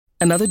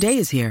Another day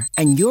is here,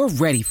 and you're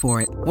ready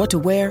for it. What to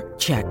wear?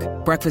 Check.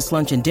 Breakfast,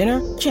 lunch, and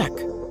dinner? Check.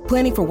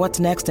 Planning for what's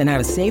next and how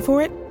to save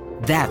for it?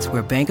 That's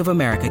where Bank of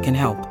America can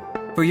help.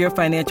 For your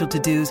financial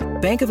to-dos,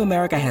 Bank of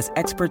America has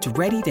experts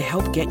ready to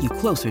help get you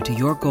closer to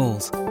your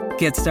goals.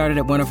 Get started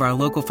at one of our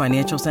local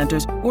financial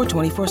centers or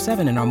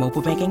 24/7 in our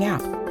mobile banking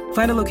app.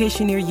 Find a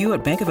location near you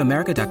at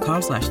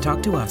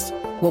bankofamerica.com/talktous.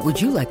 What would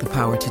you like the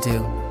power to do?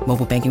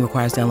 Mobile banking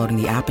requires downloading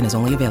the app and is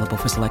only available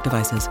for select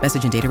devices.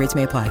 Message and data rates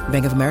may apply.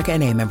 Bank of America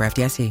N.A., member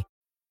FDIC.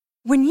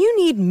 When you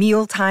need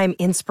mealtime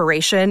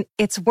inspiration,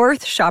 it's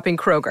worth shopping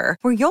Kroger,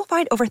 where you'll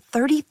find over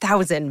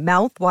 30,000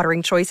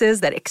 mouth-watering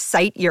choices that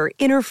excite your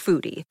inner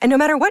foodie. And no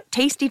matter what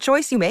tasty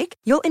choice you make,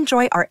 you'll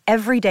enjoy our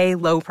everyday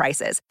low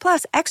prices,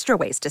 plus extra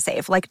ways to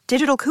save, like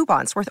digital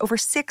coupons worth over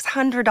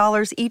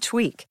 $600 each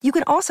week. You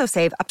can also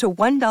save up to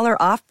 $1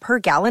 off per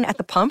gallon at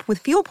the pump with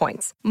fuel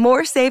points.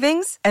 More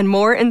savings and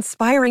more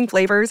inspiring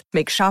flavors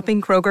make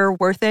shopping Kroger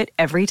worth it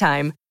every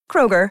time.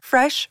 Kroger,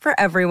 fresh for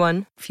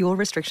everyone. Fuel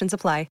restrictions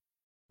apply.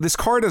 This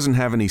car doesn't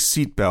have any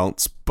seat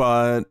belts,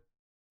 but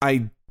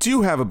I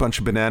do have a bunch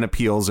of banana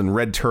peels and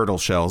red turtle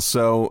shells,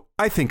 so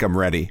I think I'm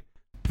ready.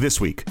 This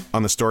week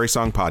on the Story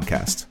Song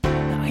Podcast.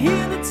 Now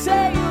hear the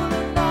tale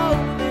of all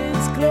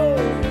its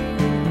glory.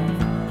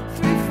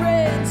 Three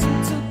friends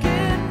who took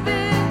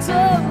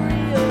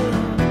inventory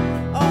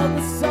of all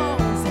the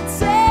songs that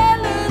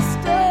tell a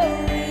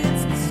story.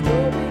 It's the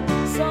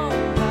Story Song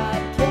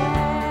Podcast.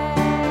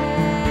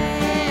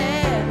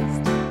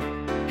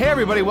 Hey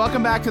everybody,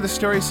 welcome back to the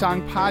Story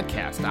Song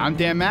Podcast. I'm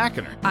Dan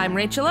McInerney. I'm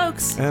Rachel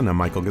Oakes. And I'm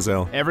Michael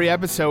Gazelle. Every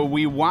episode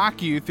we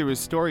walk you through a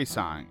story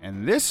song,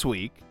 and this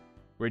week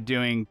we're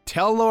doing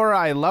Tell Laura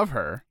I Love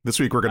Her. This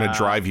week we're going to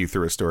drive you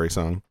through a story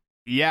song.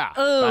 Yeah.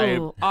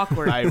 Oh,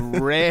 awkward.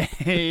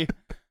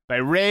 By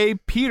Ray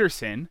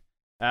Peterson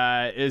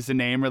is the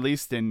name,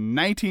 released in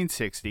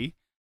 1960.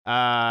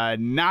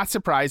 Not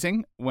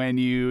surprising when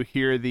you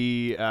hear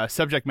the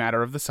subject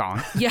matter of the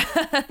song. Yeah,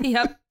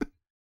 yep.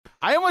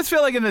 I almost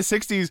feel like in the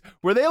 60s,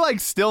 were they like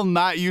still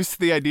not used to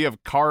the idea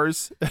of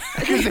cars?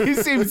 Because they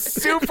seemed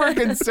super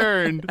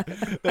concerned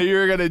that you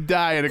were going to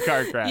die in a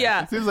car crash.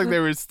 Yeah. It seems like they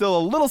were still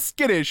a little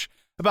skittish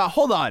about,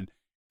 hold on,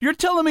 you're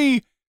telling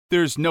me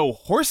there's no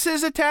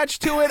horses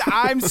attached to it?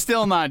 I'm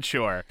still not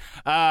sure.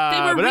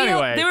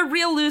 They were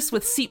real loose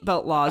with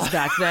seatbelt laws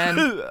back then.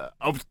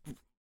 Laws?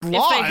 If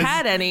they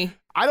had any.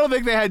 I don't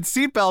think they had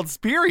seatbelts,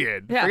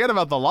 period. Yeah. Forget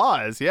about the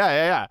laws.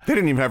 Yeah. They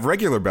didn't even have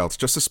regular belts,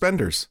 just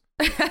suspenders.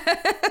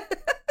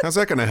 How's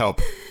that going to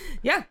help?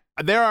 Yeah.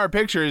 There are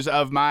pictures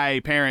of my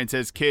parents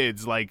as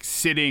kids, like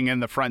sitting in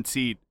the front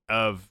seat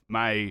of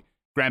my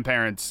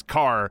grandparents'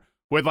 car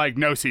with like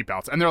no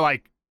seatbelts. And they're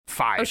like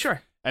 5. Oh,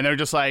 sure. And they're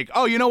just like,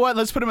 oh, you know what?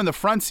 Let's put them in the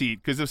front seat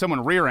because if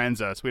someone rear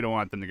ends us, we don't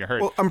want them to get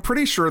hurt. Well, I'm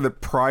pretty sure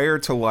that prior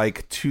to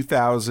like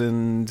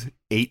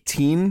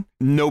 2018,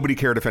 nobody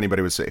cared if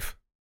anybody was safe.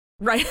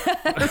 Right.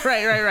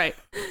 Right.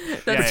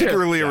 That's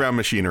Particularly true. around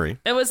machinery.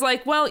 It was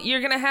like, well,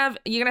 you're gonna have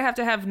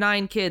to have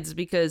 9 kids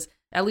because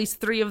at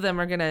least 3 of them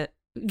are gonna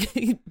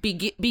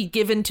be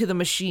given to the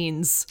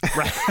machines.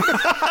 Right.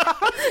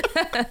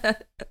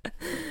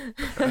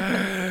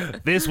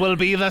 This will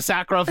be the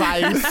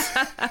sacrifice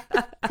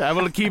that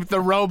will keep the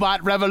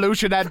robot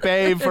revolution at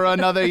bay for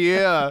another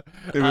year.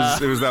 It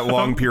was that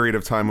long period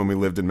of time when we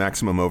lived in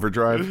maximum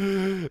overdrive.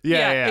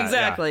 Yeah,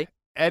 exactly.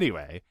 Yeah.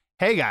 Anyway.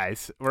 Hey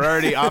guys, we're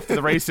already off to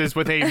the races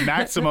with a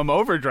Maximum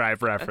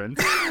Overdrive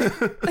reference.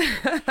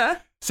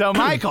 So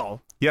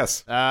Michael.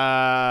 Yes.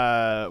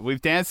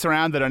 We've danced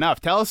around it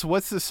enough. Tell us,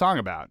 what's this song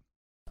about?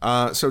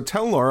 So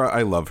Tell Laura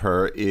I Love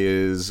Her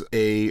is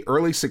a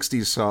early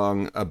 60s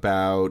song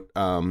about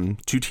 2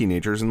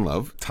 teenagers in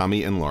love,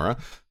 Tommy and Laura.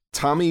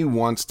 Tommy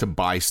wants to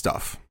buy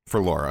stuff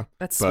for Laura,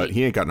 but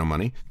he ain't got no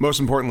money.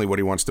 Most importantly, what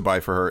he wants to buy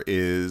for her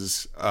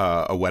is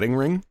a wedding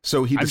ring.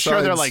 So I'm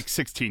sure they're like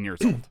 16 years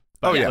old.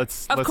 Oh, yeah.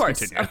 Let's Of course.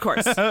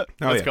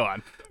 Let's go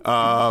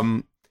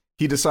on.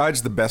 He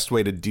decides the best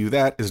way to do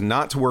that is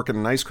not to work in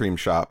an ice cream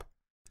shop.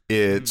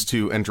 It's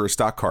to enter a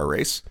stock car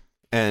race,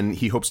 and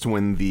he hopes to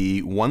win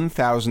the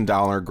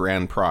 $1,000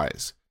 grand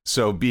prize.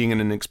 So being an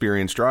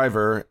inexperienced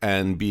driver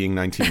and being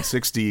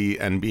 1960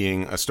 and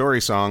being a story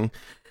song,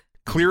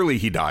 clearly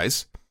he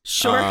dies.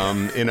 Sure.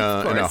 In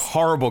a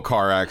horrible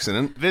car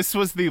accident. This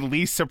was the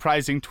least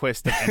surprising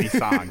twist of any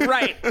song.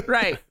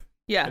 Right.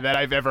 Yeah. That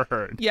I've ever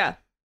heard. Yeah.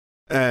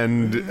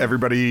 And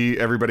everybody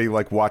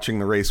like watching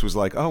the race was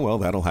like, oh, well,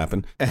 that'll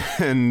happen.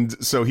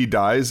 And so he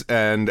dies.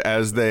 And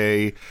as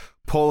they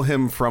pull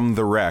him from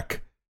the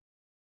wreck,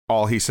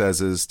 all he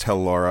says is,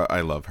 tell Laura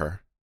I love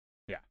her.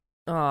 Yeah.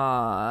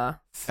 Aww.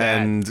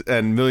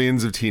 And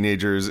millions of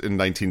teenagers in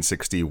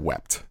 1960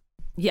 wept.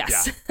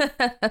 Yes.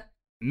 Yeah.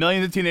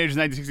 Millions of teenagers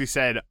in 1960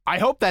 said, I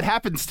hope that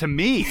happens to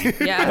me.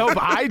 Yeah. I hope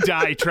I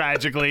die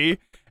tragically.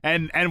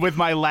 And with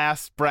my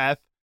last breath,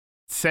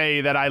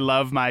 say that I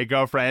love my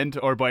girlfriend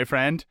or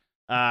boyfriend,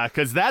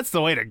 because that's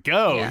the way to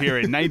go here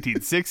in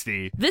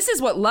 1960. This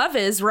is what love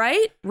is,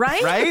 right?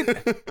 Right?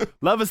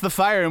 Love is the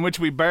fire in which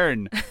we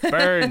burn.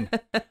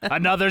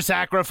 Another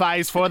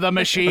sacrifice for the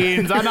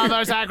machines.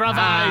 Another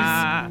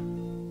sacrifice.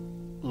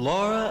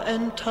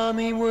 and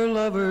Tommy were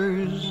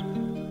lovers.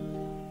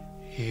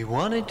 He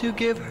wanted to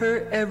give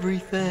her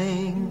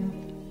everything.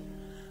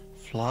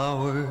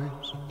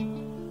 Flowers,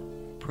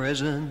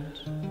 presents,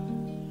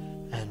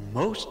 and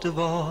most of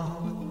all,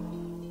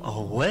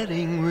 a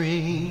wedding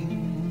ring.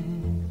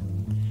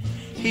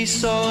 He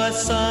saw a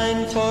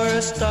sign for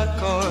a stock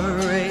car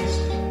race,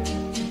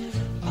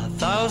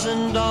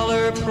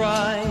 $1,000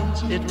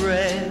 prize it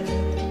read.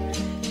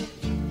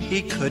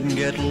 He couldn't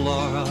get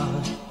Laura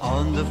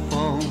on the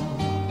phone,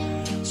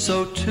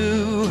 so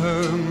to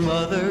her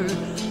mother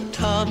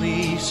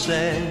Tommy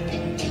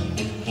said,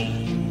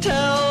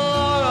 "Tell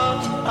Laura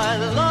I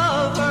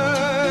love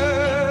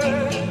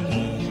her.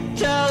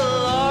 Tell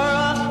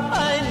Laura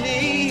I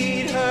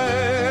need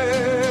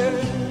her.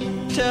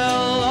 Tell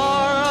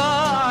Laura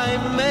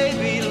I may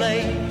be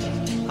late.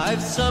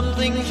 I've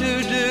something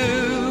to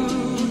do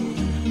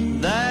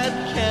that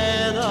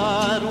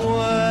cannot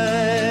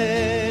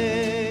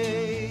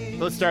wait."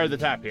 Let's start at the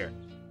top here.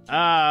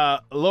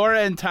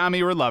 Laura and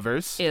Tommy were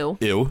lovers. Ew.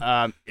 Ew.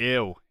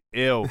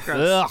 Ew.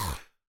 Ugh.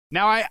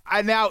 Now,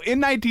 now in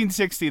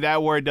 1960,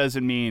 that word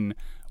doesn't mean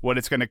what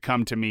it's going to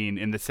come to mean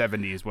in the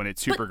 70s when it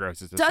super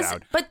grosses us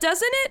out. But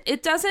doesn't it?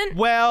 It doesn't.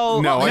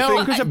 Well, No, I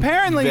think because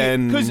apparently,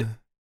 because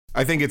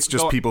I think it's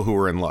just people who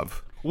were in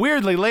love.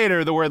 weirdly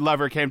later the word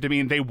lover came to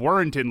mean they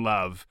weren't in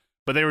love,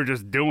 but they were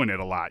just doing it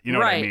a lot. You know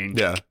what I Right. mean?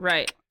 Yeah.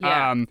 Right.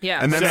 Yeah.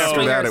 Yeah. And then So-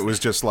 after that, it was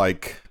just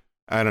like,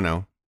 I don't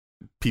know,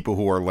 people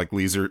who wore like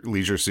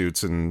leisure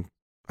suits and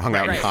hung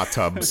out in Right. hot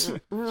tubs.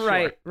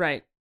 Right.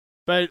 Right.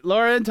 But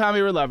Laura and Tommy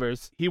were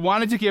lovers. He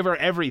wanted to give her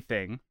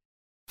everything: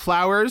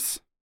 flowers,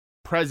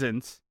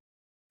 presents,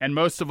 and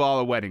most of all,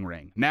 a wedding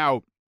ring.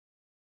 Now,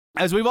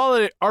 as we've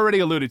already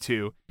alluded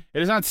to,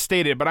 it is not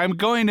stated, but I'm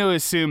going to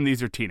assume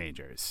these are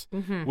teenagers,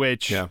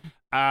 which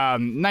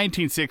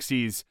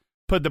 1960s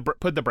put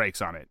the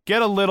brakes on it.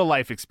 Get a little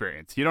life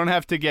experience. You don't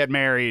have to get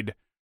married,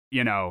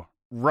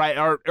 right,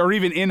 or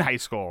even in high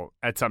school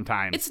at some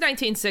time. It's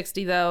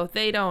 1960 though.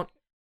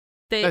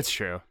 That's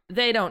true.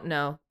 They don't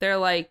know. They're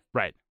like,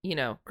 Right.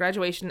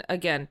 Graduation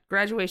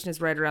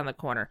is right around the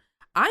corner.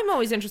 I'm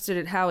always interested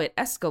in how it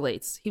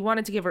escalates. He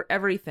wanted to give her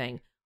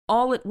everything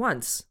all at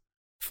once.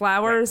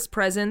 Flowers,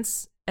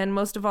 presents, and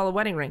most of all, a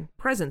wedding ring.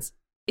 Presents.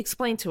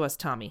 Explain to us,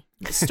 Tommy.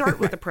 Start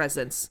with the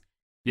presents.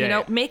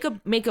 Yeah. Make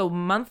a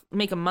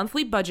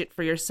monthly budget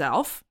for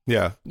yourself.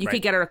 Yeah. You Right.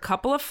 could get her a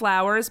couple of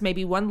flowers,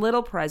 maybe one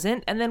little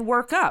present, and then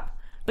work up.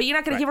 But you're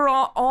not going to give her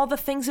all the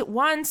things at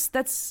once.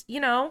 That's,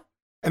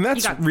 And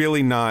that's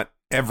really not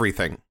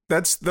everything.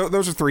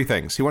 Those are three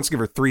things. He wants to give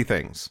her three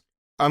things.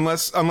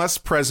 Unless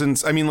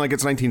presents, I mean, like,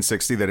 it's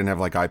 1960, they didn't have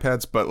like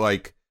iPads, but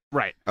like,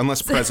 Right.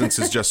 unless presents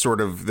is just sort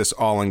of this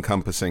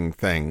all-encompassing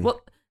thing.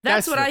 Well,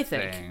 that's what the I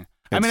think. thing.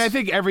 I mean, I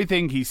think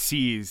everything he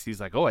sees, he's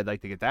like, oh, I'd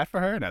like to get that for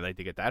her, and I'd like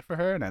to get that for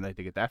her, and I'd like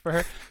to get that for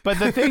her. But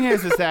the thing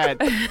is that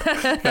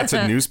That's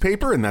a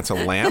newspaper and that's a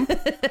lamp.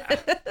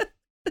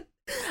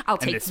 I'll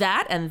take this-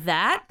 that and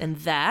that and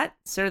that.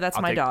 Sir, that's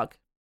I'll my take- dog.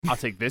 I'll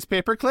take this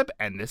paper clip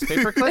and this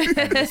paper clip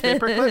and this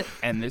paper clip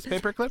and this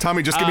paper clip.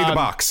 Tommy, just give me the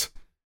box.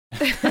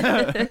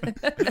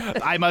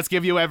 I must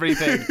give you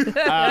everything.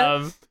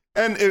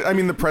 And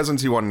the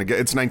presents you wanted to get,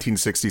 it's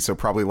 1960, so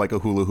probably like a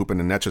hula hoop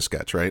and a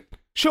Etch-a-Sketch, right?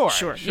 Sure.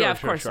 Yeah,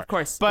 of course.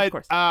 But of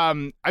course. I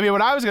mean,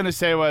 what I was going to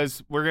say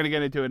was, we're going to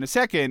get into in a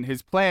second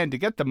his plan to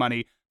get the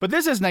money. But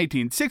this is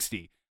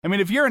 1960. I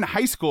mean, if you're in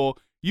high school,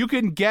 you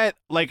can get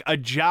like a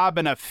job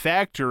in a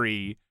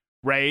factory,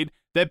 right,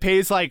 that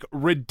pays like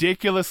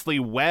ridiculously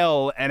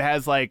well and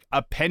has like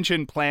a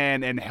pension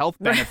plan and health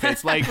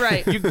benefits. Like,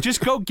 Right. you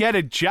just go get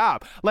a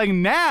job. Like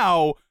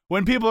now,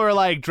 when people are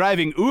like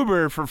driving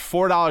Uber for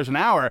 $4 an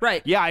hour,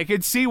 Right. yeah, I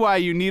could see why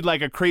you need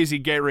like a crazy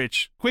get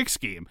rich quick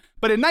scheme.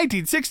 But in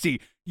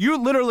 1960, you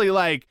literally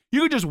like,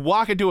 you could just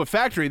walk into a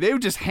factory. They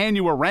would just hand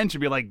you a wrench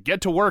and be like, get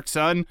to work,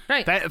 son.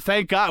 Right.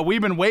 Thank God.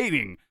 We've been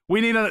waiting. We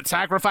need a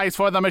sacrifice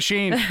for the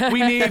machine.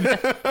 We need...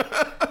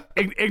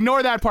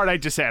 Ignore that part I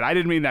just said. I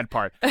didn't mean that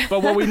part.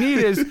 But what we need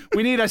is,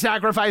 we need a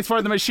sacrifice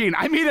for the machine.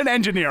 I mean an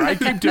engineer. I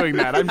keep doing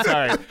that. I'm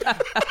sorry.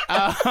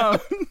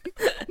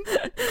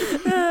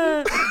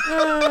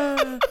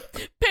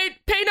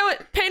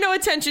 Pay no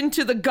attention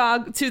to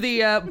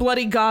the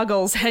bloody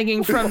goggles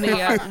hanging from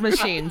the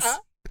machines.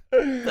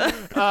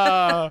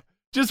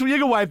 Just, you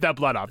can wipe that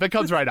blood off. It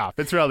comes right off.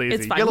 It's real easy.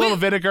 It's fine. Get a little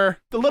vinegar.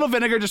 The little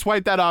vinegar, just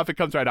wipe that off. It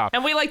comes right off.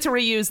 And we like to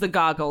reuse the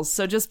goggles,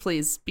 so just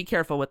please be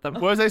careful with them.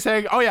 What was I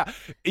saying? Oh yeah,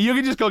 you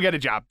can just go get a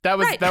job. That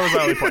was my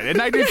only point. In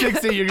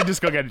 1960, you can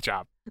just go get a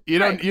job. You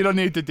don't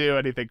need to do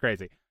anything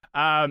crazy.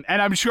 And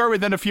I'm sure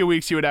within a few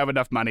weeks you would have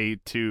enough money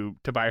to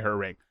buy her a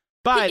ring.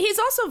 But He's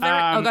also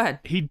very. Go ahead.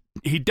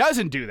 He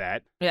doesn't do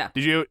that. Yeah.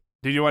 Did you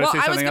want to say I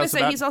was something going to else say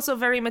about? he's also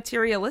very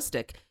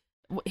materialistic.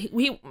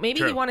 Maybe he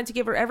True. wanted to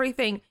give her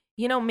everything.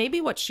 Maybe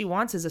what she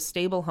wants is a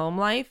stable home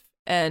life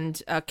and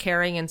a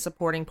caring and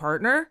supporting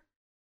partner.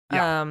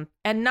 Yeah.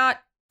 And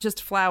not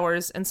just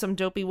flowers and some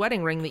dopey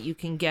wedding ring that you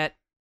can get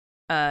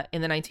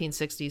in the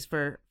 1960s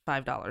for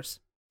 $5.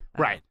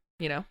 Right.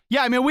 Yeah,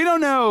 Yeah, I mean, we don't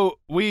know.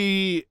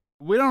 We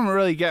we don't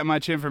really get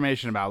much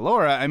information about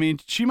Laura. I mean,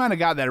 she might have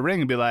got that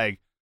ring and be like,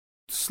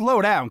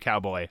 slow down,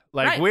 cowboy.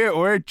 Like, Right.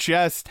 we're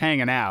just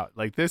hanging out.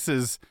 Like, this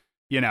is,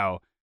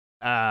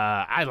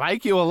 I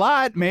like you a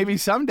lot, maybe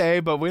someday,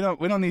 but we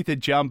don't need to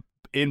jump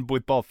in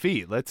with both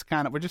feet. We're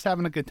just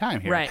having a good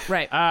time here. Right.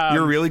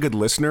 You're a really good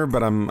listener,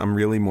 but I'm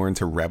really more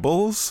into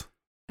rebels.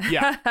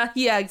 Yeah.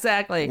 Yeah,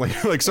 exactly.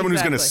 Like someone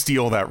who's going to Exactly.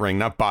 steal that ring,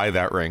 not buy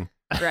that ring.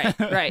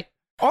 Right.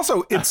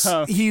 Also, it's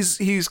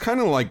he's kind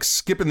of like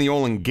skipping the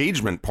old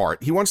engagement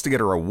part. He wants to get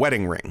her a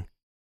wedding ring.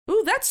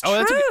 Ooh, that's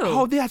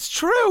true. That's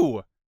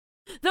true.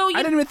 Though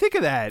I didn't even think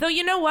of that. Though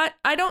you know what?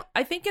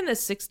 I think in the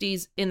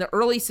 60s, in the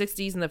early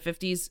 60s and the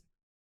 50s,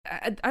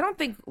 I don't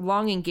think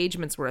long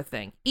engagements were a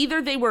thing.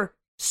 Either they were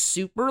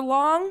super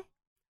long,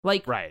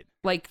 like 3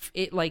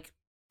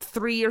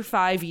 or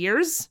 5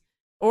 years,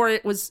 or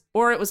it was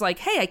like,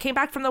 hey, I came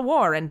back from the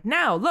war and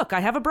now look,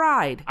 I have a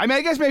bride. I mean,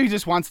 I guess maybe he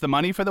just wants the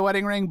money for the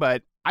wedding ring,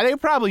 but they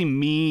probably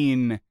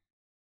mean,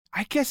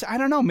 I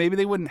don't know, maybe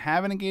they wouldn't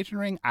have an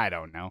engagement ring. I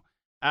don't know.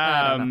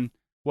 I don't know.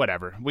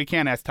 Whatever. We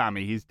can't ask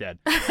Tommy. He's dead.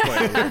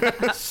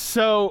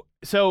 So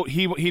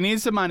he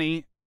needs the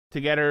money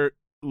to get her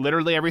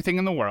literally everything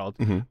in the world.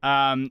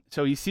 Mm-hmm.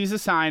 So he sees a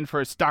sign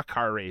for a stock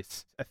car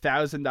race,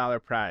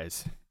 $1,000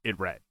 prize. It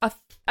read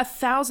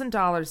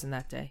 $1,000 in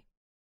that day.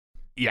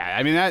 Yeah,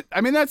 I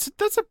mean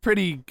that's a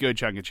pretty good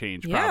chunk of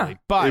change, probably. Yeah.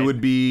 But It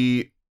would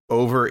be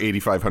over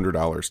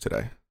 $8,500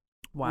 today.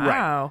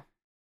 Wow.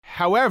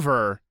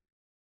 However,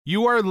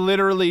 you are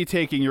literally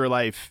taking your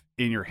life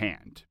in your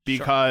hand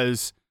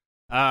because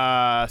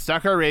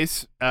stock car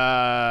race,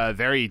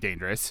 very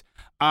dangerous.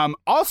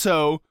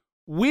 Also,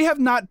 we have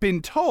not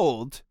been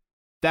told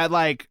that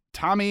like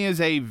Tommy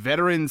is a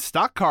veteran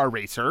stock car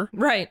racer.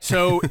 Right.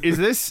 So is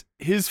this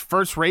his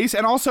first race?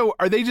 And also,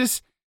 are they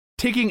just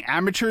taking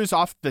amateurs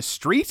off the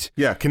street?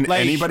 Yeah, can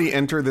Like- anybody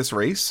enter this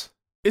race?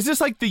 Is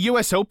this like the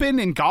U.S. Open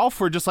in golf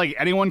where just like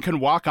anyone can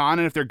walk on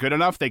and if they're good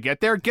enough, they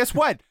get there? Guess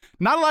what?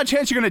 Not a lot of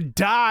chance you're going to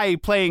die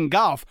playing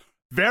golf.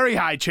 Very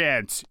high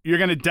chance you're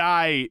going to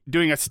die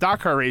doing a stock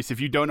car race if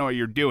you don't know what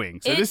you're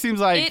doing. So this seems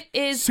like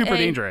super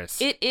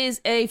dangerous. It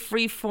is a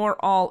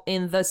free-for-all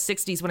in the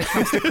 60s when it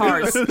comes to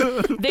cars.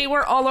 They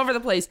were all over the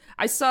place.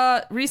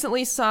 I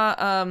recently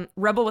saw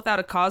Rebel Without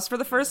a Cause for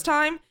the first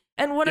time,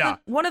 and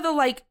one of the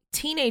like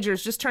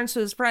teenagers just turns to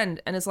his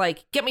friend and is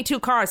like, "Get me 2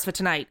 cars for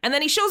tonight." And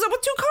then he shows up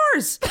with 2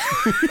 cars.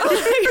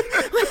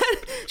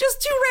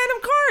 Just 2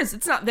 random cars.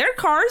 It's not their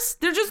cars.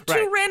 They're just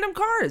 2 random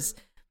cars.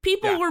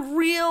 People were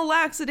real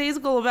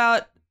lackadaisical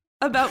about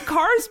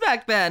cars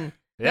back then.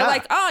 They're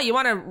like, "Oh, you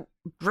want to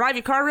drive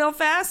your car real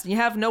fast and you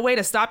have no way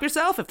to stop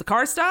yourself if the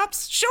car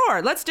stops?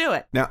 Sure, let's do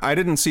it." Now, I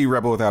didn't see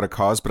Rebel Without a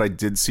Cause, but I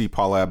did see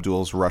Paula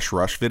Abdul's Rush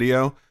Rush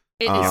video.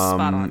 It is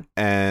spot on.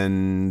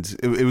 And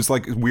it was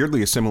like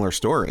weirdly a similar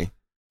story.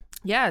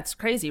 Yeah, it's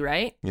crazy,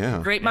 right?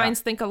 Yeah. Great minds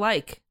think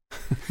alike.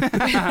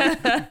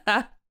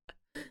 That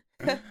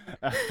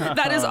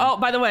is all,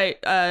 by the way,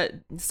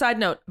 side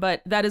note,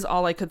 but that is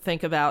all I could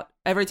think about.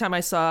 Every time I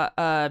saw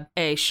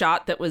a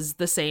shot that was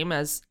the same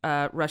as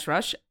Rush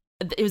Rush,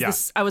 it was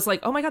this, I was like,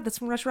 oh my God, that's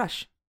from Rush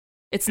Rush.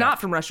 It's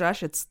not from Rush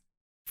Rush. It's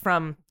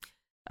from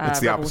It's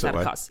the Rebel opposite Without a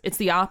way. Cause. It's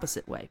the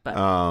opposite way. But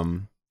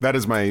that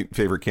is my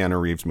favorite Keanu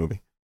Reeves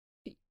movie.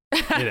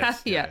 It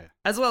is. yeah,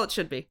 as well it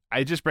should be.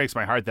 It just breaks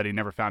my heart that he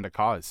never found a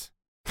cause.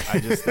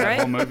 That Right?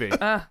 whole movie.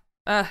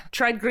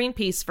 Tried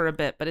Greenpeace for a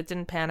bit, but it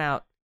didn't pan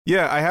out.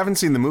 Yeah, I haven't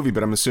seen the movie,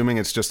 but I'm assuming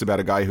it's just about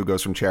a guy who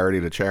goes from charity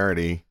to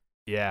charity,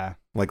 Yeah.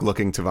 like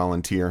looking to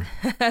volunteer.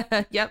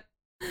 Yep.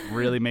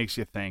 Really makes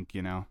you think,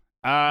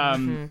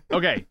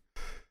 Okay.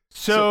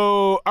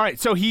 So, all right.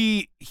 So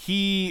he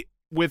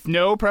with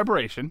no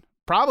preparation,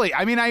 probably,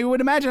 I mean, I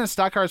would imagine a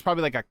stock car is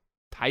probably like a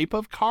type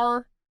of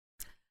car,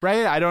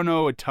 right? I don't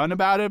know a ton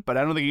about it, but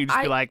I don't think you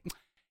just be like,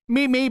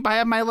 meep, I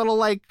have my little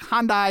like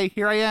Hyundai.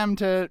 Here I am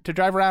to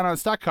drive around on a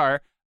stock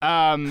car.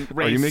 Are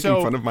you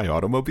making fun of my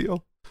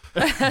automobile?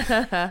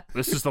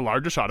 This is the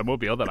largest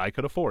automobile that I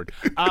could afford.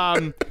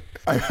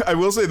 I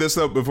will say this,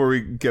 though, before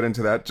we get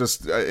into that,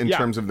 just in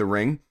terms of the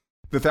ring.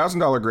 The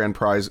 $1,000 grand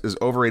prize is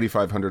over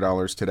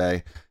 $8,500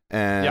 today.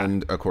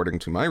 And according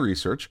to my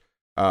research,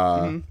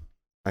 I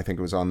think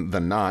it was on The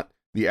Knot,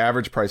 the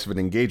average price of an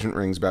engagement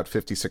ring is about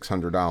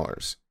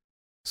 $5,600.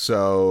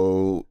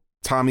 So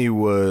Tommy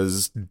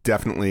was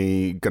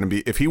definitely going to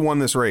be, if he won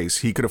this race,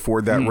 he could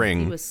afford that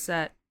ring. He was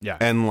set. Yeah.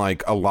 And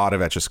like a lot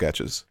of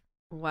Etch-a-Sketches.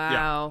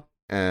 Wow.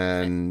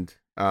 And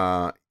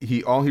all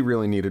he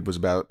really needed was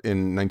about,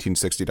 in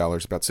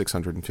 $1960, about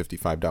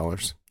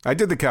 $655. I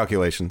did the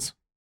calculations.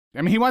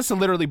 I mean, he wants to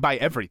literally buy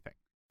everything.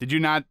 Did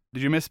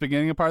you miss the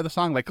beginning of part of the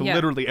song? Like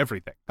literally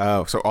everything.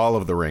 Oh, so all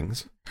of the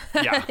rings.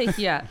 Yeah.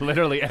 Yeah.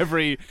 Literally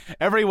every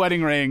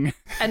wedding ring.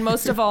 And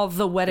most of all,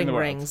 the wedding world.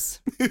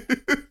 rings.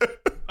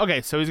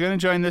 Okay, so he's going to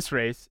join this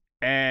race.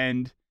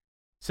 And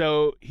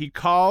so he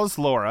calls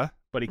Laura,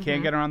 but he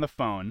can't get her on the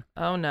phone.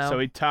 Oh, no. So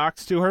he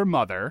talks to her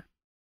mother.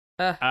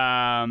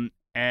 And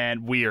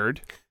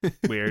weird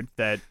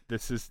that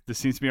this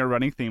seems to be a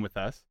running theme with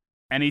us.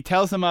 And he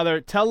tells the mother,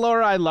 "Tell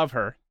Laura I love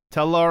her.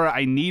 Tell Laura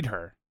I need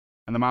her.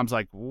 And the mom's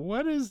like,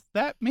 what does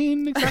that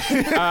mean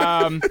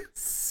exactly?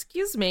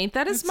 Excuse me,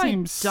 that is It my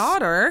seems-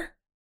 daughter.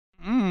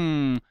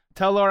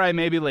 Tell Laura I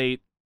may be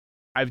late.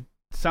 I've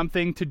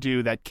something to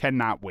do that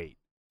cannot wait.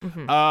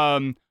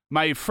 Mhm.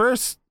 My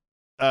first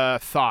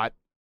thought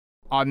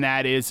on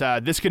that is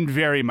this can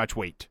very much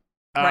wait.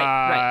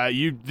 Right.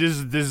 This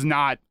is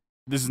not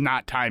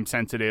time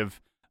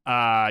sensitive.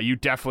 You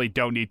definitely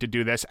don't need to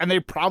do this, and they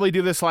probably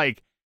do this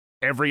like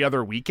every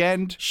other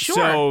weekend. Sure,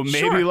 So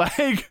maybe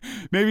sure.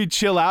 maybe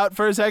chill out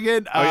for a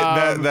second. Oh,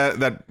 yeah,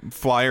 that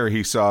flyer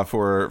he saw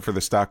for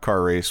the stock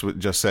car race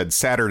just said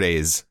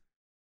Saturdays.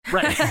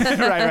 Right.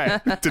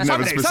 right. Didn't have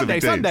a specific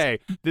date. Sunday.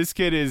 This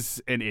kid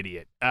is an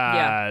idiot.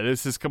 Yeah.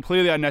 This is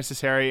completely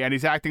unnecessary, and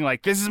he's acting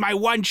like this is my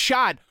one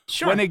shot.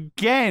 Sure. When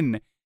again,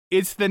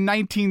 it's the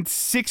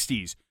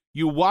 1960s.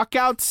 You walk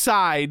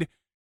outside,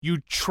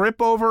 you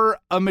trip over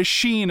a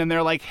machine, and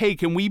they're like, "Hey,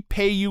 can we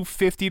pay you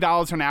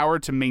 $50 an hour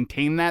to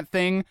maintain that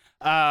thing?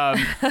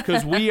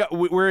 Because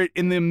we're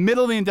in the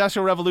middle of the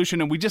Industrial Revolution,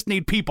 and we just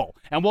need people,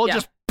 and we'll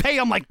just pay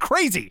them like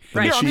crazy.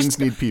 The machines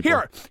need people.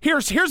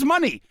 Here's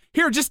money.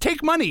 Here, just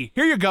take money.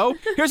 Here you go.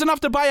 Here's enough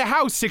to buy a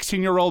house,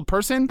 16-year-old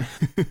person.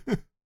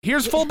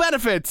 Here's full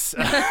benefits."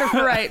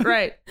 right.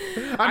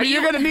 I mean,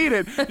 you're going to need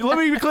it. Let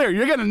me be clear.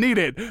 You're going to need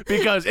it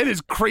because it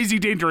is crazy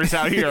dangerous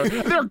out here.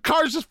 There are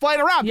cars just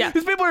flying around. Yeah.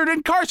 These people are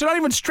in cars. They're not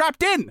even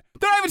strapped in.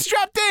 They're not even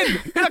strapped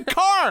in a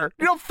car.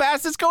 You know how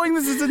fast it's going?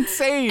 This is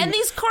insane. And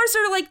these cars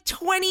are like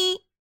 20,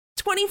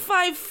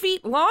 25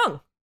 feet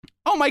long.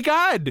 Oh, my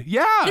God.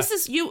 Yeah. This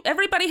is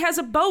everybody has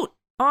a boat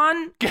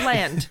on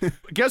land.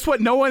 Guess what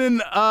no one in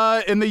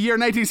the year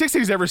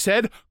 1960s ever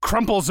said?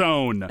 Crumple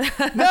zone.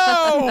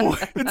 No,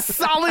 it's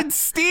solid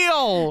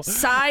steel.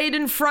 Side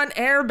and front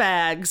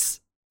airbags.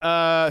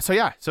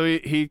 So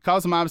he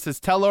calls the mom and says,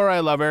 "Tell Laura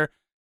I love her.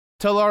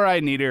 Tell Laura I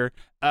need her."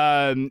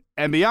 And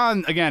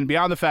beyond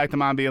the fact the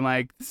mom being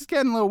like, "This is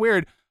getting a little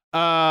weird,"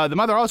 the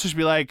mother also should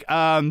be like,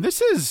 why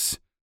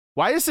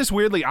is this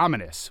weirdly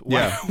ominous?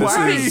 Why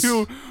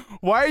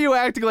are you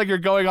acting like you're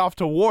going off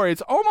to war?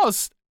 It's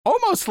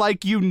almost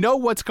like you know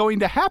what's going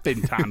to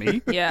happen,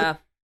 Tommy. Yeah.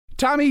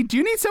 Tommy, do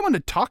you need someone to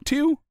talk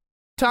to?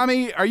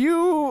 Tommy, are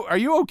you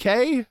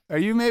okay? Are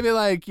you maybe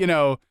like,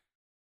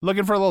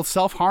 looking for a little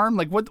self-harm?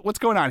 Like what's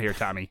going on here,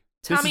 Tommy?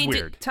 This is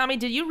weird. Tommy,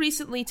 did you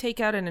recently take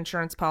out an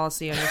insurance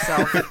policy on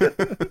yourself?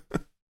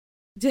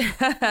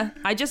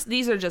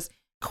 These are just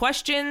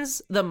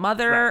questions the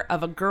mother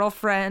of a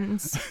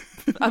girlfriend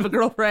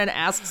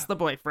asks the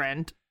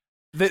boyfriend.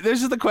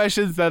 These are the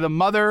questions that a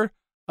mother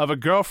of a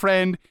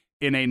girlfriend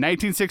in a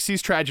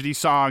 1960s tragedy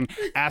song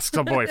asks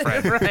a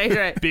boyfriend.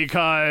 Right.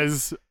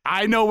 Because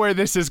I know where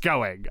this is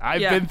going. I've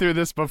been through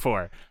this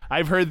before.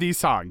 I've heard these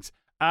songs.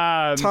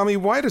 Tommy,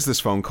 why does this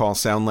phone call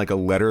sound like a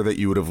letter that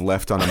you would have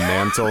left on a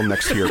mantle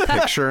next to your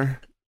picture?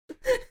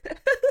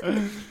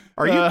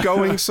 Are you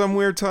going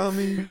somewhere,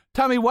 Tommy?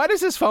 Tommy, why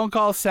does this phone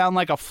call sound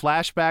like a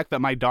flashback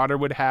that my daughter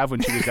would have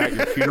when she was at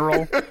your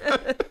funeral?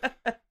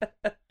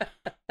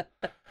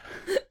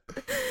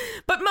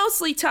 But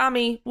mostly,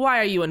 Tommy, why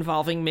are you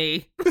involving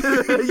me?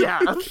 Yeah.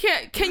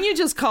 Can you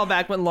just call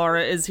back when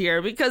Laura is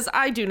here? Because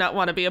I do not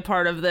want to be a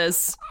part of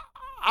this.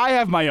 I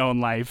have my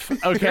own life,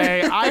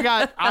 okay?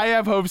 I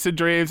have hopes and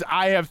dreams.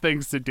 I have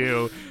things to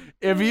do.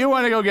 If you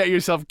want to go get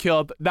yourself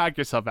killed, knock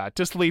yourself out.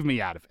 Just leave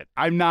me out of it.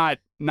 I'm not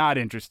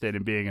interested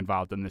in being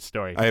involved in this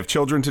story. I have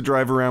children to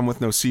drive around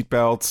with no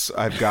seatbelts.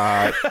 I've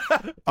got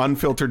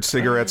unfiltered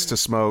cigarettes to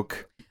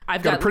smoke.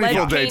 I've got a pretty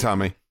full day, paint.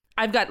 Tommy.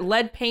 I've got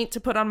lead paint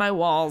to put on my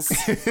walls.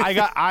 I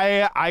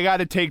got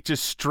to take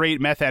just straight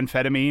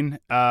methamphetamine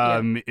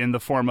in the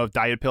form of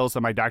diet pills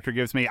that my doctor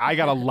gives me. I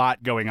got a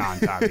lot going on,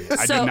 Tommy.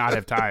 I do not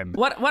have time.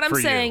 What I'm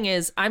saying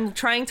is I'm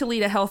trying to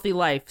lead a healthy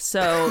life,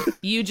 so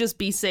you just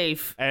be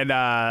safe. And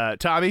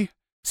Tommy,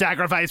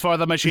 sacrifice for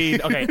the machine.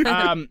 Okay.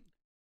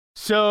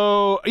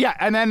 So yeah,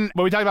 and then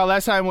what we talked about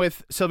last time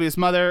with Sylvia's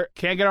mother,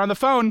 can't get her on the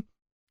phone.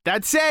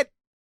 That's it.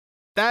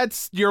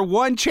 That's your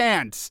one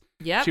chance.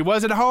 Yep. She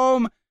wasn't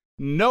home.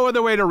 No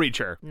other way to reach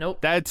her.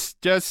 Nope. That's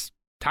just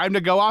time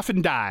to go off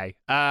and die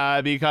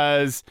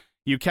because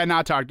you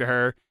cannot talk to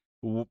her.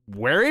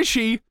 Where is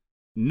she?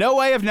 No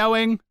way of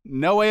knowing.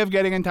 No way of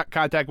getting in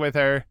contact with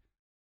her.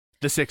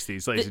 The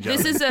 60s, ladies and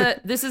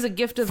gentlemen. This is a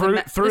gift of through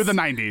the the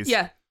 90s.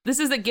 Yeah. This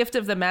is the gift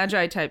of the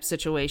Magi type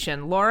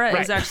situation. Laura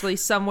is actually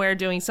somewhere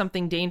doing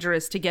something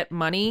dangerous to get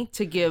money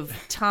to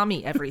give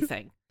Tommy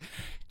everything.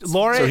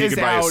 Laura so he is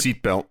could buy out. a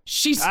seatbelt.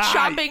 She's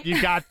shopping.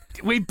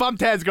 We bumped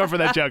heads going for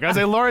that joke. I was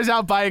like, Laura's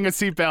out buying a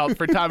seatbelt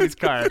for Tommy's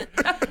car.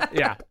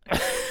 Yeah.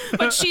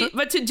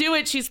 But to do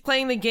it, she's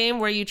playing the game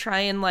where you try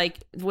and like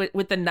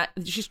with the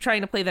she's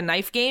trying to play the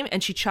knife game,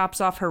 and she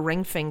chops off her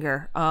ring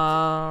finger.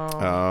 Oh.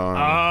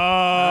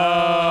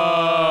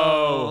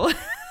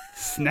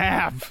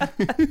 Snap.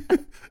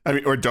 I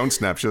mean, or don't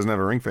snap. She doesn't have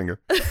a ring finger.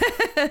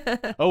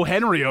 Oh,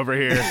 Henry over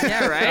here.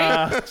 Yeah,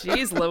 right?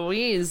 Jeez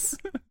Louise.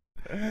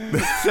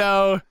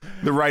 So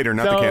the writer,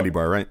 not the candy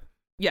bar, right?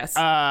 Yes.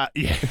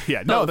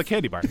 Yeah. No, the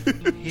candy bar.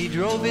 He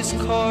drove his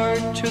car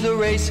to the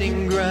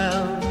racing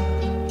ground.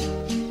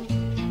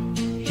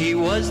 He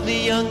was the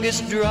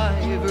youngest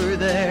driver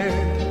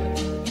there.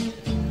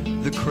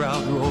 The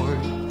crowd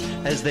roared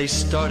as they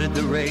started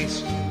the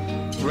race.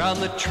 Round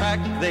the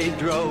track they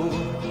drove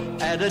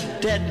at a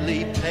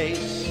deadly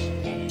pace.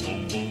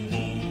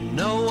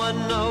 No one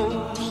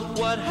knows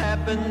what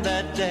happened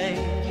that day,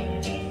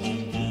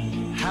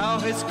 how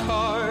his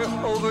car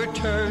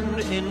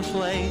overturned in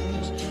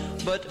flames.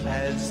 But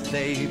as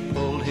they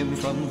pulled him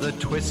from the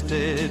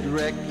twisted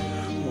wreck,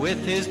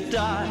 with his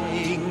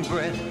dying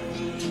breath,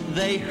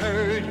 they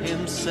heard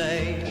him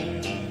say,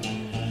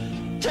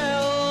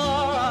 "Tell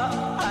Laura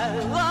I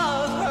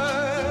love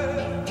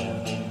her.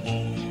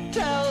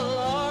 Tell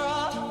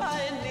Laura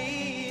I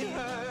need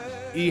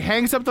her." He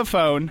hangs up the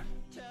phone,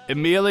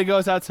 immediately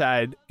goes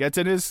outside, gets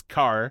in his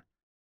car,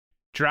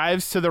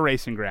 drives to the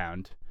racing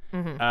ground.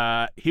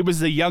 He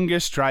was the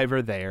youngest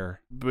driver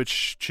there,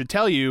 which should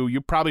tell you, you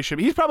probably should.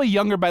 He's probably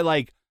younger by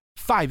like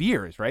 5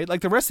 years, right?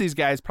 Like the rest of these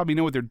guys probably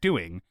know what they're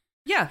doing.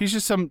 Yeah. He's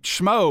just some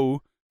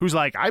schmo who's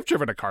like, I've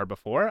driven a car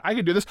before. I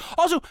can do this.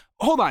 Also,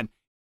 hold on.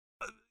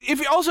 If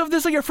this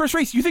is like your first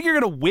race, you think you're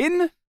going to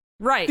win?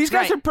 Right. These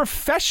guys are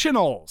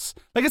professionals.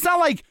 Like, it's not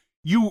like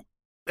you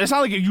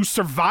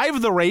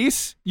survive the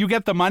race, you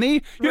get the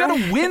money. You got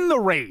to win the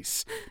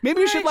race.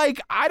 Maybe you should, like,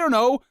 I don't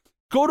know,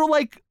 go to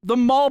like the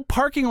mall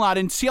parking lot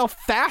and see how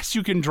fast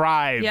you can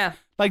drive. Yeah.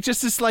 Like,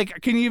 just this, like,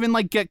 can you even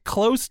like get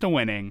close to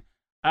winning?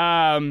 He's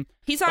on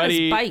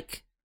his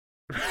bike.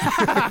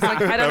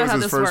 Like, I don't know how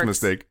this works. That was his first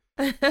mistake.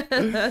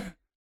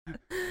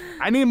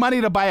 I need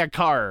money to buy a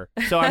car,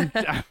 so I'm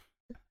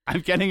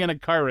getting in a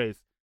car race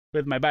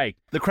with my bike.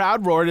 The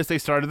crowd roared as they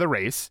started the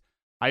race.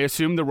 I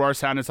assume the roar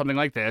sounded something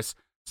like this: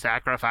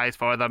 "Sacrifice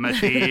for the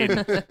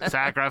machine!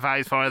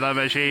 Sacrifice for the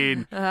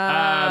machine!"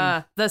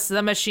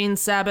 The machine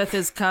Sabbath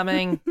is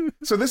coming.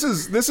 So this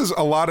is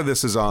a lot of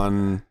this is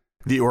on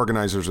the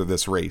organizers of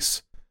this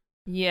race.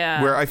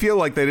 Yeah. Where I feel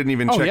like they didn't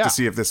even check to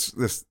see if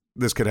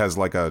this kid has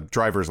like a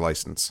driver's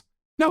license.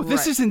 No,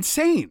 this is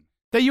insane.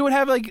 That you would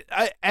have like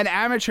an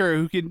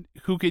amateur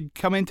who could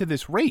come into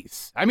this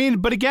race. I mean,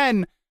 but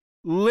again,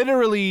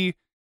 literally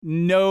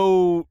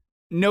no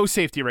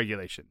safety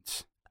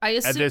regulations. I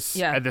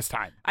assume, at this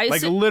time.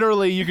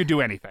 Literally, you could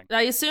do anything.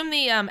 I assume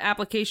the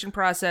application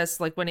process,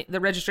 like when the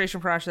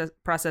registration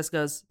process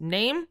goes,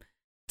 name,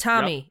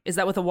 Tommy. Yep. Is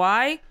that with a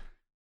Y?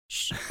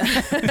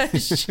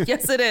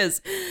 Yes, it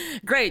is.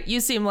 Great. You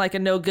seem like a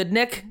no good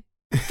Nick.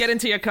 Get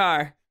into your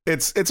car.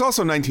 It's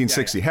also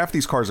 1960. Yeah. Half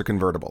these cars are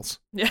convertibles.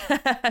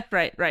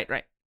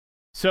 Right.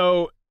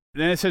 So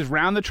then it says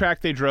round the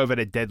track they drove at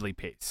a deadly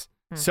pace.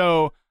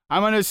 So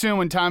I'm going to assume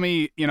when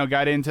Tommy,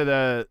 got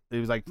into he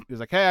was like,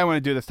 hey, I want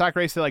to do the stock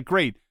race. They're like,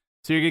 great.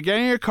 So you're going to get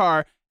in your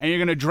car and you're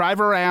going to drive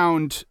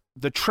around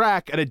the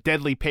track at a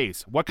deadly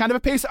pace. What kind of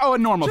a pace? Oh, a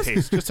normal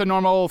pace. Just a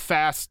normal,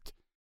 fast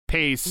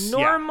pace.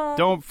 Normal. Yeah.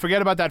 Don't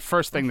forget about that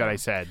first thing that I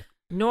said.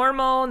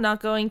 Normal, not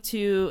going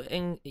to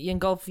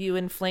engulf you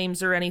in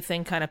flames or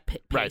anything kind of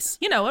pace. Right.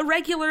 A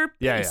regular pace.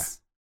 Yeah.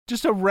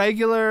 Just a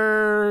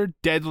regular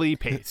deadly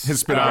pace.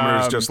 His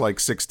speedometer is just like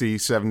 60,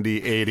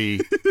 70,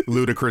 80,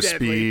 ludicrous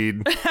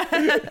speed.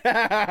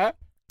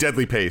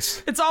 Deadly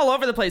pace. It's all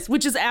over the place,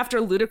 which is after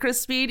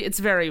ludicrous speed. It's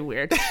very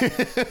weird.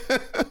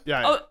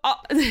 Yeah.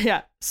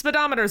 Yeah.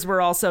 Speedometers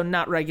were also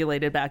not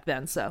regulated back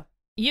then, so.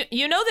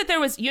 You know that there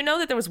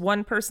was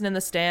one person in the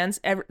stands.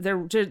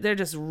 They're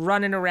just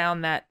running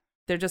around that.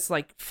 They're just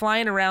like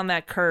flying around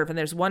that curve, and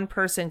there's one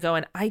person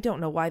going, I don't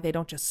know why they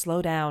don't just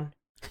slow down.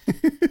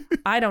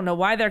 I don't know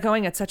why they're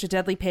going at such a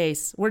deadly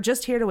pace. We're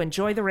just here to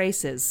enjoy the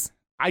races.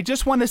 I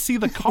just want to see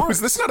the cars.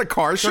 Is this not a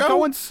car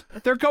show?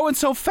 They're going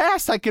so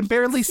fast I can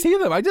barely see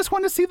them. I just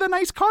want to see the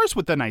nice cars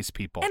with the nice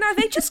people. And are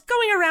they just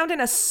going around in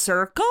a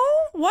circle?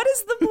 What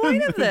is the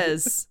point of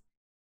this?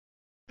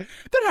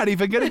 They're not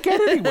even going to get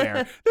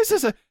anywhere. This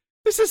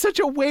is such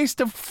a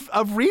waste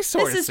of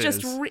resources.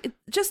 This is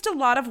just a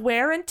lot of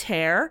wear and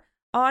tear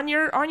on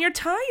your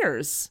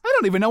tires. I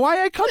don't even know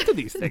why I come to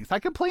these things. I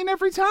complain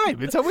every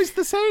time. It's always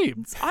the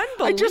same. It's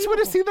unbelievable. I just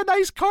want to see the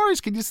nice cars.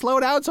 Can you slow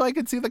down so I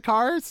can see the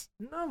cars?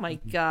 Oh my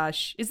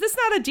gosh. Is this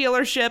not a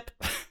dealership?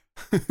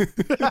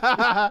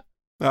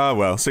 Oh,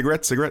 well,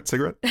 cigarette.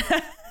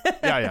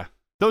 Yeah.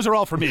 Those are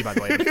all for me, by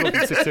the way. I'm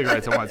smoking 6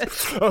 cigarettes at once.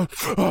 It's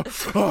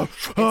the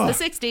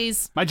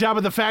 60s. My job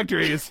at the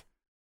factory is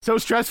so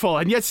stressful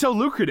and yet so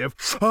lucrative.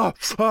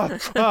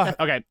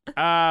 Okay.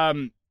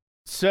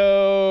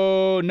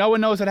 So no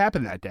one knows what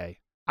happened that day.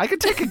 I could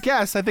take a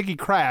guess. I think he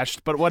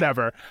crashed, but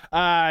whatever.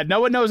 No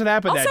one knows what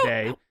happened that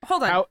day.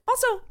 Hold on.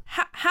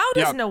 How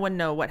does no one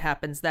know what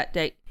happens that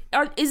day?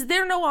 Is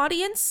there no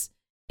audience?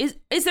 Is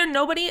there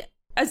nobody?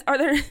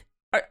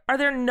 Are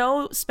there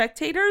no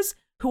spectators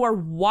who are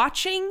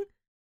watching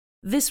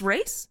this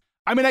race?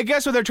 I mean, I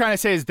guess what they're trying to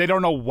say is they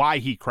don't know why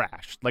he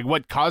crashed, like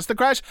what caused the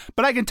crash.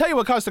 But I can tell you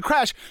what caused the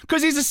crash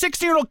because he's a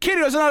 16-year-old kid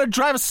who doesn't know how to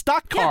drive a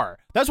stock car.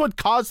 Yeah. That's what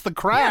caused the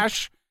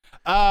crash.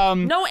 Yeah.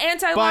 No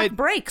anti-lock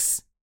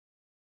brakes.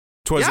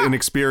 'Twas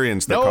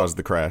inexperience that caused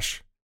the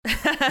crash.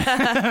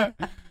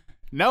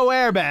 No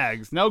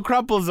airbags, no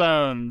crumple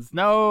zones,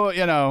 no,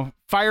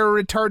 fire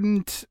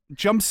retardant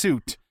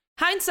jumpsuit.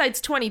 Hindsight's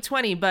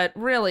 2020, but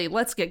really,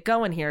 let's get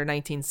going here,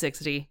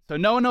 1960. So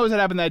no one knows what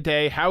happened that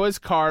day, how his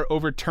car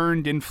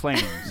overturned in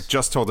flames.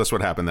 Just told us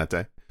what happened that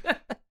day.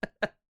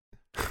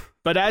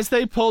 But as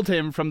they pulled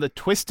him from the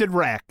twisted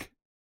wreck,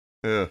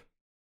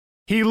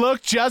 he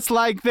looked just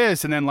like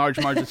this, and then Large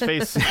Marge's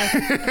face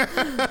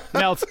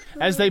melts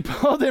as they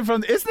pulled him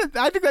from. I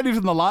think that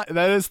even the line.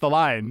 That is the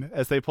line.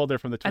 As they pulled him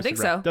from the twisted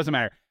wreck. So. Doesn't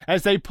matter.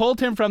 As they pulled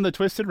him from the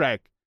twisted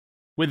wreck,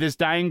 with his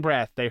dying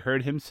breath, they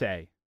heard him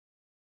say,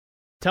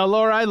 "Tell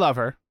Laura I love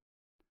her.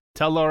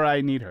 Tell Laura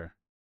I need her.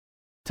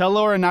 Tell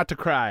Laura not to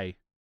cry.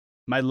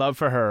 My love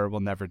for her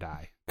will never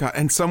die." God,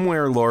 and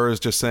somewhere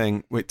Laura's just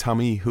saying, "Wait,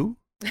 Tommy, who?"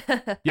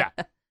 Yeah.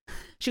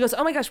 She goes,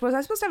 "Oh my gosh, was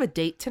I supposed to have a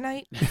date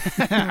tonight?"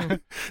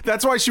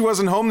 That's why she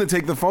wasn't home to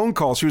take the phone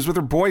call. She was with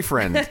her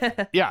boyfriend.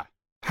 Yeah.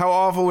 How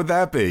awful would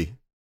that be?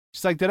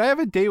 She's like, "Did I have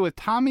a date with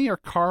Tommy or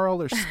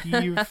Carl or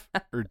Steve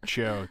or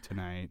Joe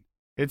tonight?"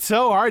 It's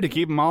so hard to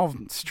keep them all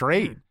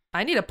straight.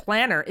 I need a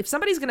planner. If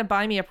somebody's going to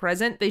buy me a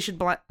present, they should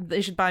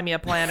buy me a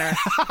planner.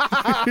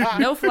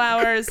 No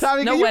flowers,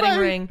 Tommy, no wedding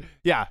ring.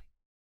 Yeah.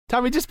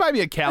 Tommy, just buy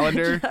me a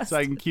calendar so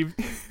I can keep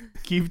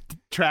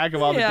track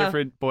of all the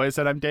different boys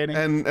that I'm dating.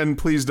 And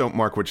please don't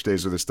mark which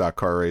days are the stock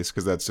car race,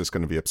 because that's just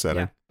going to be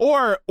upsetting.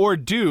 Yeah. Or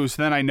do,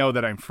 so then I know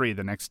that I'm free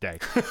the next day.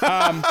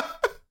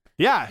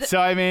 Yeah, so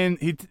I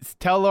mean,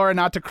 tell Laura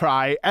not to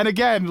cry. And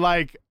again,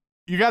 like,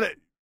 you got to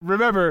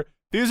remember,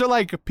 these are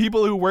like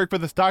people who work for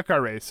the stock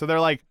car race. So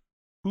they're like,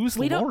 who's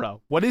Laura?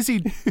 What is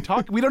he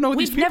talking? We don't know who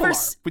these people are.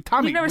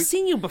 Tommy, we've never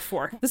seen you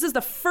before. This is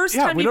the first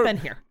time you've been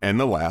here. And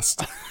the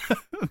last.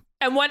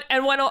 And one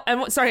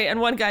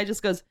guy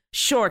just goes,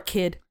 "Sure,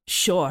 kid,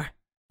 sure."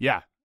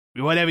 Yeah,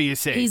 whatever you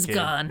say. He's kid.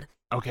 gone.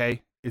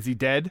 Okay, is he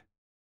dead?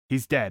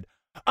 He's dead.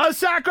 A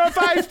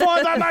sacrifice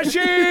for the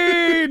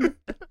machine.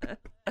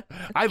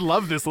 I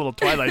love this little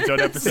Twilight Zone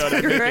episode.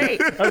 This is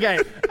great. Okay,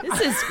 this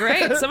is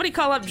great. Somebody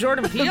call up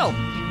Jordan Peele.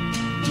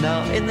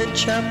 Now in the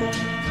chapel,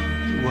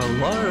 well,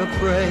 Laura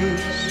prays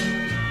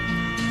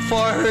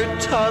for her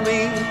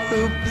Tommy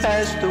who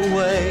passed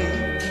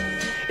away.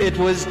 It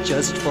was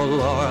just for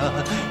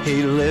Laura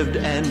he lived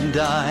and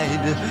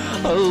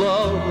died.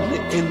 Alone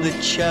in the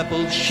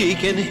chapel, she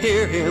can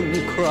hear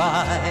him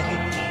cry.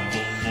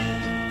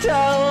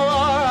 Tell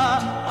Laura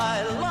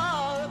I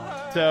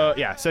love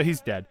her. So he's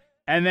dead.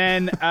 And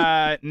then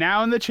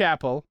now in the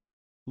chapel,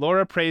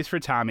 Laura prays for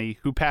Tommy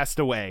who passed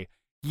away.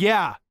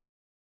 Yeah.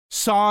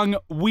 Song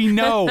we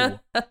know.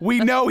 We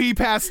know he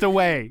passed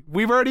away.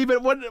 We've already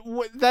been what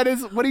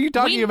are you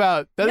talking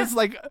about? That is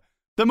like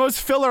the most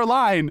filler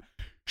line.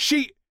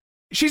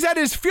 She's at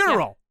his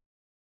funeral.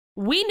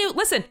 Yeah. We knew.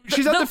 Listen,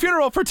 she's at the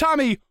funeral for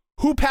Tommy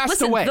who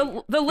passed away.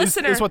 The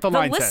listener is what the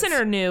line says.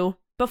 listener knew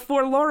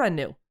before Laura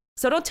knew.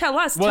 So don't tell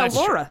us. Tell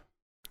Laura.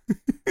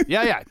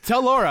 Yeah.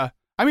 Tell Laura.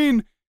 I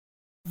mean,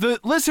 the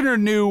listener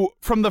knew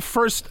from the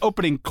first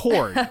opening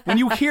chord. When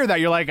you hear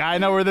that, you're like, I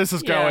know where this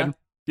is going.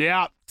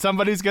 Yeah,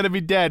 somebody's gonna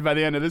be dead by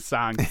the end of this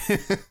song.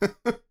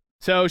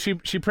 So she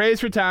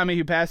prays for Tommy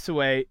who passed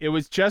away. It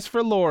was just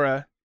for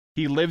Laura.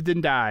 He lived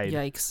and died.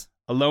 Yikes.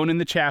 Alone in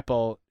the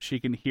chapel, she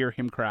can hear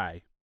him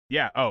cry.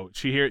 Yeah. Oh,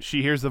 she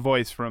hears the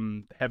voice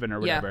from heaven or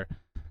whatever. Yeah.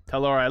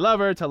 Tell Laura I love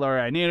her. Tell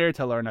Laura I need her.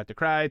 Tell Laura not to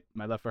cry.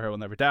 My love for her will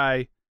never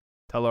die.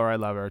 Tell Laura I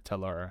love her. Tell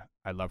Laura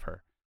I love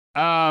her.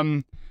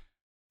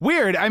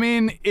 Weird. I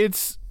mean,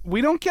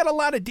 we don't get a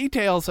lot of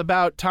details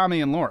about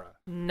Tommy and Laura.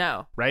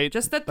 No. Right?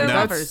 Just that they're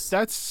lovers.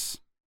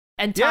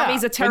 And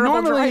Tommy's a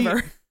terrible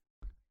driver.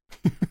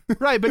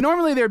 Right, but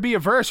normally there'd be a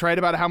verse, right,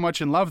 about how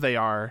much in love they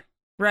are.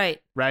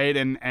 Right. Right,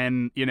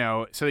 and you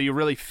know, so that you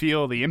really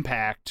feel the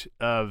impact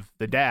of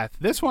the death.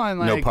 This one,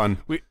 like, no pun.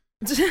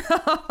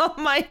 Oh,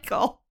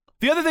 Michael.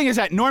 The other thing is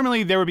that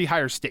normally there would be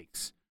higher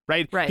stakes,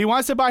 right? Right. He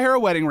wants to buy her a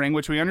wedding ring,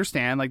 which we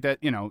understand, like that,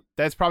 you know,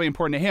 that's probably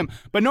important to him.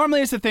 But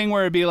normally it's the thing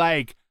where it'd be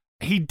like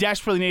he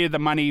desperately needed the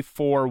money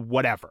for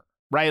whatever,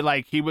 right?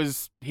 Like he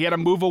had to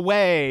move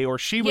away, or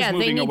she was moving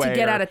away. Yeah, they need to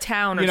get out of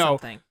town or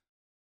something.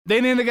 They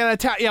need to get out of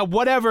town. Yeah,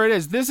 whatever it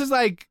is. This is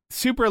like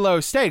super low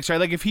stakes, right?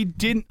 Like if he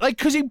didn't, like,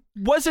 because he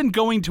wasn't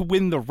going to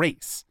win the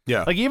race.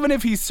 Yeah. Like even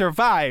if he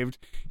survived,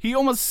 he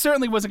almost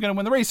certainly wasn't going to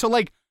win the race. So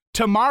like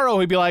tomorrow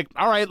he'd be like,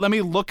 all right, let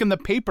me look in the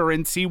paper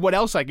and see what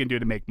else I can do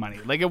to make money.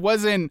 Like it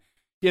wasn't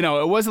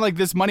like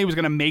this money was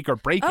going to make or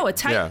break it. A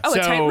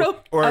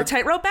tightrope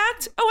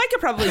act? Oh, I could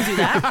probably do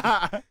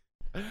that.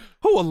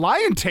 Oh, a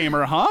lion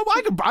tamer, huh?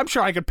 Well, I'm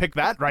sure I could pick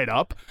that right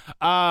up.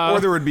 Or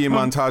there would be a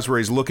montage where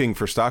he's looking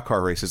for stock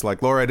car races,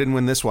 like, Laura, I didn't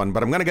win this one,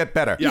 but I'm going to get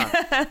better. Yeah.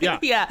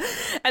 Yeah.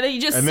 And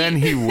then then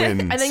he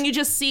wins. And then you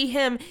just see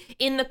him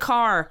in the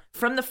car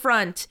from the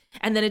front,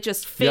 and then it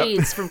just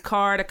fades from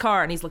car to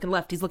car, and he's looking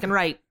left, he's looking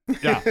right.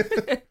 Yeah.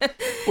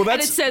 Well,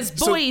 and it says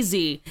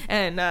Boise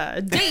and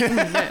Dayton,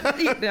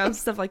 and,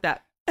 stuff like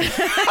that.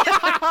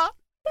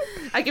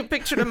 I can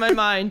picture it in my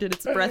mind, and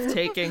it's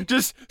breathtaking.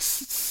 Just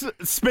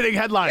spitting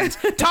headlines.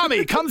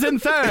 Tommy comes in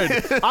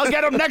third. I'll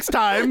get him next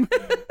time.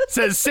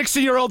 Says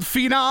 60-year-old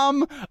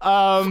phenom.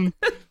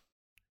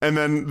 And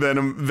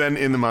then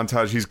in the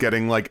montage, he's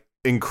getting like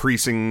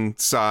increasing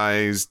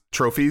size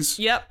trophies.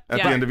 Yep. At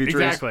yeah. the end of each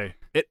race. Exactly.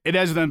 It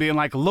has them being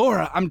like,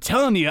 Laura, I'm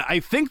telling you, I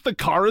think the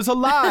car is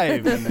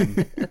alive. And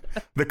then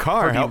The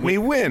car helped me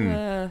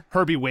win.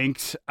 Herbie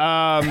winks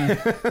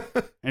and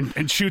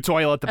shoots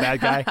oil at the bad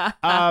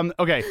guy.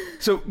 Okay.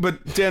 So,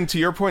 but Dan, to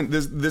your point,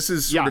 this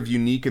is sort of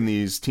unique in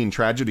these teen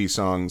tragedy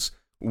songs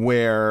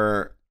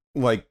where,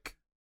 like,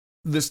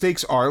 the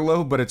stakes are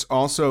low, but it's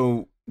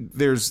also,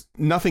 there's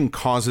nothing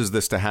causes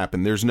this to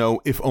happen. There's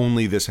no if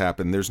only this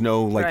happened. There's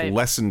no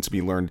lesson to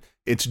be learned.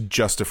 It's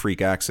just a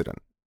freak accident.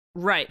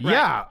 Right.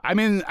 Yeah. I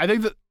mean, I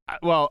think that,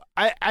 well,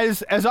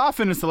 as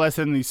often as the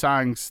lesson in these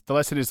songs, the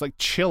lesson is like,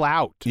 chill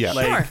out. Yeah.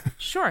 Like,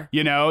 Sure.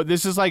 you know,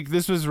 this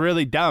was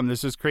really dumb.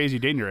 This was crazy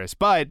dangerous.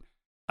 But,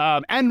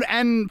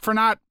 and for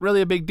not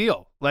really a big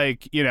deal.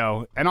 Like, you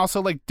know, and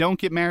also like, don't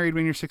get married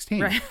when you're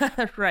 16.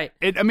 Right. Right.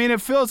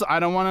 It feels, I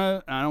don't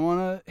want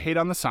to hate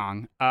on the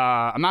song.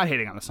 I'm not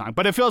hating on the song,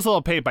 but it feels a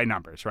little paint by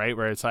numbers, right?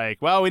 Where it's like,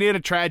 well, we need a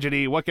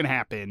tragedy. What can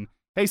happen?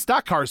 Hey,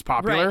 stock car's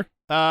popular.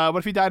 What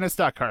if he died in a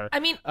stock car? I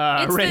mean,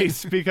 it's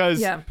race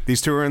because These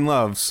two are in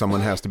love.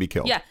 Someone has to be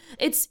killed. Yeah,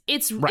 it's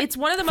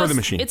one of the For most the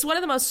machine. It's one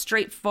of the most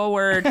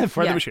straightforward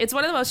For the machine. It's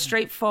one of the most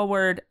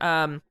straightforward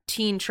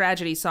teen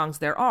tragedy songs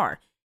there are.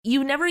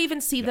 You never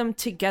even see them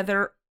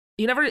together.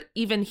 You never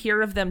even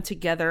hear of them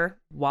together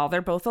while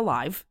they're both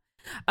alive.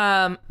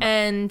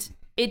 And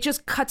it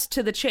just cuts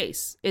to the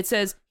chase. It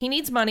says he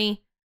needs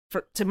money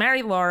to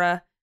marry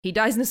Laura. He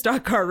dies in a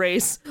stock car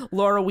race.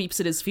 Laura weeps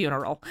at his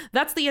funeral.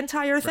 That's the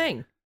entire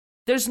thing.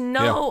 There's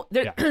no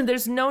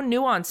there's no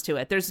nuance to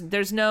it.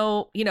 There's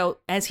no, you know,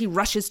 as he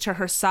rushes to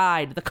her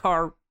side, the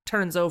car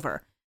turns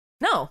over.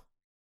 No.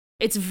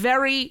 It's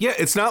very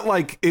It's not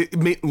like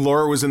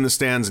Laura was in the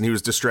stands and he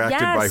was distracted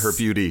by her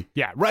beauty.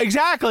 Yeah, right,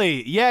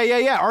 exactly.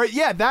 Yeah. Or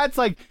that's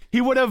like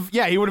he would have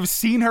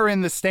seen her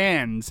in the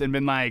stands and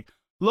been like,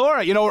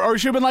 Laura, you know, or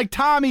she would have been like,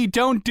 Tommy,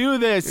 don't do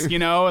this, you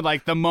know,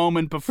 like the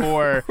moment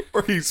before.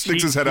 Or he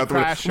sticks his head out the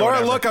window. crashed or Laura,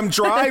 whatever. look, I'm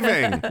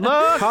driving.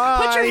 Look,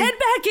 Put your head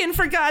back in,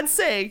 for God's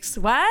sakes.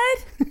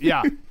 What?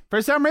 Yeah.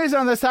 For some reason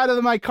on the side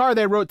of my car,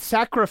 they wrote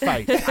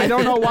sacrifice. I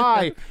don't know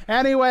why.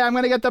 Anyway, I'm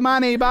going to get the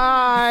money.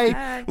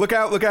 Bye. Look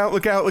out, look out,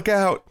 look out, look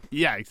out.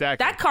 Yeah,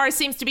 exactly. That car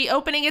seems to be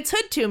opening its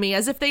hood to me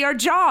as if they are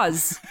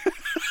Jaws.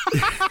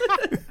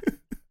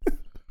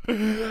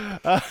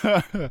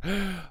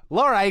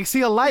 Laura, I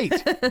see a light.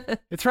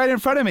 It's right in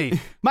front of me.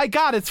 My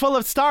God, it's full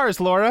of stars,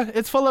 Laura.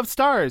 It's full of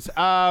stars.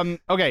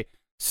 Okay,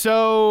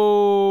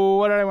 so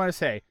what did I want to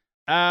say?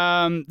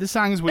 This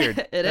song is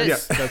weird. It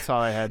is. That's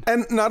all I had.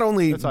 And not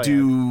only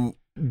do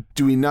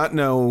we not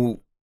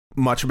know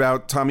much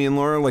about Tommy and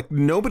Laura, like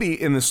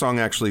nobody in this song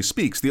actually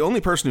speaks. The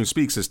only person who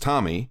speaks is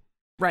Tommy.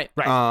 Right.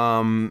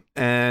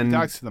 And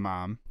Talks to the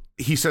mom.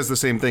 he says the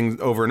same thing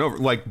over and over,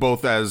 like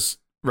both as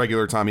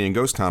regular Tommy and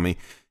Ghost Tommy.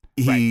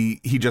 He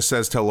just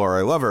says, tell Laura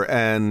I love her.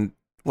 And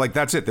like,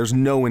 that's it. There's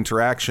no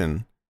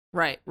interaction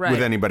Right.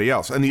 with anybody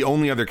else. And the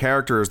only other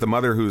character is the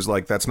mother who's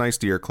like, that's nice,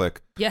 dear,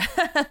 click. Yeah.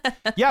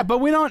 Yeah, but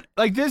we don't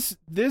like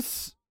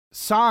this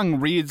song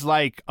reads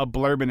like a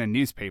blurb in a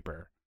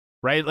newspaper,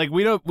 right? Like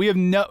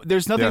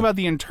there's nothing about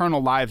the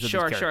internal lives of these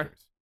characters.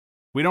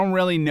 We don't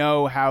really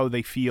know how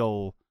they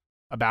feel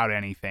about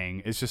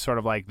anything. It's just sort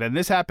of like, then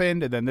this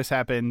happened, and then this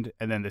happened,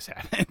 and then this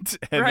happened,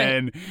 and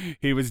then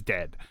he was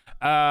dead.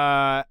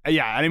 Yeah,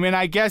 I mean,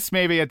 I guess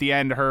maybe at the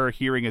end, her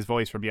hearing his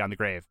voice from beyond the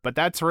grave, but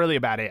that's really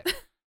about it.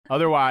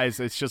 Otherwise,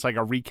 it's just like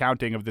a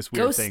recounting of this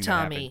weird Ghost thing.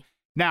 Tommy.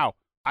 Now,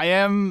 I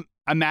am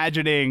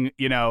imagining,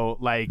 you know,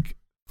 like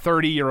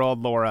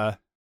 30-year-old Laura,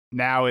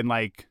 now in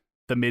like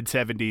the mid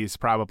 70s,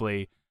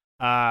 probably,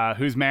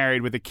 who's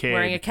married with a kid,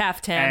 Wearing a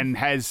caftan.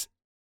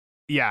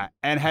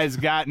 and has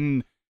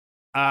gotten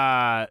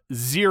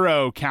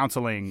zero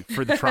counseling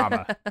for the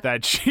trauma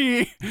that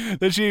she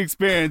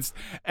experienced,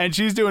 and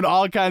she's doing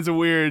all kinds of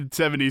weird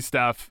 70s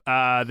stuff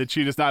that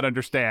she does not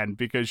understand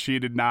because she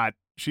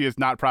has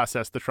not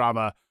processed the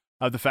trauma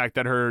of the fact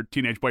that her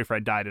teenage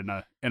boyfriend died in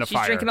a She's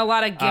fire. drinking a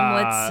lot of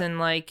gimlets and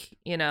like,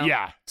 you know,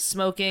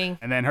 smoking.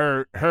 And then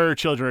her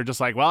children are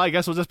just like, well, I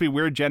guess we'll just be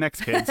weird Gen X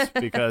kids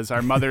because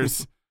our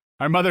mother's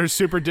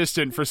super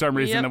distant for some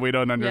reason that we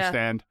don't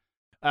understand.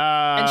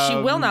 And she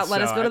will not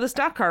let us go to the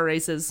stock car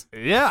races.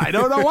 Yeah, I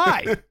don't know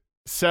why.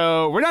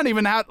 So we're not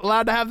even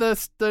allowed to have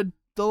the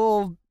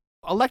little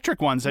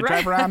electric ones that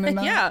drive around in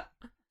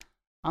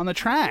on the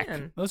track.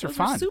 Man, those are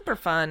fun. Super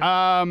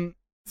fun.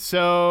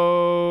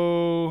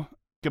 So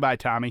goodbye,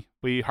 Tommy.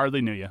 We hardly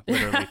knew you,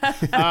 literally.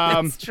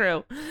 That's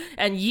true.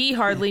 And ye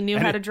hardly knew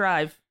how to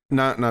drive.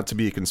 Not to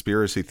be a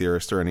conspiracy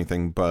theorist or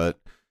anything, but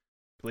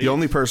the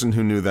only person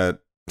who knew that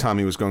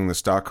Tommy was going the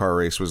stock car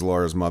race was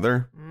Laura's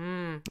mother.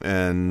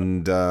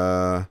 And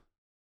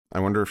I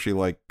wonder if she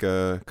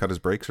cut his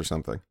brakes or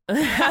something.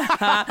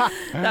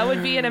 That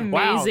would be an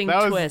amazing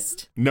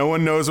twist. No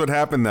one knows what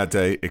happened that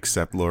day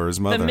except Laura's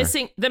mother. The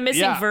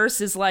missing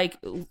verse is like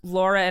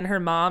Laura and her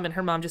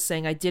mom just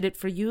saying, "I did it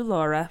for you,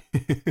 Laura."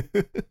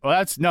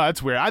 Well,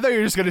 that's weird. I thought you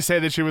were just gonna say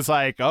that she was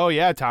like, "Oh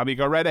yeah, Tommy,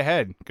 go right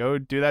ahead, go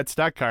do that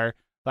stock car."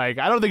 Like,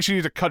 I don't think she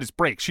needed to cut his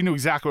brakes. She knew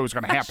exactly what was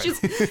going to happen.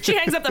 She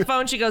hangs up the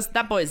phone. She goes,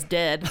 "That boy's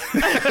dead.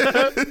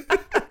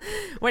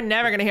 We're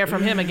never gonna hear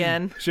from him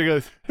again." She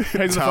goes,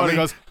 hangs the phone and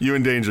goes, "You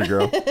in danger,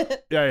 girl."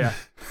 Yeah.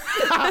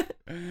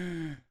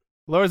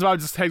 Laura's mom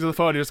just hangs up the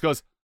phone and just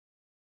goes,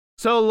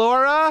 "So,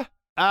 Laura,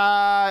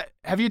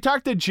 have you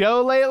talked to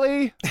Joe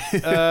lately?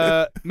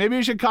 Maybe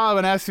you should call him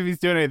and ask if he's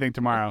doing anything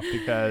tomorrow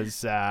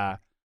because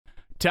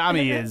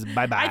Tommy is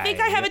bye-bye." I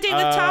think I have a date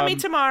with Tommy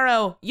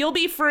tomorrow. You'll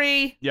be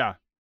free.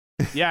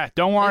 Yeah,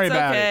 don't worry It's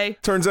about okay.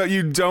 it. Turns out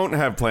you don't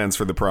have plans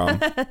for the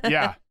prom.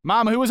 Yeah.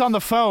 Mom, who was on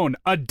the phone?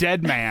 A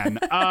dead man.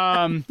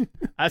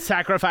 A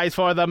sacrifice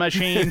for the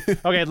machine.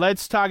 Okay,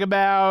 let's talk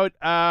about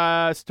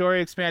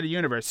story expanded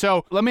universe.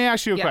 So let me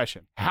ask you a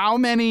question. How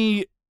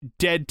many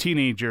dead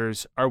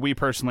teenagers are we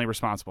personally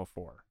responsible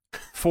for?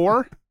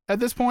 4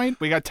 at this point?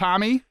 We got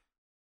Tommy.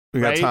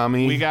 We got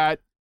Tommy. We got,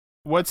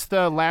 what's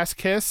the last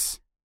kiss?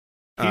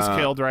 He's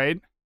killed,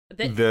 right?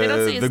 They don't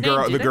say his name,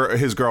 do they?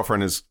 His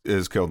girlfriend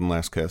is killed in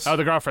Last Kiss. Oh,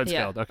 the girlfriend's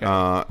killed.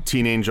 Okay.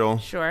 Teen Angel.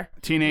 Sure.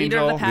 Teen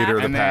Angel. Leader of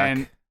the and pack.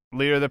 then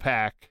Leader of the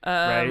Pack.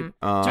 Right.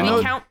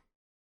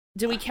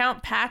 Do we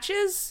count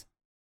Patches?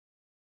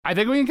 I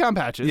think we can count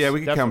Patches. Yeah,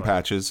 we can count definitely.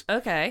 Patches.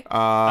 Okay.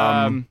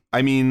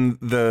 I mean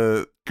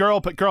the girl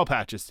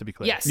Patches, to be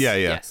clear. Yes. Yeah.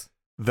 Yes.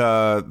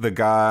 The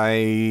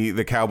guy,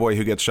 the cowboy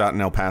who gets shot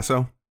in El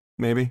Paso,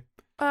 maybe.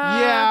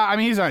 Yeah, I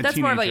mean he's not a that's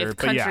teenager. more like a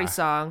country but yeah.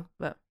 song,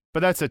 but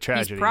that's a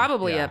tragedy.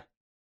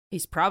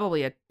 He's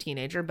probably a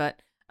teenager,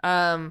 but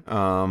that's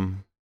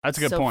a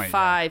good so point.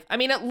 5. I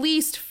mean, at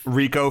least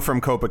Rico from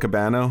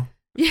Copacabana.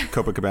 Yeah.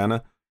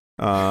 Copacabana.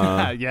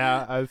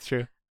 Yeah, that's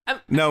true.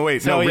 No,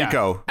 wait, no,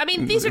 Rico. I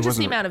mean, these are just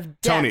the amount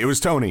of deaths. Tony. It was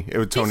Tony. It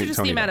was Tony. These are just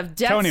Tony the amount of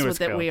Tony deaths was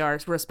that killed. we are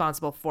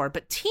responsible for.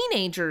 But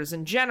teenagers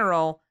in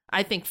general,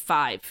 I think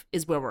 5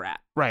 is where we're at.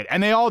 Right,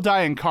 and they all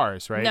die in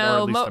cars, right? No, Or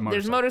at least the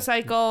there's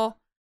motorcycle.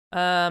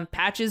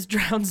 Patches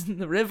drowns in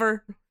the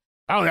river.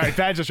 Oh, right,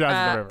 Patches drowns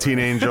in the river. Teen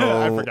Angel.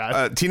 I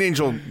forgot. Teen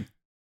Angel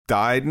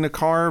died in a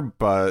car,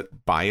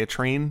 but by a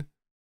train.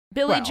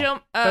 Billy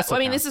Joe. that's I what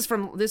mean, counts.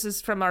 this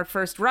is from our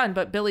first run,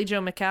 but Billy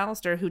Joe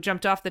McAllister, who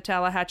jumped off the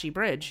Tallahatchie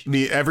Bridge.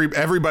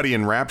 Everybody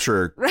in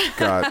Rapture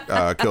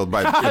got killed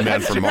by a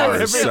man from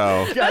Mars.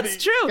 So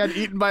That's true. Got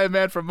eaten by a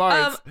man from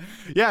Mars.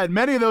 Yeah, and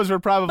many of those were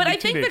probably But I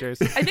think teenagers.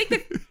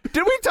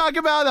 Did we talk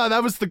about how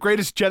that was the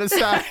greatest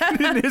genocide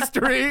in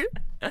history?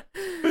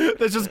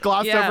 That's just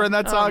glossed over in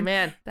that song. Oh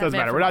man, Doesn't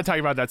matter. We're not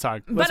talking about that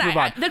song. Let's move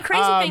on. The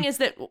crazy thing is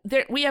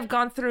that we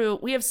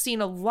have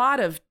seen a lot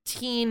of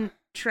teen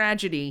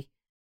tragedy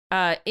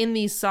in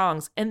these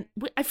songs, and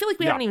I feel like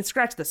we haven't even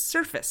scratched the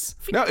surface.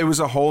 no, it was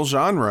a whole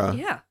genre.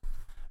 Yeah.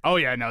 Oh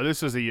yeah, no,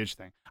 this was a huge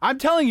thing. I'm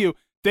telling you,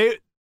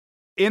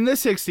 in the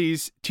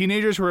 60s,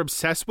 teenagers were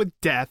obsessed with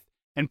death,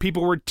 and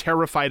people were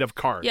terrified of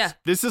cars. Yeah.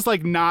 This is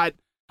like not.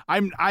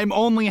 I'm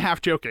only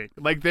half joking.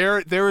 Like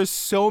there is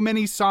so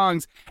many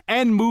songs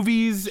and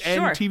movies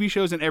and TV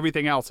shows and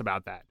everything else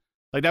about that.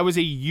 Like that was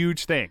a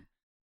huge thing.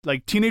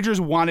 Like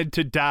teenagers wanted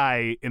to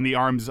die in the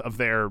arms of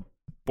their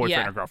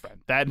boyfriend or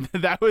girlfriend.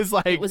 That was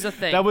like, it was a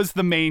thing. That was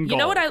the main goal.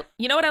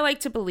 You know what I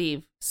like to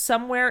believe?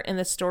 Somewhere in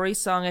the story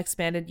song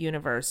expanded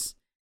universe,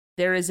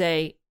 there is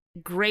a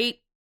great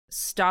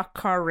stock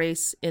car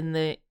race in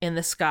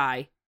the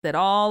sky that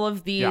all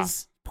of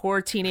these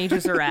poor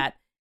teenagers are at,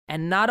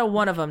 and not a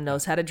one of them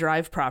knows how to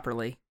drive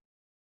properly.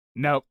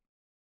 Nope.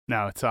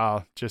 No, it's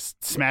all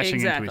just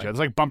smashing into each other. It's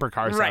like bumper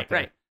cars out there.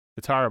 Right.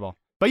 It's horrible.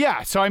 But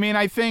yeah, so I mean,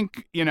 I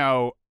think,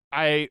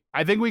 I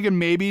think we can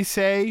maybe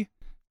say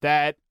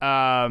that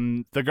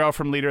the girl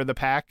from Leader of the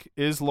Pack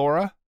is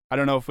Laura. I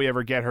don't know if we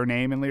ever get her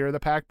name in Leader of the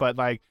Pack, but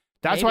like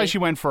that's why she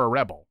went for a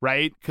rebel,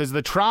 right? Because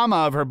the trauma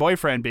of her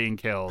boyfriend being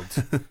killed,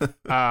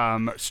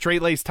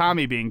 straight-laced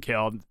Tommy being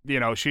killed,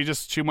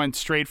 she went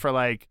straight for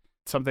like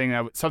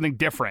something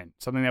different,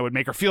 something that would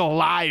make her feel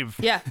alive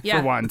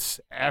for once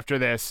after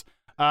this.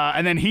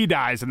 And then he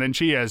dies, and then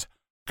she is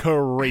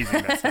crazy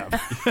messed up.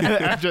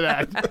 After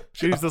that,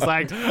 she's just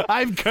like,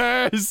 I'm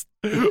cursed.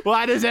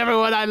 Why does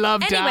everyone I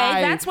love die?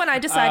 Anyway, that's when I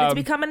decided to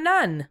become a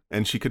nun.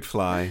 And she could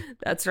fly.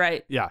 That's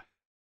right. Yeah.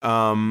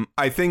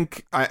 I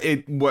think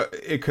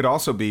it could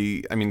also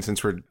be, I mean,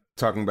 since we're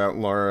talking about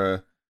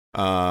Laura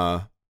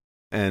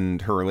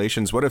and her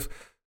relations, what if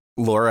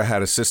Laura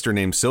had a sister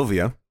named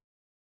Sylvia?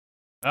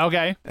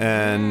 Okay.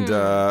 And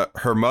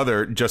her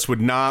mother just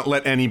would not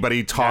let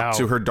anybody talk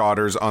to her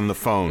daughters on the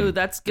phone. Ooh,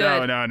 that's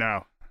good.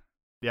 No.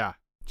 Yeah.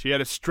 She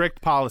had a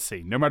strict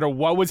policy. No matter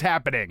what was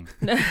happening,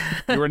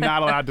 you were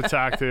not allowed to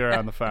talk to her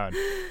on the phone.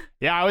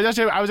 Yeah, I was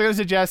going to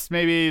suggest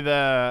maybe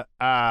the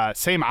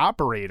same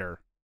operator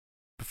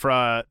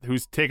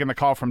who's taking the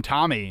call from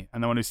Tommy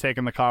and the one who's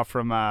taking the call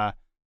from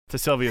to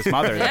Sylvia's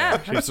mother. Yeah,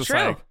 She's that's just true.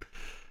 like,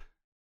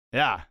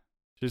 yeah.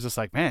 She's just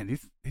like, man,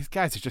 these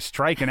guys are just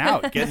striking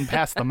out, getting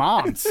past the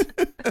moms.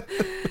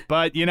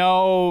 But,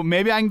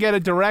 maybe I can get a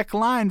direct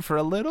line for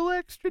a little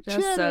extra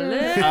cheddar. Just a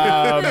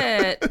little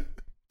bit.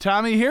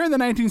 Tommy, here in the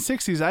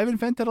 1960s, I've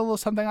invented a little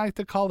something I like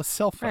to call a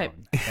cell phone. Right.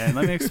 And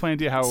let me explain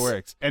to you how it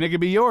works. And it could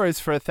be yours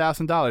for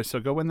 $1,000, so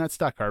go win that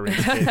stock car race.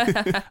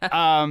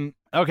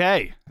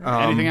 Okay.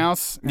 Anything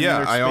else?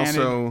 Yeah, I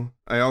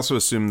also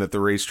assume that the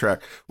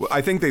racetrack. Well,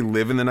 I think they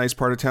live in the nice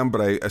part of town, but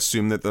I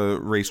assume that the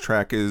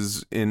racetrack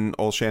is in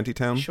Old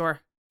Shantytown. Sure.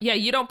 Yeah,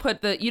 you don't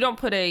put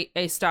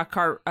a stock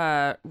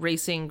car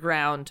racing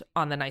ground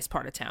on the nice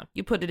part of town.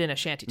 You put it in a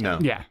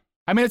shantytown. No. Yeah.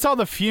 I mean, it's all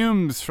the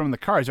fumes from the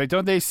cars, right?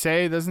 Don't they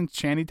say, doesn't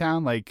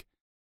Shantytown,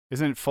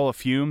 isn't it full of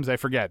fumes? I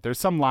forget. There's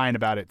some line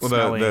about it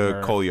smelling.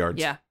 The coal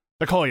yards. Yeah.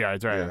 The coal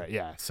yards, right,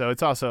 yeah. So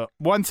it's also,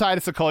 one side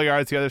is the coal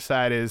yards, the other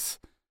side is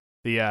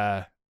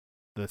the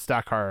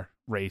stock car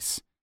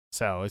race.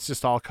 So it's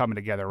just all coming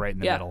together right in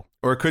the middle.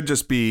 Or it could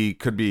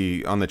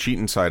be on the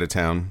cheating side of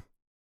town,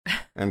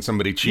 and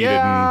somebody cheated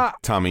Yeah. and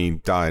Tommy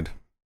died.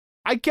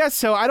 I guess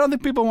so. I don't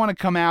think people want to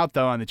come out,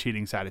 though, on the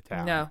cheating side of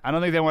town. No. I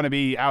don't think they want to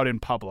be out in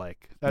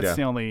public. That's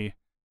the only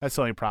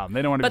problem.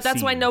 They don't want to But be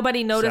that's why seen.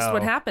 nobody noticed So-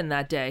 what happened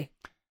that day.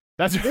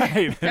 That's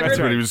right. That's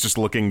Everybody right. was just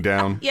looking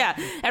down. Yeah,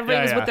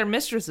 everybody was yeah. with their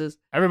mistresses.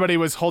 Everybody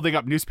was holding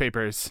up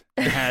newspapers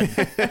and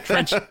had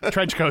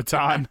trench coats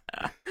on,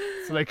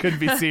 so they couldn't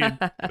be seen.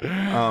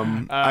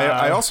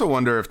 I also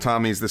wonder if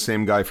Tommy's the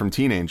same guy from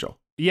Teen Angel.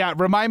 Yeah,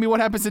 remind me what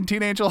happens in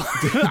Teen Angel.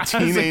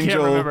 Teen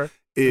Angel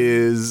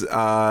is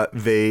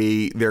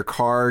their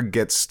car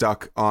gets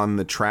stuck on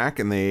the track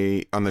on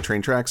the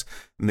train tracks,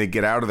 and they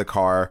get out of the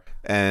car,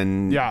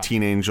 and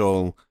Teen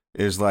Angel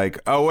is like,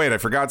 "Oh wait, I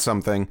forgot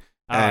something."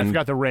 I And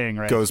forgot the ring,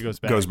 right? goes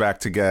She back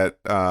to get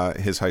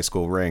his high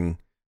school ring,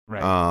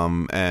 right.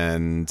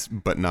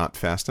 but not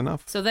fast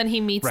enough. So then he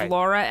meets Right.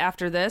 Laura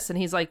after this, and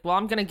he's like, well,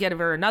 I'm going to get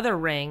her another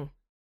ring.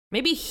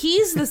 Maybe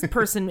he's this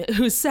person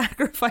who's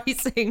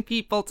sacrificing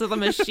people to the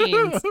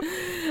machines.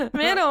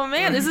 Man, oh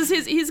man, this is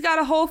he's got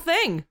a whole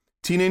thing.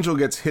 Teen Angel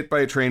gets hit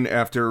by a train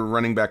after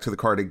running back to the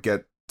car to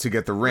get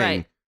the ring.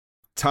 Right.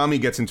 Tommy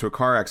gets into a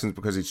car accident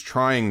because he's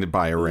trying to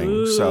buy a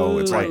ring. So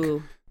it's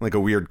Ooh. like a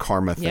weird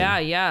karma thing.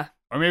 Yeah.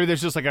 Or maybe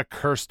there's just like a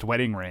cursed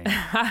wedding ring.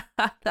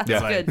 That's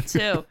Yeah. good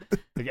too.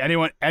 Like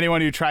anyone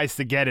who tries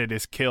to get it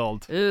is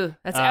killed. Ooh,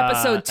 that's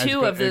episode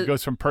 2 of It the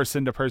goes from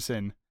person to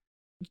person.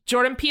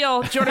 Jordan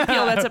Peele.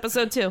 That's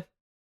episode 2.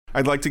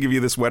 I'd like to give you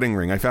this wedding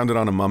ring. I found it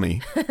on a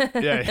mummy.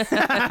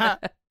 Yeah.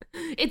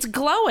 It's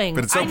glowing.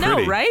 But it's so I know,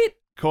 pretty. right?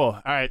 Cool.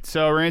 All right.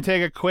 So we're going to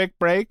take a quick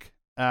break.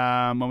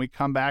 When we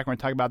come back, we're going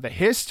to talk about the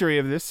history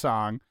of this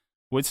song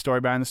with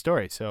Story Behind the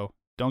Story. So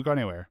don't go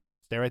anywhere.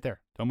 Stay right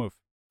there. Don't move.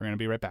 We're going to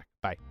be right back.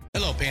 Bye.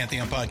 Hello,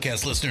 Pantheon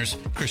podcast listeners.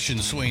 Christian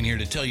Swain here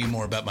to tell you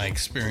more about my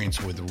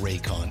experience with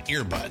Raycon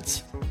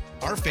earbuds.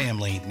 Our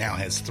family now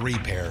has 3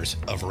 pairs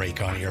of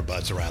Raycon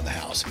earbuds around the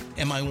house,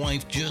 and my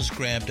wife just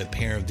grabbed a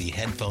pair of the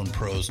Headphone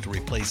Pros to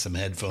replace some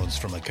headphones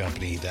from a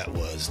company that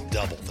was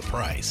double the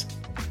price.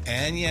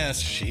 And yes,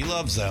 she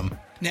loves them.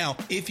 Now,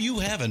 if you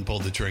haven't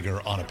pulled the trigger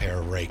on a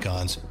pair of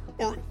Raycons,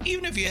 or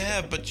even if you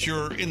have, but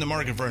you're in the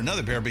market for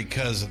another pair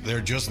because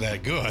they're just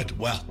that good,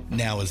 well,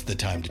 now is the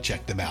time to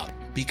check them out,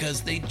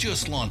 because they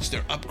just launched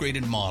their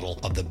upgraded model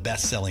of the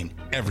best-selling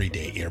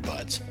everyday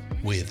earbuds.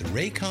 With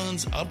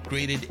Raycon's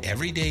upgraded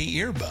everyday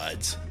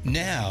earbuds,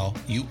 now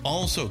you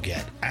also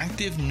get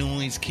active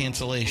noise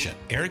cancellation,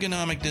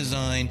 ergonomic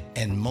design,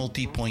 and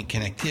multi-point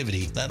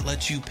connectivity that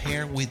lets you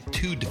pair with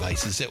 2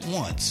 devices at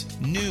once.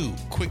 New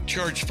quick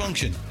charge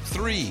function,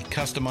 3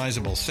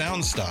 customizable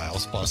sound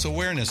styles, plus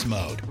awareness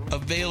mode.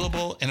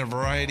 Available in a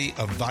variety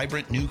of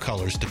vibrant new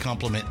colors to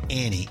complement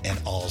any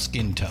and all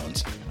skin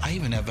tones. I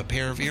even have a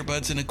pair of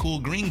earbuds in a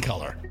cool green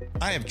color.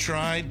 I have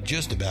tried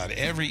just about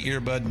every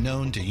earbud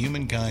known to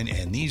humankind,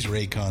 and these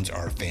Raycons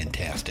are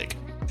fantastic.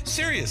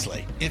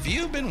 Seriously, if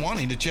you've been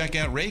wanting to check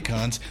out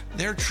Raycons,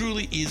 there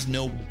truly is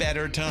no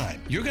better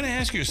time. You're going to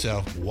ask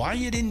yourself why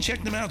you didn't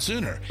check them out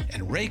sooner,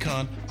 and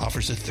Raycon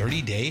offers a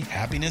 30-day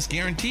happiness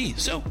guarantee.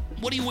 So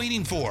what are you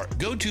waiting for?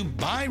 Go to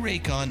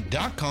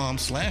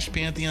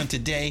buyraycon.com/Pantheon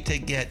today to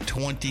get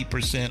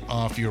 20%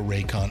 off your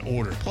Raycon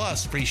order,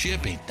 plus free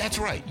shipping. That's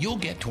right, you'll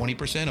get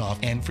 20% off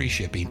and free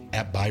shipping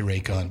at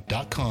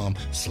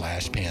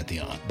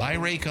buyraycon.com/Pantheon.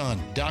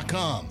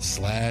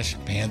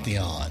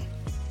 buyraycon.com/Pantheon.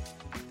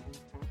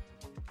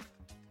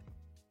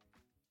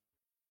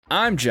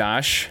 I'm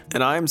Josh,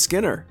 And I'm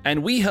Skinner.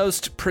 and we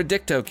host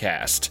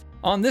PredictoCast.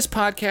 On this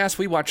podcast,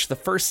 we watch the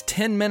first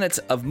 10 minutes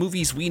of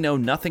movies we know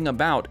nothing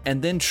about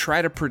and then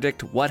try to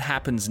predict what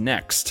happens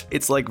next.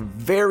 It's like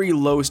very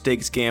low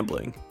stakes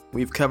gambling.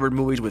 We've covered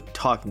movies with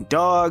talking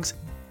dogs,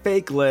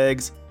 fake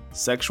legs,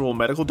 sexual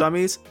medical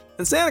dummies,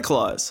 and Santa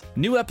Claus.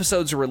 New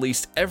episodes are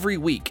released every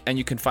week, and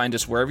you can find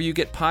us wherever you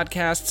get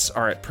podcasts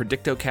or at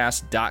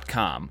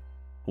PredictoCast.com.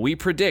 We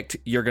predict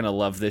you're going to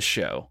love this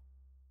show.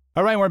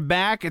 All right, we're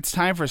back. It's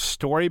time for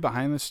Story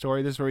Behind the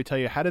Story. This is where we tell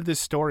you, how did this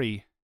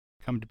story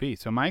come to be?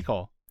 So,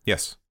 Michael,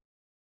 Yes.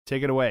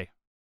 take it away.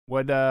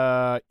 What's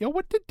the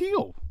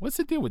deal? What's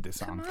the deal with this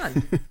song? Come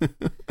on.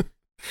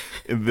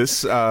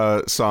 This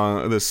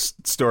this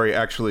story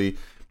actually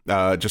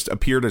just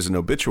appeared as an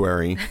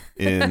obituary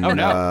in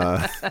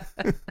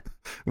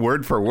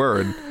word for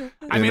word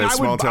in a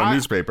small town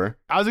newspaper.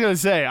 I was going to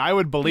say, I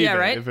would believe it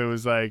right? if it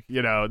was like,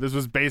 this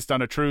was based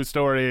on a true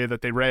story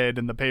that they read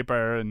in the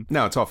paper. And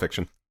no, it's all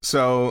fiction.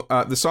 So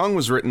the song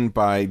was written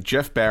by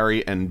Jeff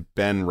Barry and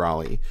Ben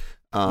Raleigh.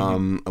 A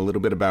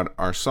little bit about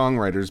our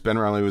songwriters. Ben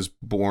Raleigh was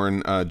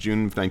born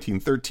June of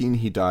 1913.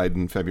 He died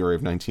in February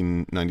of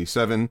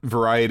 1997.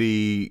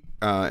 Variety,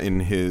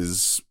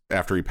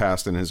 after he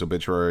passed in his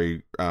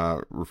obituary,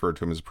 referred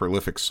to him as a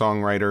prolific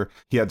songwriter.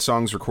 He had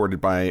songs recorded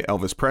by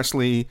Elvis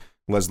Presley,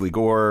 Leslie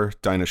Gore,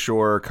 Dinah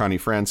Shore, Connie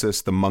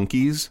Francis, the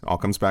Monkees. All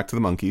comes back to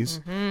the Monkees.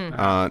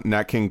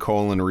 Nat King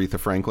Cole and Aretha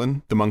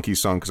Franklin. The Monkees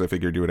song, because I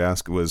figured you would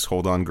ask, was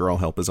 "Hold On, Girl,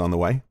 Help Is on the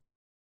Way."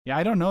 Yeah,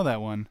 I don't know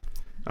that one.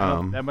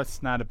 That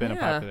must not have been a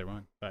popular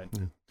one, but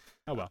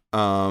oh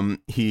well.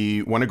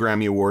 He won a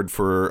Grammy Award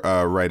for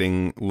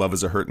writing "Love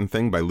Is a Hurtin'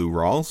 Thing" by Lou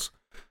Rawls.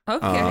 Okay.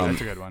 That's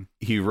a good one.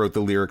 He wrote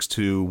the lyrics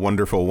to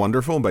 "Wonderful,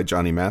 Wonderful" by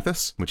Johnny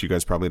Mathis, which you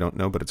guys probably don't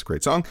know, but it's a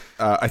great song.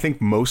 I think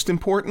most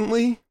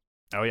importantly,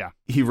 oh yeah,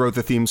 he wrote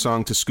the theme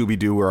song to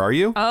Scooby-Doo, Where Are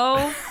You?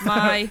 Oh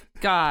my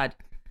God.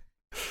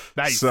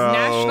 Nice. So,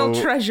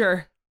 National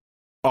treasure.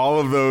 all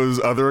of those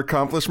other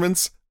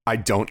accomplishments, I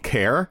don't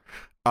care.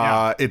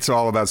 It's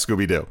all about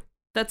Scooby-Doo.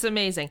 That's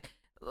amazing.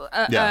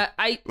 Forget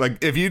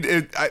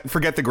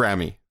the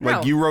Grammy. No.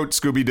 Like, you wrote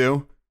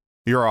Scooby-Doo,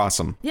 you're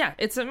awesome. Yeah,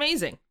 it's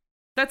amazing.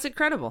 That's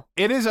incredible.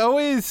 It has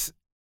always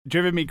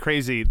driven me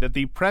crazy that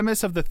the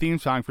premise of the theme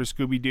song for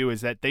Scooby-Doo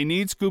is that they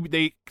need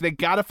they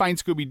gotta find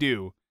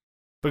Scooby-Doo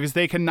because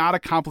they cannot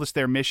accomplish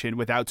their mission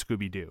without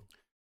Scooby-Doo.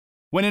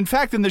 When in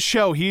fact in the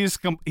show he is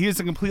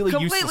a completely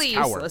useless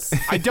coward.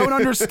 I don't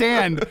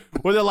understand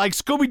where they're like,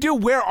 Scooby-Doo,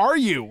 where are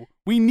you?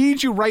 We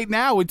need you right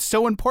now. It's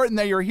so important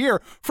that you're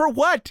here. For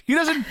what? He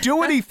doesn't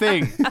do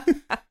anything.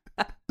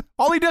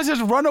 All he does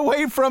is run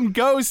away from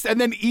ghosts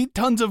and then eat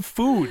tons of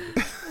food.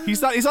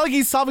 He's not like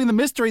he's solving the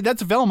mystery.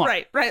 That's Velma.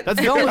 Right. That's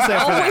Velma's there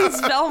for that. Always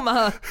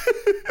Velma.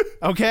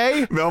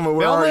 Okay? Velma,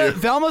 where are you?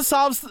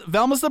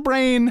 Velma's the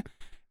brain.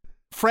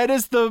 Fred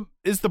is the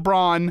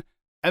brawn.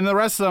 And the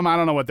rest of them, I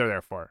don't know what they're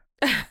there for.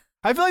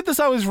 I feel like the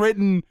song was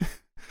written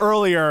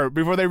earlier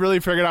before they really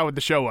figured out what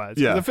the show was.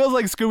 Yeah. It feels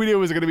like Scooby-Doo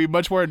was going to be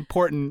much more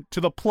important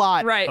to the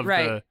plot. Right.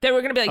 They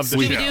were going to be like,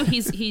 Scooby-Doo,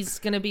 he's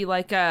going to be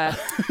like,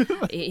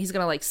 he's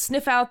going to like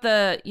sniff out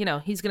the,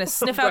 he's going to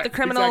sniff out the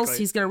criminals. Exactly.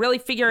 He's going to really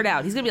figure it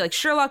out. He's going to be like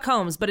Sherlock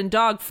Holmes, but in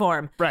dog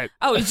form. Right.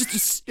 Oh,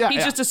 he's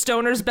just a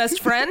stoner's best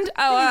friend?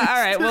 Oh, all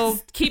right. Well,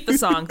 keep the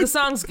song. The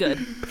song's good.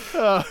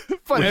 Fun.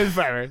 It's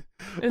fine.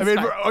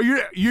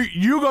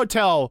 You go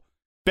tell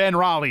Ben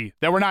Raleigh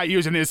that we're not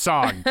using his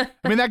song. I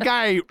mean, that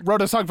guy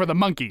wrote a song for the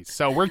Monkees,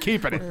 so we're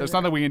keeping it. There's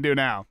nothing we can do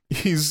now.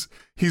 He's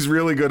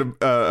really good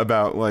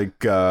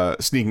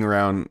about sneaking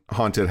around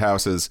haunted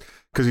houses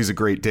because he's a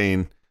Great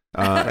Dane,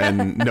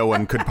 and no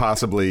one could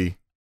possibly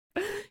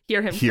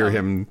hear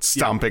him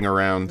stomping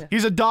around.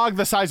 He's a dog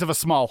the size of a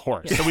small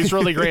horse, so he's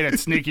really great at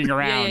sneaking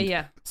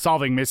around,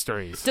 solving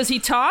mysteries. Does he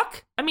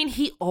talk? I mean,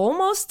 he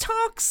almost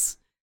talks.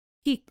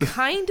 He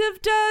kind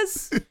of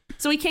does.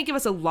 So he can't give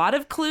us a lot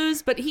of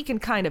clues, but he can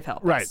kind of help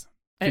right. us.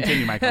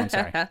 Continue, Michael. I'm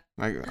sorry.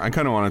 I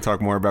kind of want to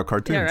talk more about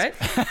cartoons.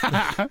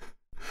 Yeah,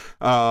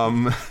 right?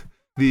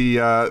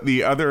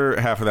 The other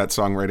half of that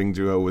songwriting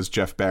duo was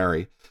Jeff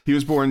Barry. He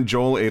was born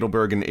Joel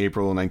Adelberg in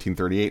April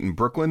 1938 in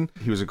Brooklyn.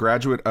 He was a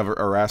graduate of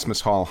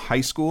Erasmus Hall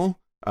High School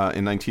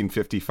in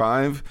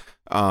 1955,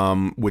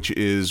 which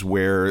is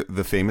where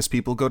the famous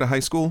people go to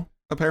high school,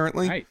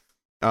 apparently. Right.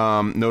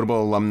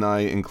 Notable alumni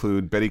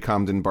include Betty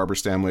Comden, Barbara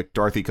Stanwyck,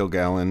 Dorothy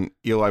Kilgallen,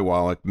 Eli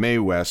Wallach, Mae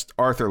West,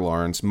 Arthur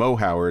Lawrence, Mo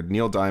Howard,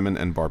 Neil Diamond,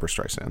 and Barbara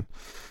Streisand.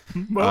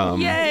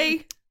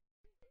 Yay!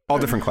 All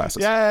different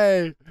classes.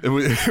 Yay!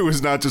 It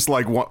was not just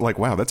like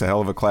wow, that's a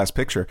hell of a class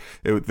picture.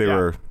 They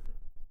were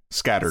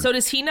scattered. So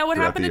does he know what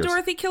happened to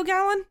Dorothy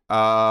Kilgallen?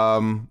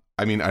 I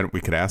mean, we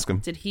could ask him.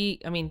 Did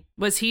he? I mean,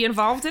 was he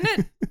involved in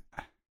it?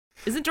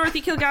 Isn't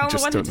Dorothy Kilgallen the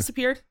one who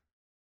disappeared?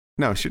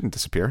 No, she didn't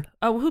disappear.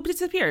 Oh, who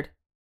disappeared?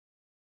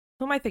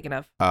 Who am I thinking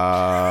of?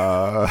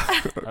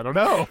 I don't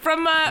know.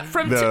 From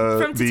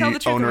To Tell the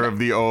Truth. Owner of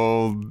the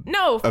old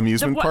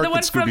amusement park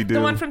at Scooby-Doo.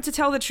 The one from To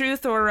Tell the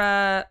Truth or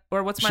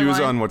What's My Line? She was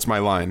on What's My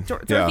Line.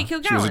 Dorothy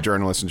Kilgallen. She was a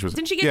journalist and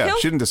Didn't she get killed?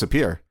 She didn't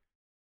disappear.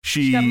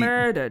 She got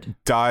murdered.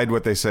 Died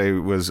what they say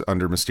was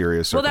under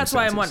mysterious circumstances. Well, that's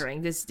why I'm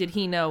wondering. Did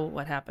he know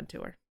what happened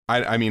to her?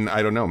 I mean,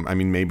 I don't know. I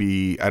mean,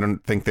 maybe I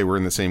don't think they were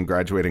in the same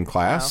graduating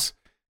class.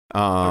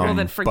 Well,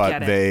 then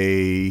forget but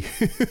they,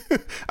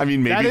 I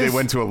mean, maybe they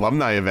went to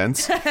alumni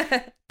events.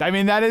 I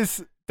mean, that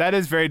is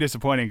very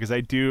disappointing because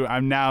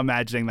I'm now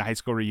imagining the high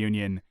school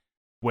reunion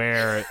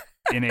where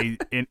in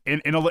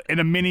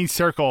a mini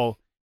circle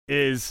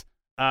is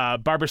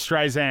Barbara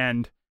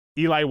Streisand,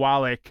 Eli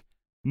Wallach,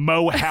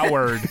 Mo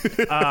Howard,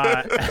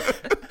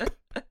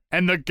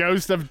 and the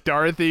ghost of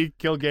Dorothy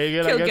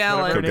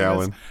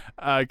Kilgallen.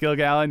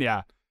 Kilgallen,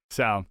 yeah.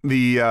 So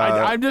the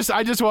I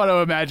just want to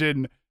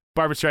imagine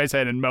Barbra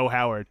Streisand and Mo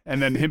Howard,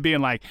 and then him being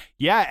like,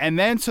 yeah, and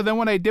then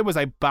what I did was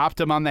I bopped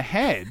him on the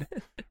head,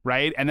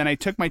 right, and then I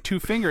took my 2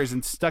 fingers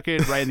and stuck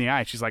it right in the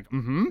eye. She's like,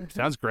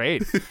 sounds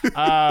great.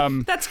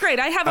 That's great.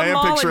 I have a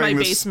mall in my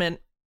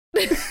basement.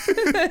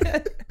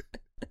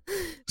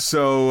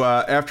 So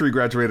after he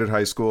graduated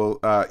high school,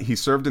 he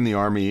served in the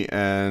Army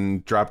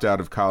and dropped out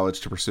of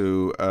college to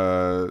pursue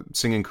a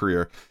singing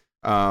career.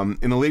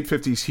 In the late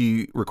 50s,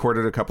 he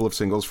recorded a couple of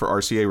singles for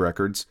RCA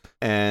Records,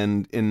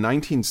 and in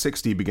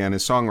 1960 began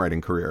his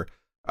songwriting career.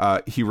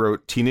 He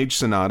wrote Teenage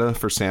Sonata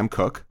for Sam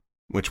Cooke,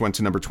 which went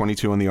to number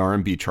 22 on the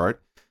R&B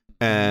chart,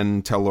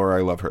 and Tell Laura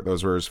I Love Her.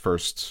 Those were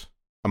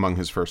among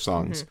his first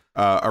songs.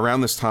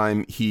 Around this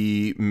time,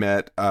 he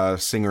met a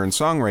singer and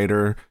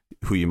songwriter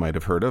who you might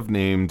have heard of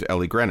named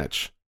Ellie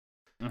Greenwich.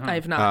 I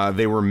have not.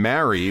 They were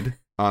married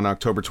on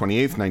October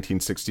 28th,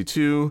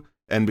 1962,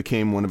 and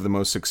became one of the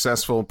most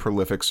successful,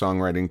 prolific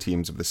songwriting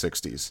teams of the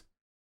 60s.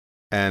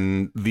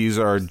 And these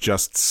are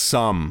just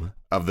some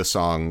of the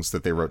songs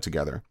that they wrote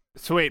together.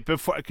 So wait,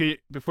 before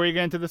you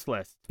get into this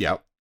list,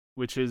 Yep.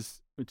 which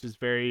is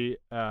very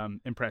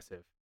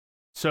impressive.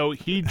 So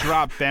he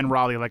dropped Ben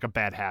Raleigh like a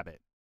bad habit,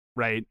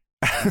 right?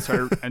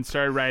 And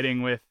started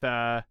writing with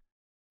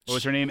what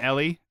was her name?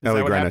 Ellie?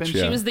 Ellie Greenwich,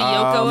 yeah. She was the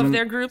Yoko of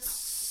their group?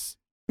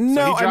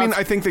 No, So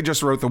I think they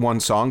just wrote the one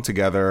song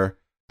together.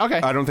 Okay.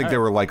 I don't think they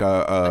were like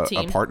a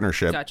team?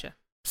 partnership. Gotcha.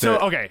 So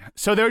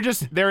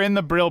they're in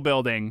the Brill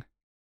building,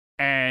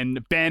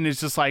 and Ben is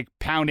just like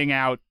pounding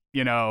out,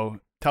 Tell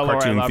Laura I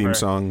Cartoon Love theme Her.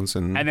 songs.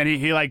 And And then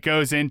he like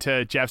goes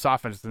into Jeff's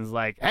office and is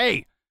like,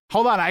 hey,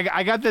 hold on,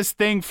 I got this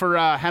thing for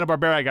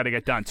Hanna-Barbera I got to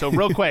get done. So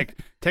real quick,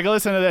 take a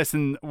listen to this,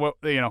 and what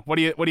do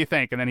you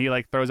think? And then he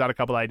like throws out a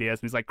couple ideas,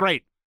 and he's like,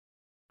 great.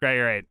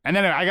 And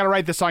then I got to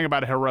write this song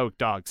about a heroic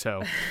dog.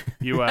 So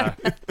you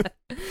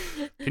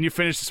can you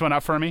finish this one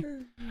up for me?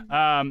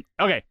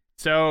 Okay.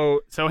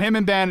 So him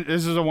and Ben,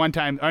 this is a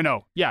one-time. Oh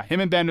no, yeah,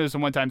 him and Ben was a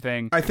one-time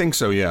thing. I think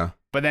so, yeah.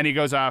 But then he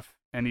goes off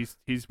and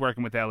he's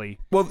working with Ellie.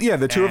 Well, yeah,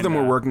 the two of them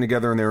were working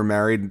together and they were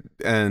married,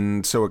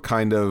 and so it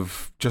kind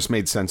of just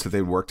made sense that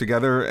they'd work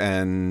together.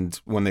 And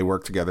when they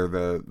worked together,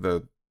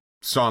 the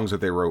songs that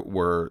they wrote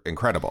were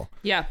incredible.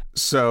 Yeah.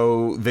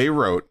 So they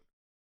wrote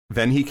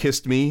Then He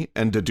Kissed Me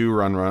and Da Do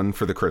Run Run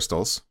for the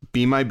Crystals,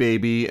 Be My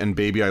Baby and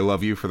Baby I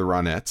Love You for the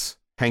Ronettes,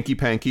 Hanky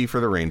Panky for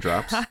the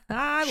Raindrops.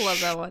 I love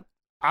that one.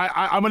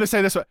 I'm going to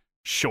say this one.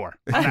 Sure.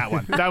 That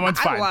one. That one's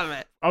fine. I love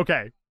it.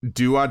 Okay.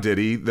 Do-Wah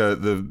Diddy,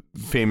 the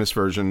famous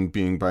version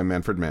being by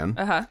Manfred Mann.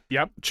 Uh-huh.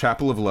 Yep.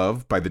 Chapel of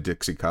Love by the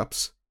Dixie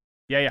Cups.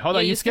 Yeah. Hold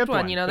on. you You skipped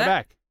one. You know Go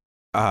that? back.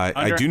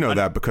 I do know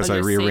that because I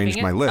you're rearranged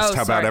saving my it? list. Oh,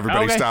 How about sorry.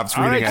 everybody Okay. stops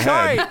All reading right,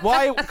 ahead? Sorry.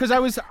 Why? Because I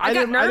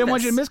didn't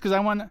want you to miss, because I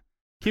want to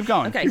keep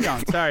going. Okay. Keep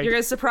going. Sorry. You're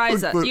gonna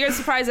surprise us. You're gonna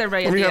surprise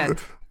everybody at Let me the have- end.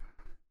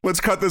 Let's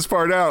cut this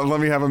part out and let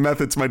me have a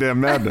method to my damn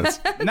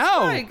madness. No.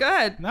 Sorry, go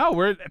ahead. No,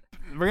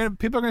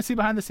 people are gonna see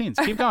behind the scenes.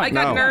 Keep going. I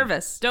got No.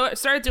 nervous. Start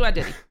at Do-Wah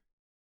Diddy.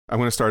 I'm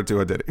going to start at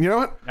Do-Wah Diddy. You know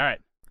what? All right.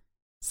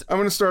 I'm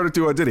going to start at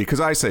Do-Wah Diddy because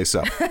I say so.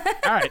 All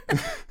right.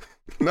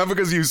 Not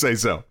because you say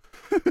so.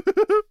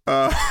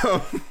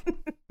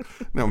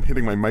 No, I'm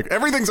hitting my mic.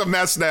 Everything's a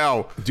mess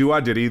now. Do-Wah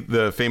Diddy,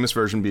 the famous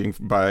version being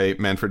by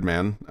Manfred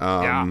Mann.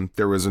 Yeah.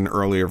 There was an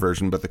earlier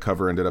version, but the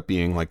cover ended up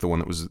being like the one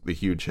that was the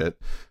huge hit.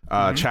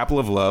 Chapel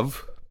of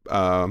Love,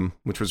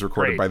 which was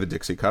recorded Great. by the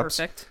Dixie Cups.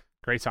 Perfect.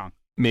 Great song.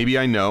 Maybe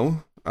I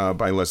Know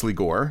by Leslie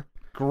Gore.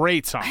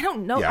 Great song. I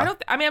don't know. Yeah.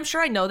 I mean, I'm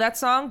sure I know that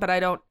song, but I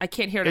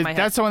can't hear it in my head.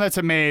 That's the one that's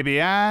a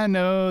maybe. I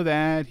know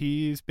that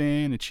he's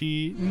been a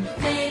cheating.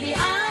 Maybe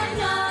I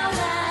know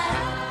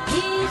that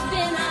he's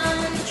been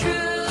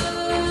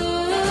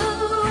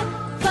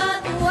untrue,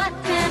 but what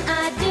can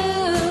I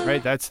do?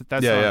 Right? That's Yeah,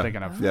 what yeah. I'm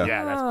thinking of. Yeah.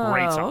 Yeah, that's a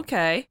great Oh, song.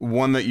 okay.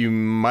 One that you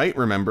might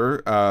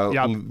remember,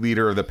 Yep.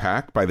 Leader of the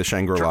Pack by the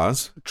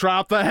Shangri-Las.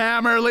 Drop the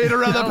hammer,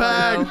 leader of the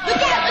pack.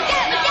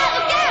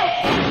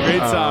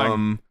 Great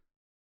song.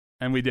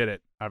 And we did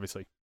it,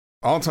 obviously.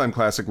 All-time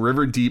classic,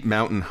 River Deep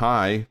Mountain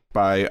High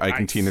by Ike and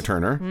Nice. Tina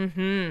Turner.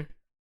 Mm-hmm.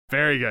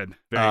 Very good.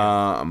 Very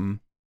good.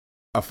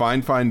 A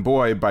Fine Fine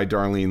Boy by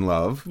Darlene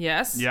Love.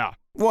 Yes. Yeah.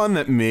 One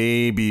that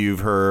maybe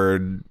you've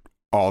heard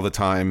all the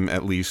time,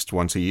 at least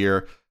once a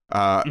year.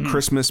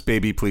 Christmas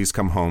Baby Please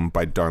Come Home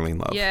by Darlene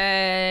Love.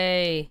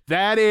 Yay.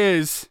 That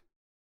is,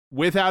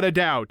 without a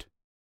doubt,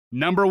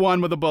 number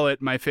one with a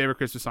bullet, my favorite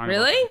Christmas song. of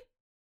all Really? time.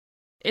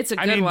 It's a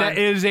good I mean, one. that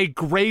is a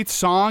great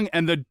song,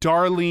 and the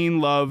Darlene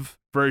Love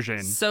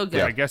version, So good.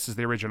 Yeah. I guess, is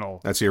the original.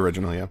 That's the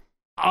original, yeah.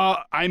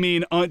 I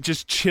mean,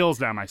 just chills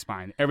down my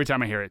spine every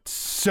time I hear it.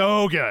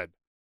 So good.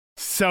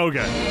 So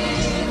good.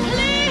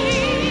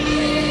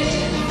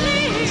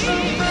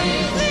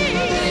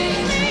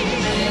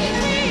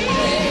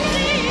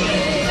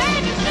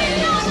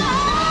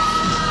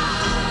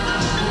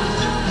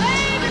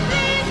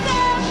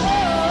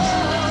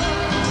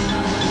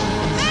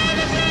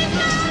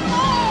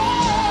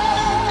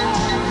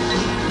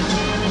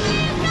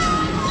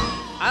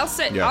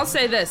 I'll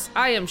say this.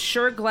 I am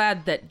sure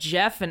glad that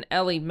Jeff and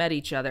Ellie met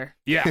each other.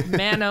 Yeah.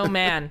 Man, oh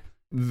man.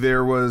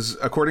 There was,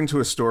 according to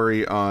a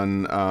story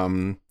on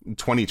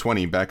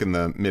 2020, back in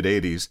the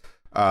mid-'80s,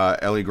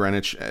 Ellie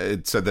Greenwich,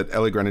 it said that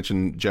Ellie Greenwich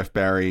and Jeff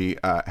Barry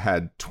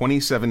had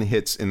 27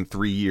 hits in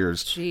 3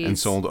 years Jeez. and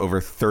sold over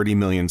 30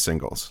 million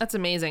singles. That's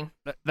amazing.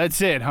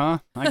 That's it, huh?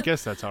 I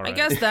guess that's all right. I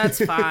guess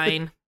that's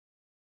fine.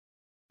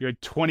 You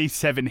had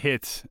 27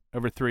 hits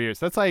over 3 years.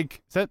 That's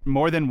like, is that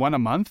more than one a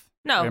month?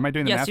 No. Wait, am I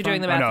doing the yes, math you're wrong?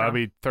 doing the math Oh, no, wrong.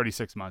 it'll be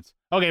 36 months.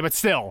 Okay, but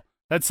still,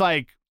 that's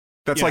like...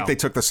 That's you like know. they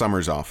took the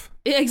summers off.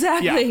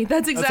 Exactly. Yeah.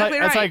 That's exactly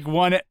right. That's like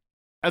one...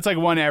 That's like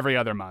one every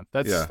other month.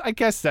 That's Yeah. I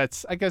guess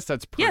that's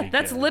pretty Yeah,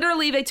 that's good.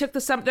 literally they took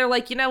the summer. They're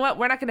like, you know what?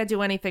 We're not going to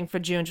do anything for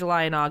June,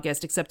 July, and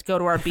August except go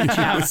to our beach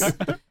house.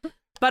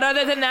 But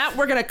other than that,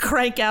 we're going to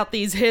crank out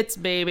these hits,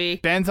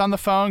 baby. Ben's on the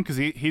phone because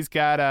he's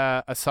got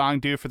a song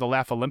due for the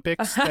Laugh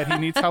Olympics that he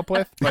needs help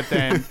with. But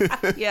then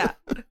Yeah.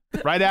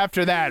 right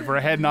after that,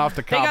 we're heading off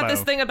to They Cabo. got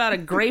this thing about a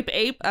grape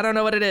ape. I don't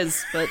know what it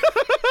is, but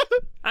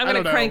I'm I going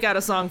don't to know. crank out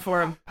a song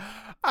for him.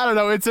 I don't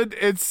know.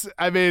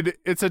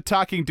 It's a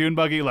talking dune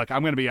buggy. Look,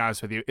 I'm going to be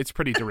honest with you. It's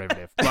pretty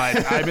derivative.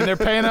 But I mean, they're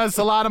paying us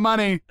a lot of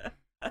money.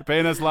 They're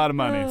paying us a lot of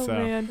money. Oh, so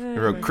man. They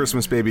wrote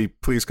Christmas Baby,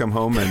 Please Come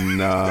Home, and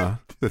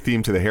the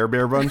theme to the Hair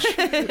Bear Bunch.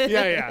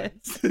 yeah.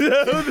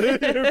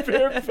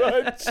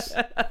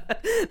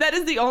 That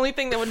is the only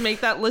thing that would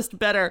make that list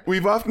better.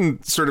 We've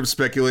often sort of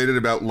speculated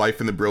about life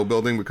in the Brill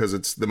Building because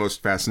it's the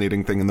most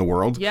fascinating thing in the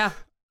world. Yeah.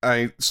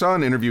 I saw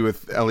an interview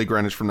with Ellie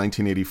Greenwich from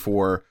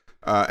 1984,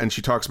 and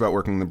she talks about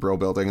working in the Brill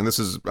Building, and this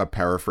is a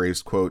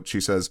paraphrased quote.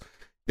 She says,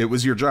 "It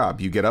was your job.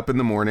 You get up in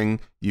the morning,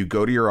 you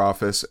go to your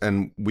office,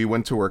 and we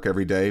went to work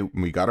every day,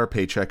 and we got our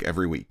paycheck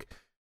every week.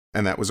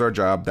 And that was our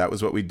job. That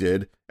was what we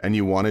did. And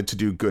you wanted to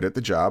do good at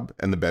the job,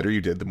 and the better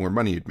you did, the more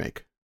money you'd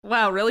make."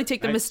 Wow, really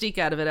take the mystique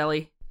out of it,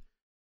 Ellie.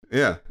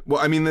 Yeah.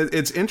 Well, I mean,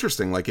 it's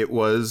interesting. Like, it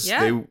was,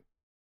 they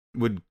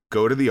would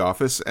go to the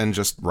office and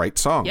just write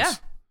songs. Yeah.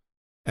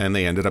 And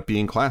they ended up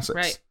being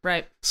classics.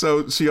 Right.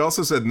 So she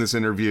also said in this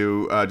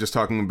interview, just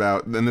talking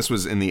about, and this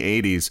was in the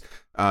 80s,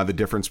 the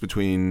difference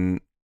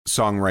between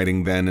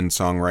songwriting then and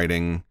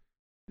songwriting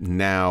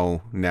now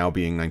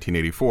being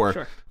 1984.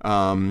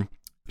 Sure.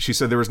 She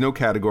said there was no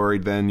category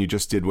then, you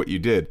just did what you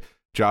did.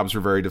 Jobs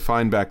were very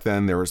defined back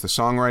then. There was the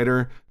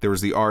songwriter, there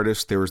was the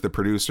artist, there was the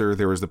producer,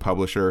 there was the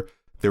publisher,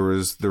 there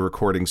was the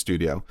recording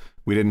studio.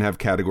 We didn't have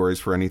categories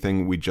for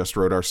anything. We just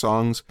wrote our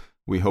songs.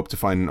 We hope to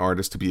find an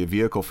artist to be a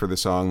vehicle for the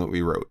song that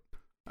we wrote.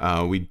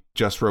 We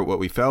just wrote what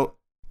we felt,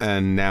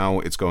 and now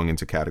it's going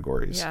into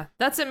categories. Yeah,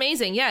 that's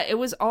amazing. Yeah, it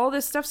was all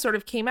this stuff sort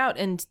of came out,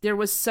 and there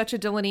was such a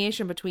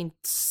delineation between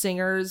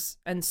singers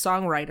and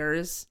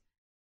songwriters.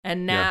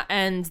 And now,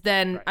 and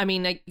then, I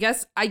mean,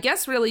 I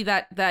guess really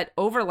that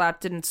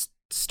overlap didn't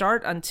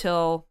start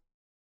until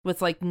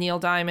with like Neil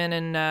Diamond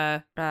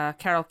and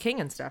Carole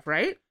King and stuff,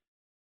 right?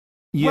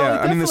 Yeah, Well,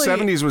 I mean, the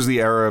definitely- 70s was the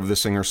era of the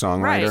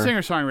singer-songwriter. Right.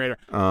 Singer-songwriter.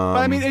 But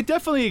I mean, it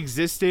definitely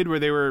existed where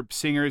they were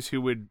singers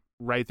who would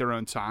write their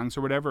own songs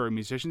or whatever, or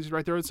musicians who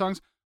write their own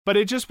songs. But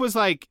it just was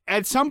like,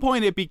 at some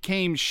point, it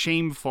became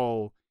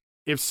shameful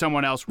if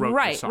someone else wrote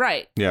the song.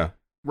 Right. Yeah.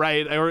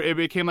 Right? Or it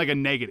became like a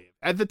negative.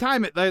 At the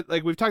time,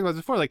 like we've talked about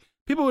this before, like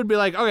people would be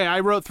like, okay, I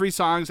wrote 3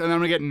 songs and then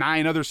I'm going to get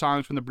 9 other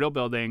songs from the Brill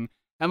Building.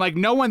 And like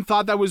no one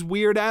thought that was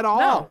weird at all.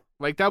 No.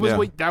 Like that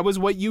was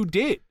what you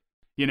did,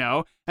 you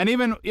know? And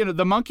even, you know,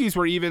 the Monkees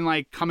were even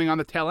like coming on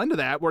the tail end of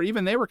that, where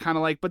even they were kind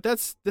of like, but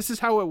this is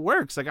how it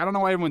works. Like, I don't know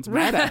why everyone's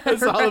mad at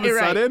us all of a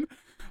sudden.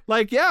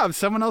 Like, yeah, if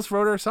someone else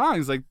wrote our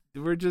songs, like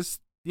we're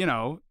just, you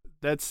know,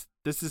 this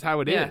is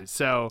how it is.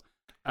 So,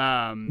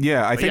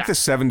 yeah, I think the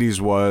 70s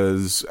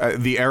was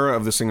the era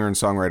of the singer and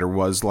songwriter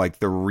was like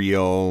the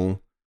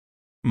real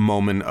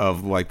moment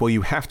of like, well,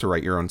 you have to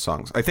write your own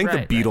songs. I think the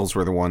Beatles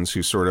were the ones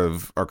who sort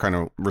of are kind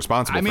of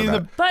responsible for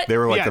that. They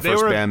were like the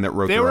first band that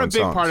wrote their own songs. They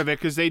were a big part of it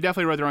because they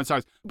definitely wrote their own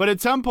songs. But at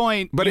some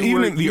point, but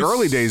even in the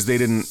early days, they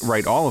didn't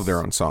write all of their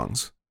own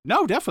songs.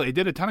 No, definitely,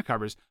 they did a ton of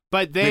covers.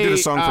 But they did a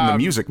song from The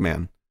Music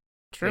Man.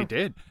 True. They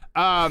did.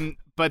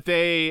 But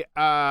they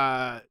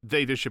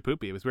did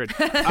Shapoopy. It was weird.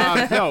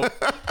 No.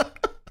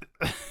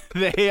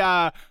 They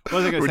what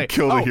was I going to say? Would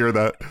kill to hear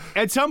that.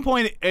 At some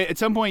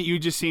point, you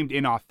just seemed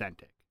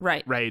inauthentic.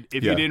 Right.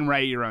 If you didn't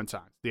write your own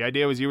songs. The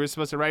idea was you were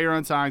supposed to write your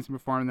own songs and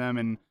perform them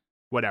and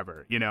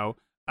whatever, you know.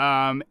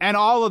 And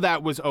all of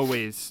that was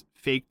always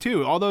fake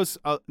too. All those,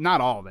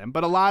 not all of them,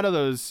 but a lot of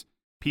those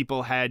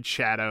people had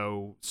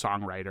shadow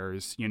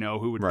songwriters, you know,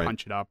 who would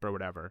punch it up or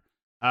whatever.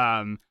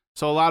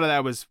 So a lot of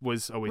that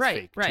was always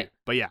fake too.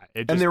 But yeah,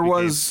 it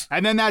just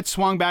and then that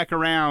swung back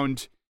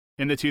around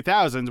in the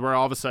 2000s where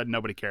all of a sudden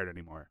nobody cared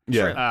anymore.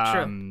 Yeah.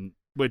 True.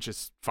 Which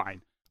is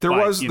fine. There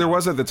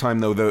was at the time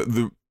though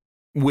the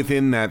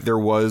within that there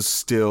was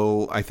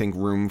still, I think,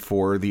 room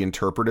for the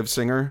interpretive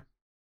singer.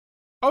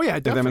 Oh yeah,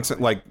 definitely. If that makes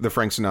sense. Like the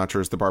Frank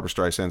Sinatras, the Barbra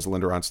Streisands, the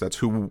Linda Ronstadts,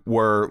 who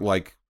were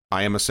like,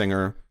 I am a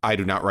singer. I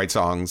do not write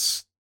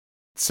songs.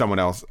 Someone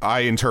else.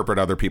 I interpret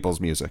other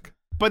people's music.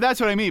 But that's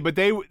what I mean. But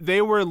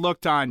they were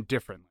looked on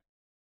differently,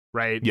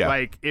 right? Yeah.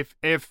 Like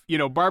if you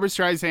know, Barbra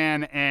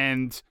Streisand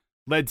and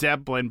Led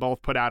Zeppelin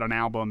both put out an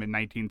album in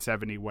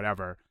 1970,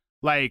 whatever.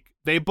 Like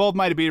they both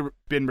might have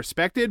been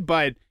respected,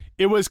 but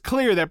it was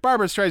clear that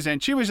Barbra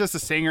Streisand, she was just a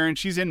singer and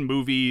she's in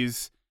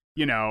movies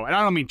and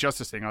I don't mean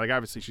just a singer. Like,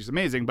 obviously she's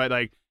amazing, but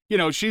like,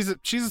 she's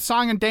a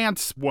song and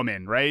dance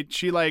woman, right?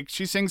 She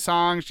sings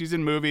songs. She's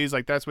in movies.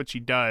 Like, that's what she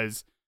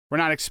does. We're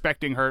not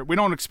expecting her. We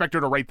don't expect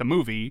her to write the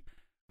movie,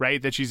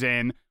 right, that she's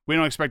in. We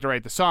don't expect her to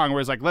write the song.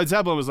 Whereas like Led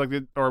Zeppelin was like,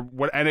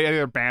 any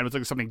other band was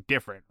like something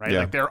different, right?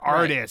 Yeah. Like, they're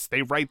artists.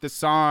 They write the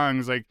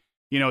songs. Like,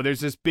 there's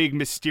this big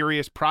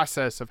mysterious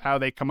process of how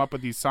they come up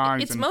with these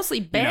songs. It's and,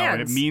 mostly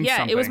bands. And it means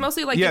something. It was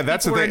mostly like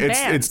that's the thing.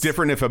 It's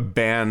different if a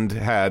band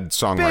had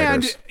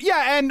songwriters.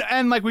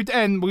 And like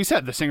we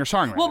said, the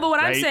singer-songwriter. Well, but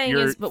what right? I'm saying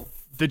is,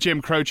 the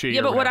Jim Croce.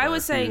 Yeah, but what I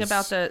was saying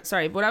about the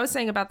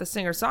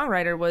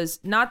singer-songwriter was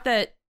not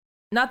that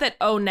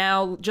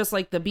now just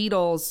like the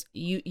Beatles,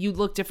 you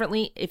look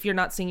differently if you're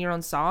not singing your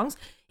own songs.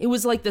 It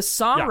was like the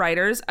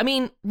songwriters. Yeah. I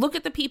mean, look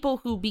at the people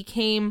who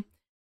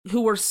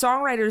were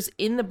songwriters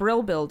in the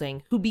Brill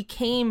Building who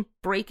became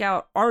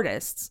breakout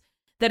artists.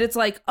 That it's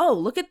like, oh,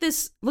 look at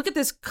this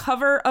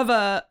cover of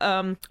a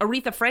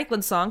Aretha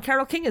Franklin song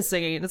Carole King is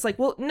singing, and it's like,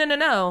 well,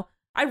 no,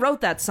 I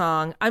wrote that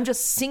song. I'm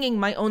just singing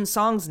my own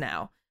songs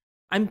now.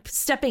 I'm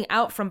stepping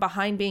out from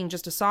behind being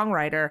just a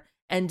songwriter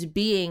and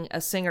being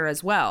a singer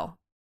as well,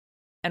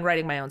 and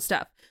writing my own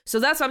stuff. So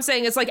that's what I'm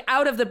saying. It's like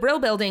out of the Brill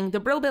Building. The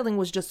Brill Building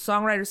was just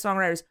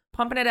songwriters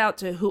pumping it out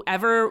to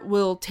whoever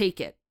will take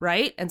it,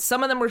 right? And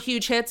some of them were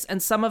huge hits,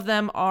 and some of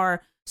them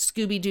are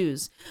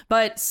Scooby-Doo's.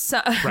 But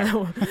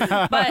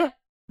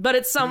but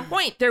at some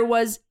point there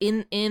was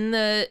in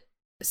the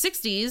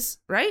 60s,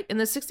 right? In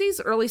the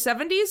 60s, early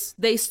 70s,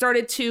 they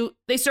started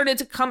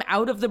to come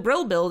out of the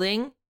Brill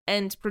Building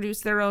and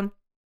produce their own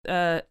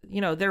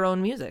their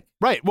own music.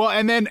 Right. Well,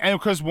 and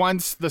because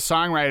once the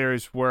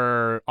songwriters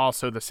were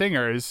also the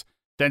singers,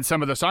 then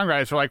some of the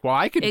songwriters were like, well,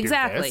 I could do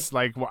this.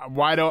 Like,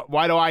 why do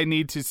I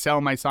need to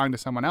sell my song to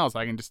someone else?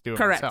 I can just do it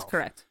myself.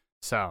 Correct.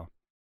 So,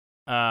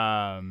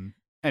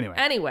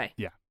 anyway.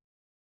 Yeah.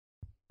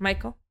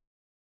 Michael.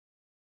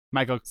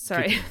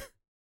 Sorry.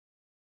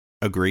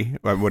 Agree.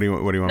 What do you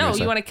want me to say? No,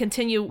 you want to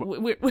continue?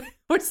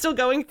 We're still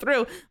going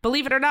through.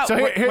 Believe it or not,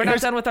 we're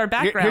not done with our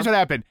background. Here's what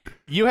happened.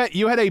 You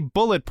had a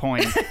bullet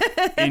point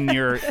in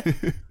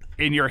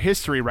your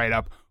history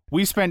write-up.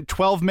 We spent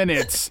 12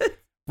 minutes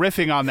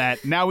riffing on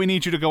that. Now we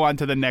need you to go on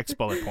to the next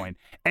bullet point.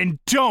 And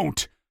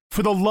don't,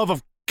 for the love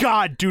of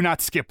God, do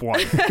not skip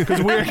one,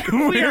 because we're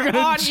going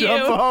to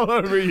jump all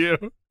over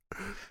you.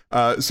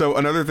 So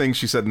another thing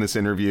she said in this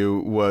interview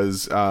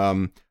was,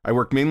 I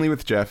worked mainly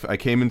with Jeff. I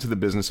came into the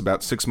business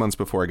about 6 months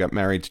before I got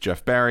married to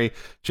Jeff Barry.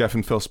 Jeff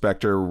and Phil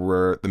Spector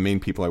were the main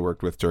people I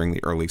worked with during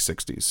the early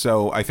 60s.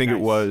 So I think it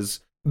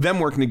was them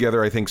working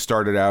together, I think,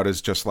 started out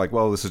as just like,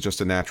 well, this is just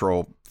a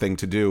natural thing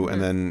to do. Mm-hmm.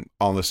 And then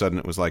all of a sudden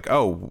it was like,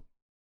 oh,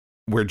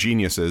 we're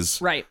geniuses.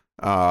 Right.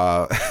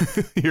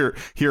 Here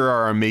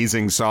are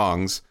amazing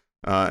songs.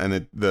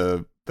 And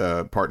the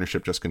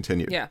partnership just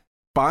continued. Yeah.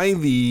 By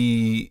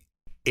the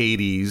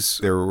 80s,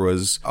 there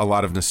was a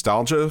lot of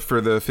nostalgia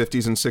for the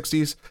 50s and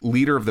 60s.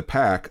 Leader of the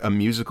Pack, a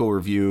musical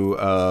review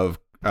of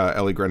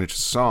Ellie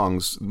Greenwich's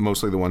songs,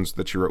 mostly the ones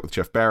that she wrote with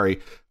Jeff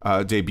Barry,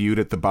 debuted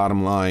at the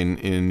Bottom Line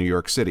in New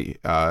York City.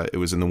 It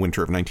was in the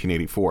winter of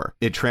 1984.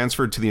 It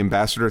transferred to the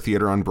Ambassador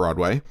Theater on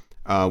Broadway,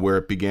 where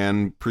it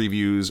began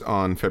previews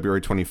on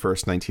February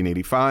 21st,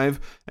 1985,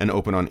 and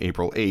opened on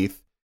April 8th.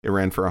 It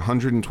ran for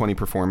 120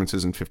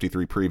 performances and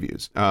 53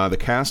 previews. The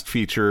cast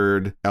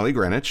featured Ellie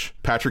Greenwich,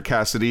 Patrick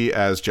Cassidy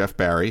as Jeff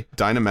Barry,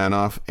 Dinah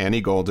Manoff,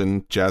 Annie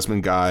Golden,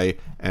 Jasmine Guy,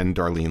 and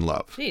Darlene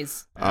Love.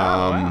 Jeez.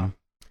 Wow.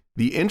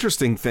 The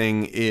interesting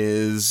thing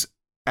is,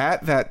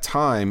 at that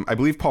time, I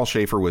believe Paul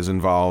Schaefer was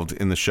involved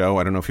in the show.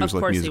 I don't know if he was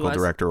like musical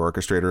director,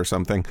 orchestrator, or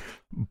something.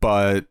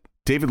 But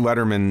David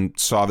Letterman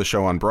saw the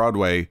show on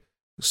Broadway,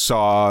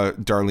 saw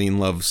Darlene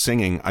Love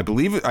singing. I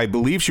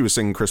believe she was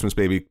singing "Christmas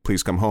Baby,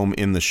 Please Come Home"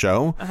 in the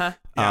show. Uh-huh.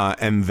 Yeah.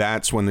 And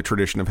that's when the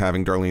tradition of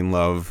having Darlene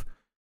Love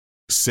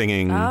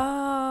singing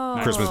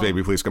 "Christmas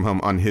Baby, Please Come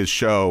Home" on his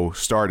show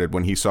started,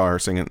 when he saw her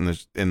sing it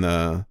in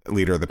the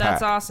Leader of the Pack.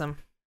 That's awesome.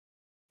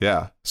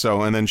 Yeah.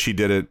 So, and then she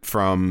did it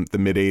from the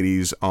mid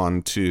 80s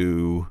on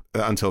to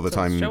until the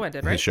time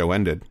his show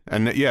ended.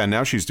 And yeah,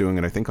 now she's doing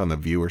it, I think, on The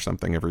View or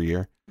something every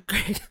year.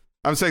 Great.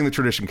 I'm saying the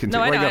tradition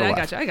continues. No,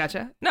 I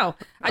gotcha. No,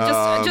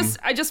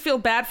 I just feel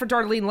bad for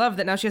Darlene Love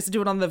that now she has to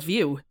do it on The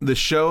View. The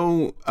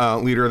show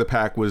Leader of the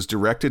Pack was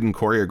directed and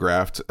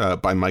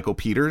choreographed by Michael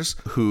Peters,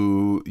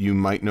 who you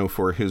might know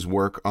for his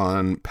work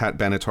on Pat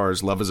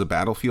Benatar's "Love is a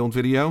Battlefield"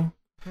 video.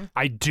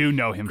 I do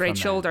know him. Great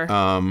shoulder.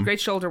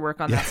 Great shoulder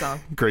work on that song.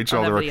 Great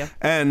shoulder work.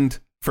 And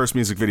first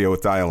music video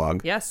with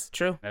dialogue. Yes,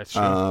 true. That's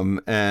true.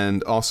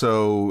 And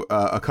also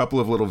a couple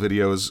of little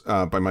videos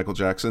by Michael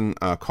Jackson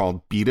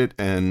called "Beat It"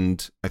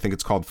 and I think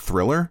it's called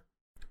 "Thriller."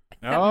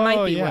 That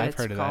might be what I've it's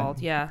heard of called.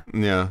 that. Yeah.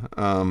 Yeah.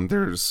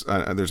 There's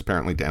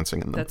apparently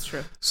dancing in them. That's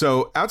true.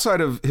 So outside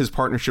of his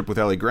partnership with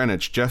Ellie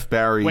Greenwich, Jeff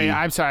Barry. Wait,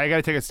 I'm sorry. I got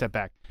to take a step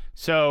back.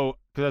 So,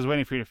 because I was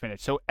waiting for you to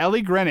finish. So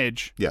Ellie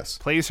Greenwich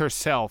plays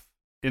herself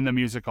in the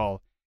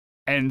musical,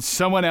 and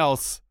someone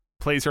else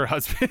plays her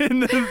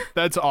husband.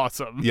 That's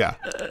awesome. Yeah.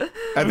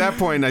 At that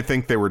point, I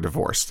think they were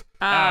divorced.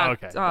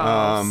 Okay.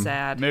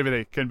 Sad. Maybe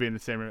they couldn't be in the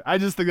same room. I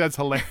just think that's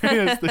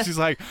hilarious that she's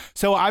like,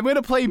 so I'm going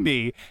to play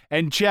me,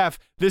 and Jeff,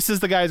 this is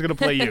the guy who's going to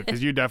play you,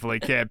 because you definitely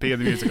can't be in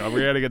the musical.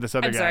 We're going to get this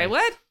other guy. I'm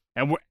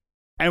sorry, what?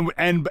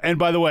 And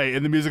by the way,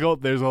 in the musical,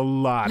 there's a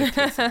lot of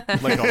kissing.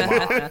 Like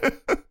a lot.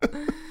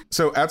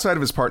 So outside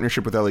of his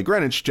partnership with Ellie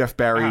Greenwich, Jeff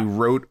Barry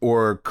wrote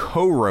or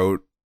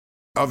co-wrote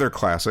other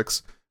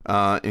classics,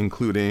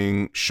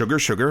 including Sugar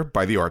Sugar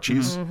by the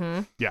Archies.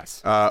 Mm-hmm.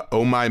 Yes.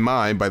 Oh My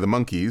My by the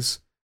Monkees.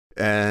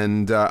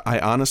 And I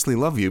Honestly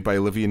Love You by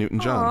Olivia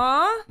Newton-John.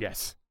 Aww.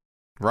 Yes.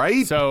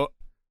 Right? So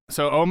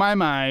Oh My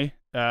My,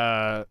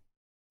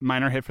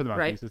 minor hit for the Monkees.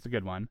 Right. It's a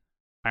good one.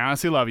 I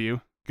Honestly Love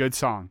You. Good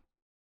song.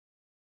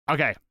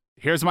 Okay.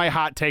 Here's my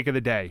hot take of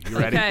the day. You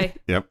ready? Okay.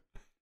 Yep.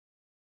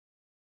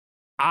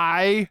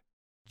 I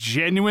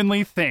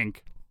genuinely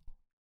think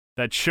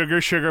that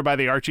Sugar Sugar by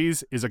the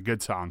Archies is a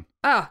good song.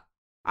 Oh,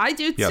 I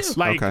do too. Yes.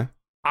 Like, okay.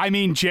 I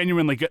mean,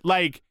 genuinely good.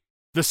 Like,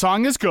 the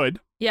song is good.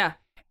 Yeah.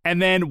 And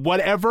then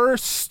whatever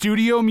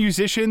studio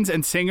musicians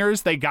and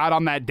singers they got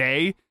on that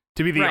day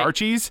to be the Right.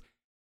 Archies,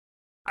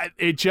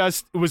 it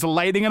was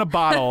lightning in a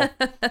bottle.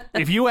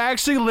 If you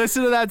actually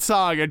listen to that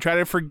song and try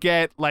to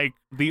forget, like,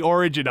 the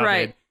origin of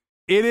Right.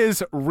 it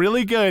is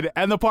really good.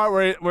 And the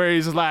part where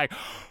he's like,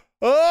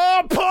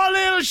 oh, poor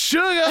little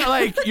sugar.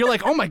 Like, you're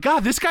like, oh my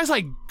God, this guy's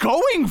like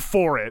going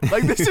for it.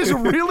 Like, this is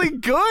really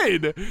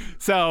good.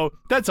 So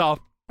that's all.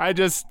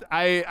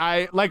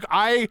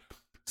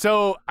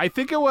 So I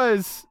think it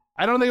was,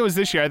 I don't think it was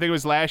this year. I think it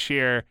was last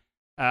year.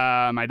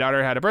 My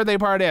daughter had a birthday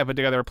party. I put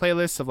together a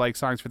playlist of like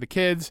songs for the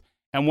kids.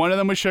 And one of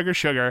them was Sugar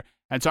Sugar.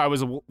 And so I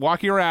was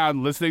walking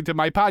around listening to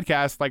my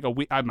podcast, like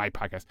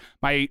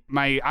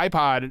my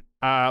iPod,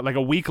 like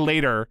a week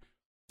later,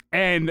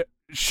 and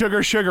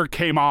Sugar Sugar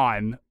came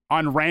on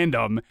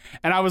random.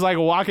 And I was like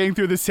walking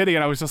through the city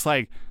and I was just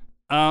like,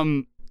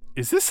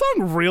 is this song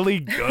really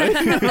good?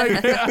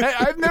 Like,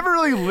 I've never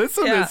really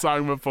listened to this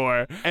song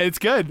before. And it's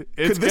good.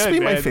 It's Could this good, be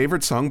man. my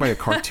favorite song by a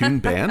cartoon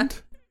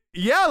band?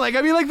 Yeah, like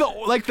I mean, like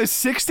the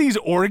 '60s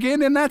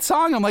organ in that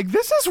song. I'm like,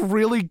 this is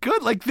really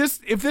good. Like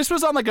this, if this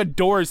was on like a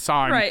Doors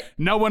song, Right.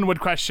 no one would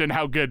question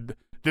how good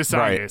this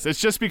song Right. is.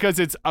 It's just because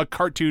it's a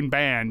cartoon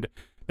band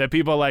that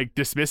people like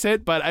dismiss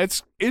it, but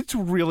it's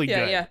really Yeah,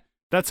 good. yeah.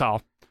 That's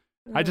all.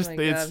 Oh it's my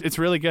God. it's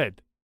really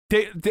good.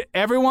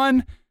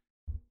 Everyone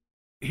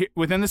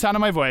within the sound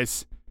of my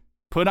voice,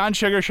 put on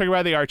Sugar Sugar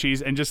by the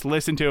Archies and just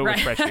listen to it with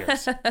fresh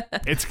ears.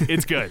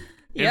 It's good.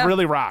 Yeah. It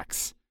really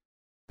rocks.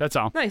 That's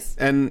all. Nice.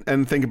 And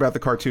think about the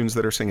cartoons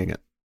that are singing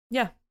it.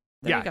 Yeah.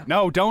 There you Yeah. go.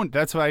 No, don't.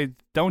 That's why I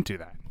don't do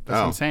that. That's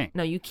what Oh. I'm saying.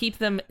 No, you keep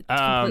them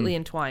completely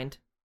entwined.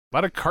 A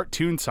lot of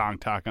cartoon song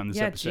talk on this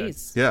Yeah, episode.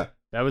 jeez. Yeah.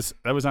 That was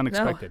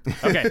unexpected.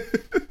 Okay.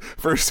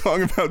 For a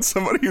song about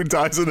somebody who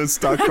dies in a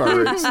stock car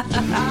race.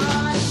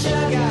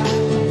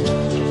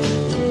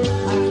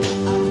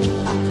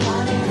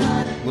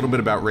 A little bit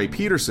about Ray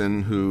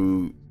Peterson,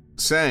 who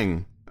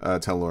sang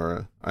Tell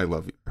Laura I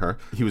Love Her.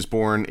 He was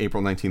born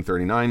April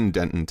 1939 in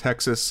Denton,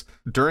 Texas.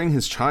 During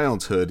his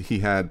childhood, he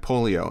had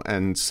polio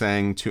and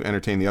sang to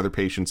entertain the other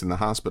patients in the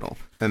hospital.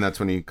 And that's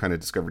when he kind of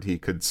discovered he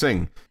could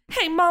sing.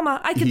 Hey,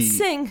 Mama, I can He-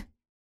 sing.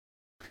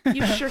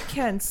 You sure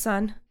can,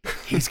 son.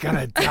 He's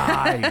gonna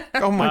die.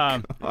 Oh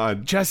my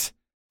God. Just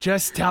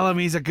tell him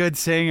he's a good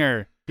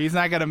singer. He's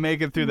not gonna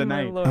make it through the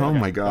night. Lord. Oh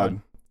my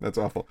God. That's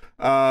awful.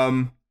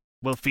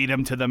 We'll feed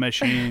him to the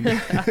machine.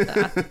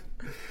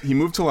 He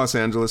moved to Los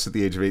Angeles at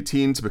the age of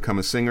 18 to become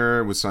a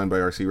singer, was signed by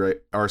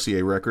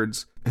RCA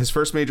Records. His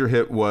first major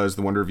hit was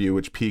The Wonder of You,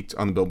 which peaked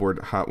on the Billboard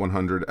Hot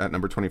 100 at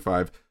number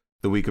 25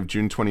 the week of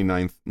June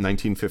 29th,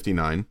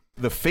 1959.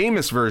 The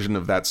famous version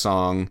of that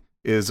song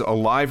is a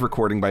live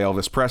recording by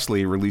Elvis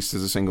Presley, released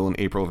as a single in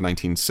April of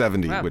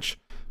 1970, Wow. which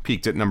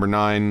peaked at number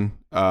 9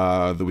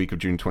 the week of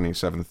June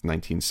 27th,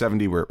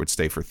 1970, where it would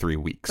stay for 3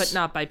 weeks. But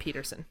not by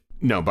Peterson.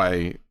 No,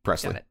 by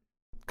Presley, Got it.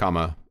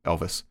 comma,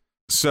 Elvis.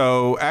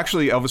 So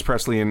actually, Elvis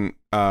Presley and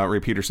Ray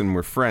Peterson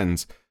were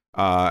friends.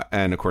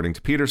 And according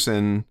to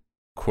Peterson,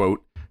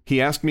 quote, he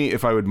asked me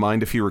if I would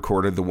mind if he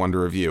recorded The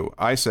Wonder of You.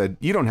 I said,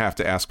 you don't have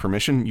to ask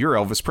permission. You're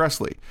Elvis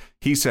Presley.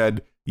 He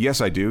said,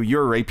 yes, I do.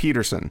 You're Ray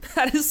Peterson.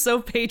 That is so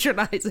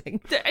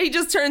patronizing. He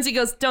just turns, he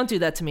goes, don't do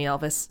that to me,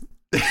 Elvis.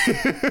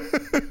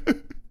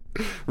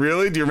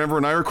 Really? Do you remember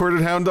when I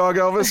recorded Hound Dog,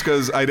 Elvis?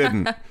 Because I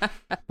didn't.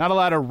 Not a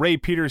lot of Ray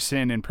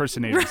Peterson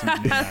impersonators.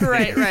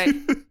 Right, right.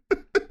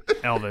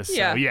 Elvis.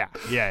 Yeah.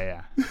 So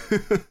yeah.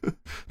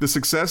 The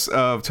success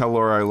of Tell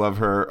Laura I Love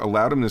Her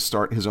allowed him to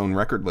start his own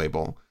record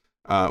label.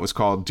 It was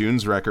called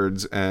Dunes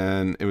Records,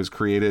 and it was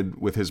created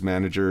with his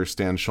manager,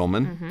 Stan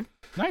Schulman. Mm-hmm.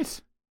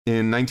 Nice.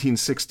 In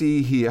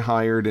 1960, he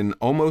hired an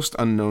almost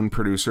unknown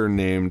producer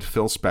named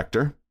Phil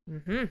Spector.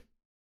 Mm-hmm.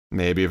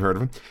 Maybe you've heard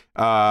of him.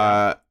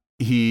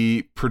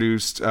 He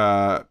produced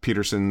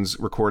Peterson's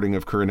recording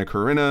of Corinna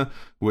Corinna,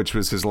 which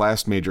was his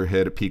last major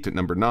hit. It peaked at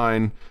number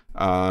 9.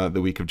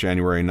 The week of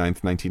January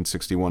 9th,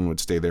 1961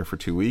 would stay there for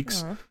 2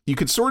 weeks. You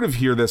could sort of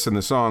hear this in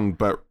the song,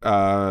 but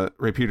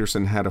Ray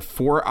Peterson had a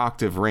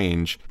 4-octave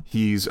range.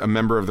 He's a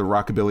member of the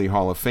Rockabilly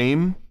Hall of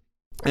Fame,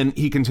 and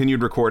he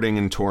continued recording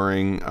and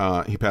touring.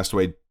 He passed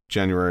away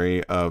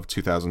January of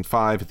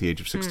 2005 at the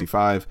age of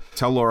 65.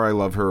 Tell Laura I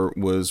Love Her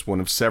was one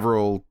of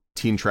several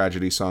teen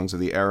tragedy songs of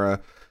the era.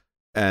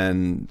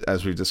 And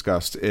as we've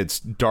discussed, its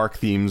dark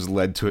themes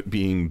led to it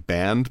being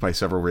banned by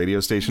several radio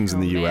stations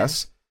in the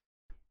U.S.,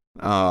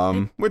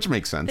 which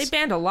makes sense. They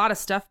banned a lot of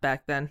stuff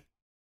back then.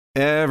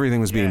 Everything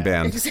was being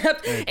banned.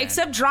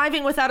 Except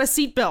driving without a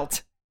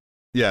seatbelt.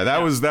 Yeah,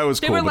 that was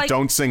cool, but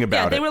don't sing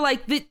about it. They were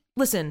like,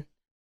 listen,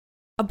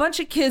 a bunch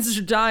of kids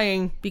are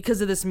dying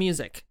because of this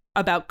music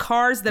about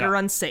cars that are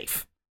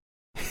unsafe.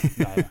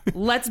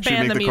 Let's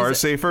ban the music. Cars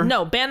safer?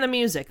 No, ban the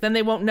music. Then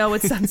they won't know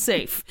it's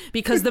unsafe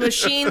because the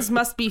machines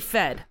must be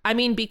fed. I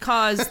mean,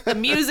 because the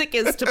music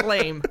is to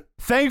blame.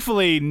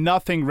 Thankfully,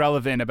 nothing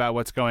relevant about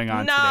what's going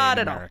on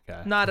today in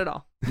America. Not at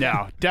all.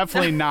 No,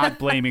 definitely not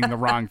blaming the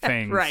wrong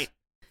things right.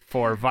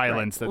 for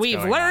violence that's We've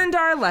going learned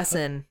our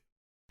lesson.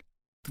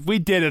 We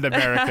did it,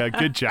 America.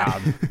 Good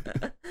job.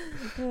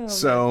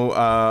 So,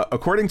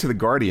 according to The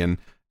Guardian,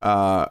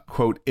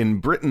 quote, in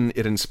Britain,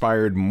 it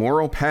inspired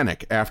moral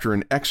panic after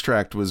an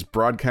extract was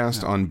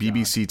broadcast on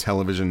BBC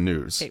television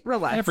news. Hey,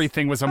 relax.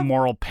 Everything was a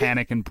moral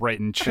panic in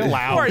Britain. Chill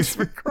out. Of course,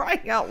 for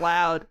crying out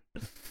loud.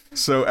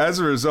 So as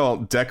a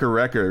result, Decca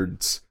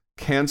Records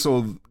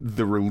canceled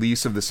the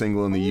release of the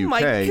single in the UK.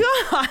 My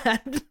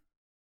God.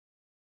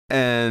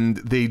 And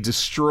they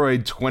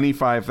destroyed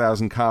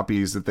 25,000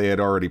 copies that they had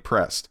already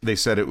pressed. They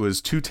said it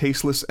was too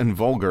tasteless and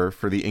vulgar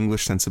for the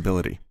English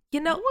sensibility. You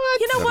know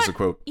what? That was a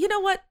quote. You know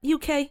what,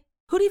 UK?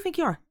 Who do you think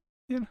you are?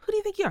 Yeah. Who do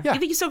you think you are? Yeah. You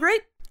think you're so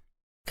great?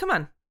 Come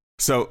on.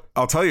 So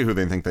I'll tell you who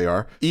they think they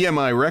are.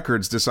 EMI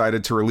Records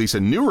decided to release a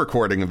new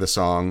recording of the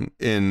song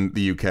in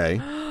the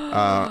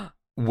UK.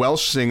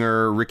 Welsh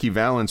singer Ricky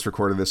Valance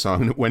recorded this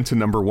song, and it went to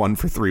number 1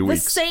 for 3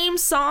 weeks. The same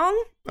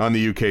song? On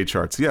the UK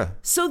charts, yeah.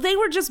 So they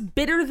were just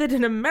bitter that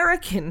an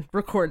American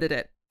recorded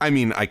it. I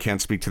mean, I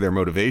can't speak to their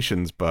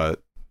motivations,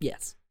 but...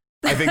 Yes.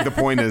 I think the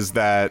point is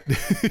that...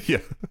 yeah.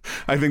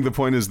 I think the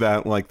point is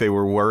that, like, they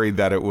were worried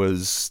that it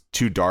was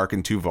too dark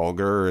and too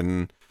vulgar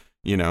and,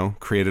 you know,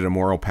 created a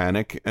moral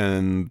panic,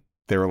 and...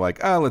 They were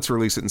like, let's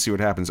release it and see what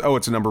happens. Oh,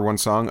 it's a number 1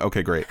 song?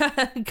 Okay, great.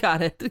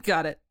 Got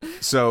it.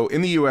 So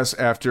in the U.S.,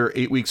 after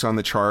 8 weeks on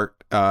the chart,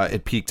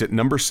 it peaked at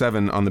number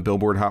 7 on the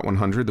Billboard Hot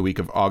 100 the week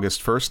of August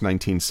 1st,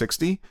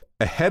 1960.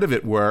 Ahead of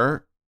it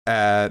were,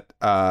 at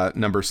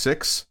number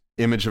 6,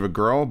 Image of a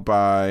Girl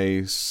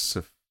by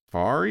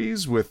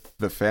Safaris with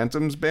the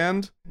Phantoms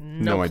Band.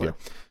 No idea.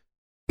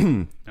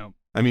 No.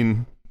 I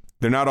mean,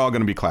 they're not all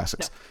going to be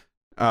classics.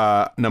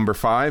 No. Number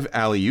 5,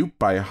 Alley Oop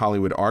by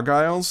Hollywood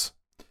Argyles.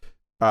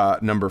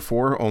 Number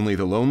 4, Only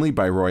the Lonely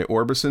by Roy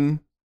Orbison.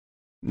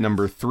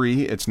 Number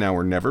 3, It's Now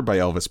or Never by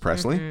Elvis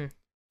Presley,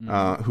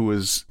 who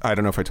was, I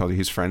don't know if I told you,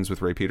 he's friends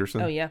with Ray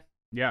Peterson. Oh, yeah.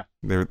 Yeah.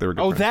 They were good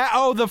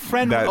friends. The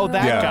friend. That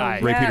guy.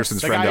 Ray Peterson's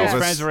the friend guy Elvis. who's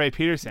friends with Ray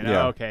Peterson.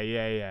 Yeah. Oh,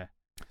 okay. Yeah.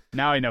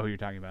 Now I know who you're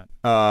talking about.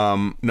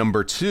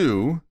 Number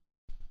 2,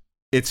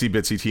 Itsy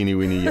Bitsy Teeny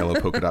Weeny Yellow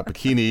Polka Dot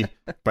Bikini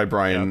by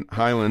Brian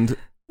Hyland.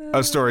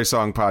 A Story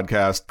Song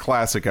Podcast,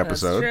 classic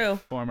episode. That's true.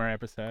 Former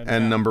episode.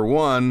 And number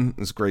 1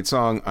 is a great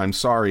song, I'm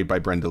Sorry by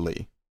Brenda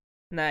Lee.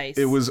 Nice.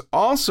 It was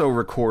also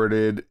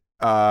recorded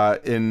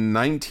in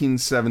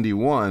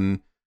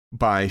 1971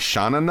 by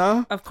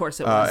Sha-Na-Na. Of course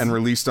it was. And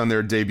released on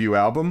their debut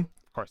album.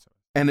 Of course it was.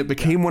 And it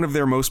became one of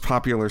their most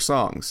popular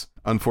songs.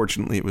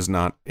 Unfortunately, it was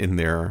not in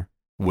their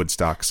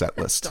Woodstock set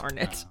list. Darn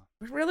it.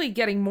 We're really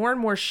getting more and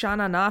more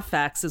Sha-Na-Na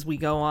facts as we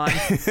go on.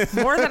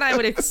 More than I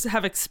would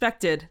have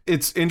expected.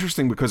 It's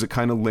interesting because it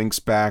kind of links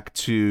back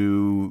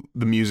to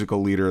the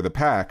musical Leader of the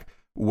Pack,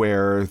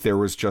 where there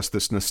was just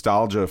this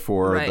nostalgia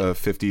for the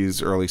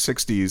 50s, early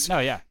 60s. Oh,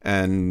 yeah.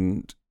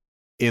 And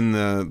in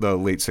the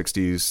late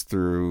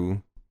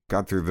 60s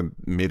got through the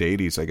mid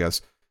 80s, I guess,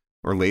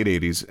 or late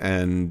 80s.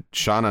 And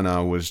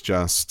Sha-Na-Na was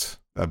just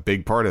a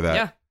big part of that.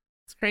 Yeah.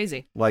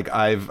 Crazy. Like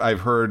I've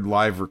heard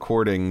live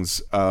recordings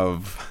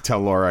of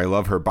Tell Laura I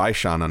Love Her by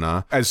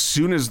Sha-Na-Na. As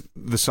soon as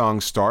the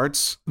song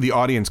starts, the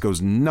audience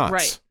goes nuts.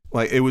 Right.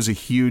 Like it was a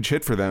huge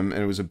hit for them,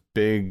 and it was a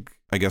big,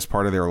 I guess,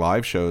 part of their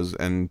live shows,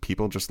 and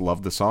people just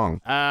loved the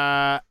song.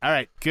 All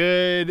right.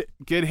 Good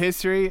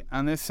history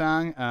on this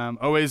song.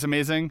 Always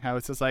amazing how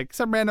it's just like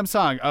some random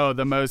song. Oh,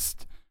 the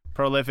most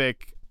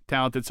prolific,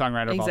 talented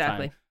songwriter of all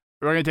time.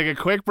 We're going to take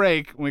a quick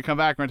break. When we come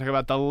back, we're going to talk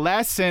about the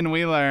lesson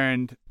we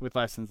learned with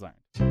Lessons Learned.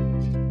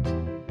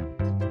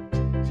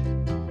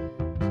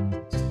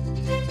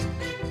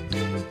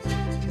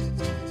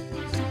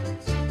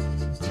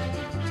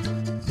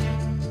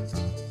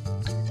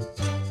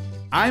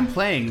 I'm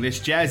playing this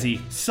jazzy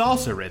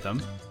salsa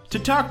rhythm to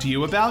talk to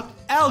you about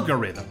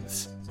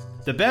algorithms.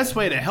 The best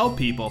way to help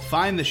people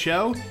find the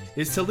show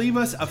is to leave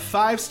us a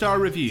 5-star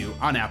review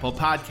on Apple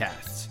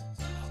Podcasts.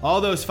 All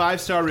those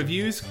 5-star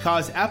reviews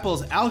cause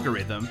Apple's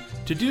algorithm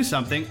to do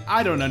something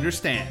I don't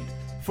understand,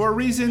 for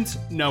reasons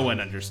no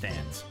one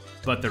understands.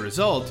 But the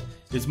result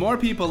is more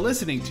people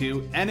listening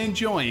to and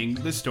enjoying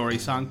the Story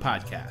Song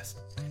Podcast.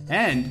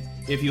 And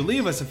if you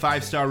leave us a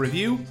 5-star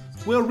review,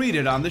 we'll read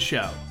it on the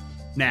show.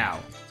 Now,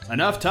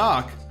 enough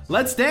talk,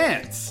 let's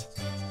dance!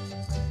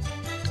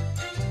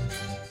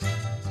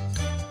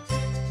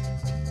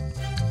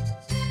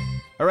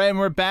 All right, and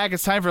we're back.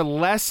 It's time for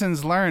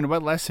lessons learned.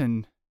 What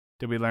lesson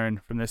did we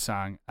learn from this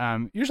song?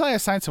 Usually I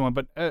assign someone,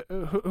 but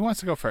who wants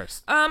to go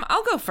first?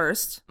 I'll go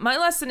first. My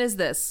lesson is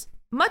this.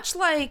 Much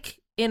like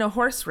in a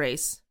horse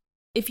race,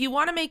 if you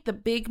want to make the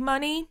big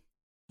money,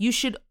 you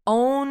should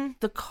own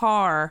the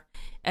car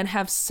and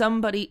have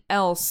somebody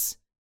else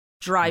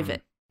drive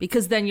it,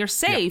 because then you're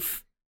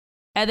safe,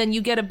 and then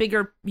you get a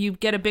bigger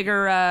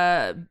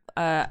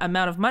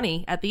amount of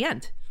money at the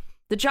end.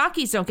 The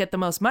jockeys don't get the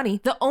most money.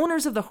 The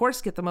owners of the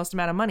horse get the most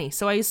amount of money.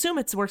 So I assume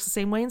it works the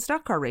same way in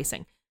stock car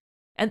racing.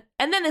 And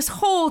then this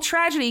whole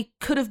tragedy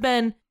could have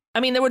been,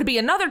 there would be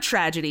another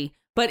tragedy,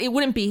 but it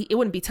wouldn't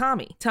be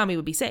Tommy. Tommy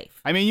would be safe.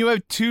 I mean, you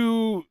have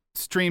two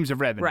streams of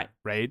revenue,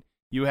 right?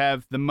 You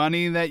have the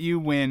money that you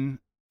win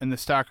in the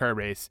stock car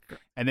race,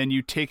 and then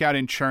you take out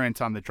insurance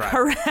on the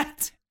driver.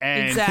 Correct.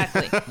 And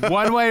exactly.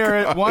 one way or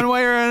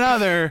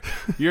another,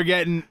 you're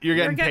getting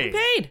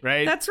paid,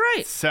 right? That's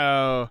right.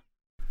 So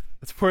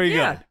that's pretty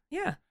good.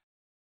 Yeah.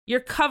 You're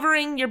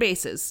covering your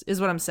bases,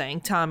 is what I'm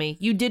saying, Tommy.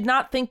 You did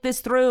not think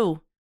this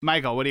through.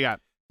 Michael, what do you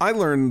got? I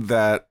learned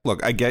that,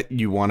 look, I get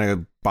you want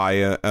to buy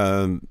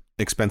a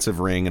expensive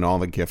ring and all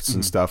the gifts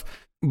and stuff.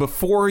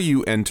 Before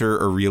you enter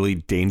a really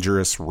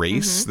dangerous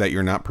race that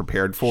you're not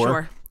prepared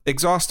for,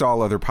 exhaust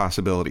all other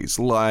possibilities,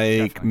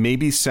 like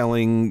maybe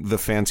selling the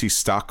fancy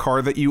stock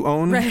car that you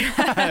own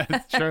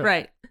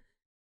Right.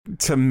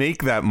 to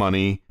make that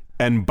money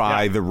and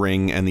buy the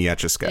ring and the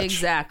Etch-a-Sketch.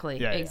 Exactly.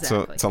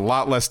 So it's a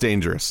lot less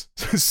dangerous.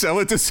 Sell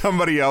it to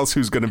somebody else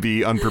who's going to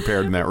be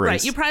unprepared in that race.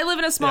 Right. You probably live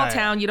in a small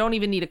town. You don't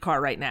even need a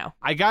car right now.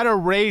 I got to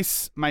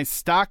race my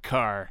stock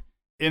car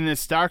in this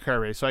stock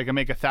car race so I can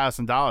make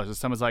 $1,000. And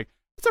someone's like,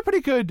 that's a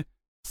pretty good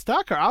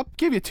stock car. I'll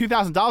give you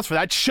 $2,000 for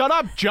that. Shut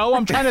up, Joe.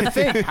 I'm trying to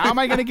think. How am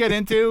I going to get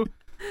into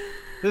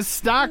this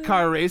stock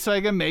car race so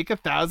I can make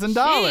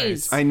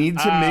 $1,000? I need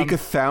to make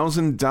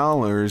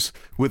 $1,000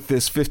 with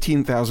this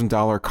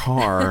 $15,000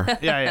 car.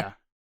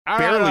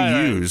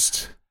 Barely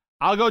used.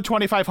 I'll go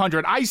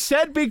 2,500. I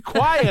said be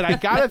quiet. I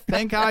got to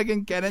think how I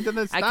can get into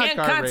this stock car race. I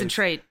can't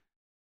concentrate.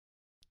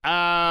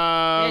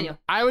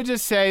 I would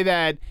just say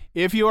that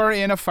if you are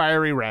in a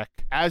fiery wreck,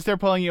 as they're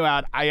pulling you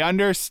out, I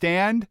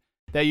understand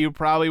that you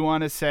probably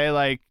want to say,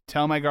 like,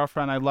 tell my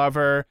girlfriend I love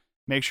her,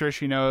 make sure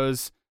she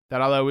knows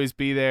that I'll always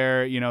be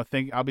there,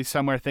 I'll be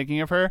somewhere thinking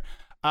of her.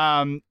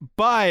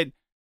 But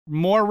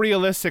more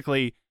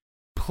realistically,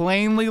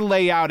 plainly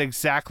lay out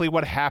exactly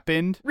what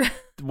happened,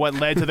 what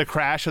led to the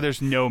crash, so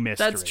there's no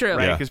mystery. That's true.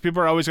 Right? Because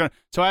people are always going to...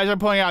 So as I'm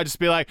pulling out, just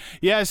be like,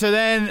 so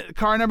then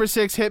car number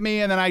 6 hit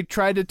me, and then I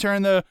tried to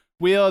turn the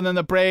wheel, and then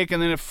the brake,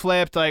 and then it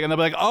flipped, and they'll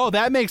be like, oh,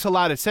 that makes a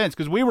lot of sense,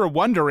 because we were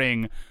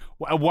wondering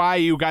why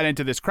you got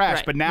into this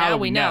crash, but now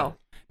we know.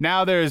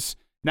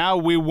 Now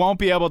we won't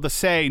be able to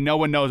say no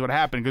one knows what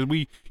happened,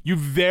 because you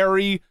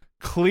very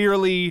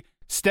clearly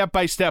step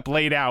by step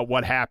laid out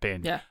what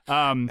happened. Yeah.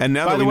 And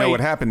now that we know what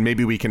happened,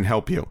 maybe we can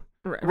help you.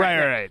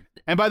 Right.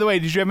 And by the way,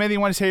 did you have anything you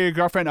want to say to your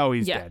girlfriend? Oh,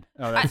 he's dead.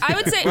 Oh, I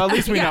would say. Well, at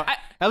least we know.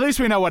 At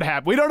least we know what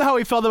happened. We don't know how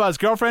he felt about his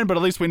girlfriend, but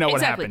at least we know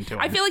what happened to him.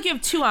 I feel like you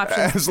have two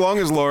options. As long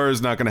as Laura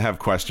is not going to have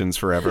questions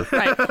forever.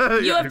 Right.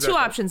 You have two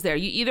options there.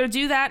 You either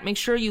do that, make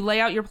sure you lay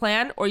out your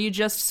plan, or you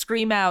just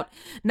scream out,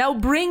 "Now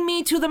bring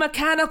me to the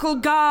mechanical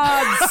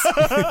gods."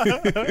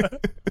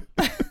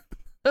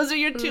 Those are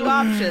your two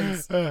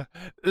options.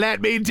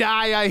 Let me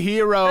die a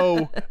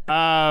hero.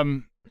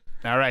 All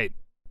right.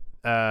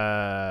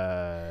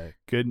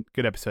 Good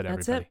episode,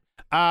 everybody. That's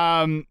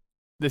it.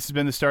 This has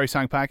been the Story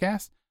Song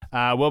Podcast.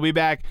 We'll be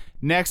back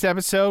next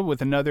episode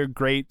with another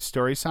great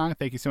story song.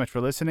 Thank you so much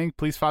for listening.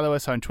 Please follow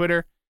us on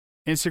Twitter,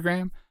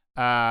 Instagram,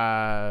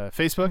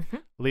 Facebook.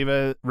 Leave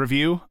a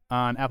review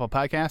on Apple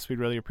Podcasts. We'd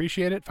really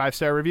appreciate it.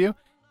 5-star review.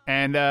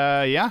 And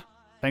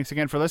thanks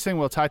again for listening.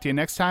 We'll talk to you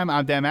next time.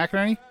 I'm Dan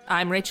McInerney.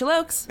 I'm Rachel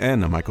Oakes.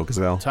 And I'm Michael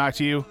Gazelle. Talk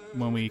to you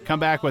when we come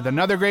back with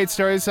another great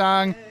story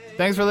song.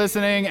 Thanks for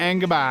listening,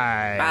 and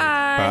goodbye.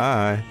 Bye.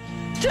 Bye.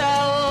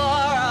 Tell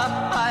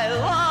Laura I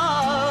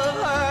love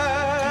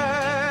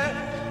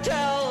her.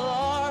 Tell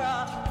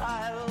Laura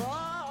I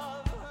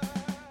love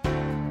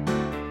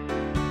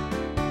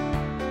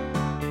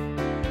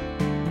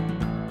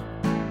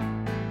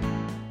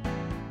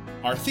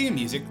her. Our theme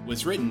music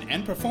was written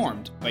and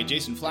performed by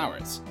Jason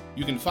Flowers.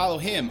 You can follow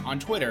him on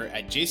Twitter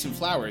at Jason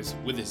Flowers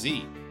with a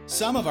Z.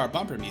 Some of our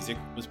bumper music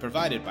was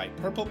provided by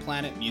Purple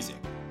Planet Music.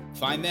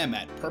 Find them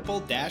at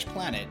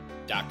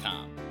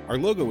purple-planet.com. Our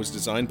logo was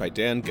designed by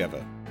Dan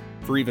Geva.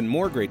 For even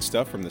more great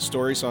stuff from the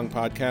Story Song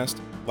Podcast,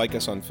 like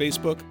us on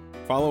Facebook,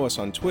 follow us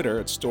on Twitter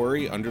at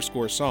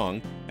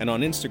story_song, and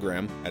on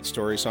Instagram at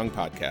Story Song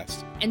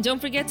Podcast. And don't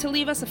forget to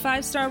leave us a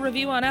 5-star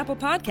review on Apple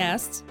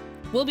Podcasts.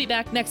 We'll be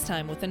back next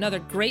time with another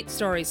great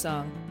story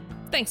song.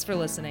 Thanks for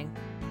listening.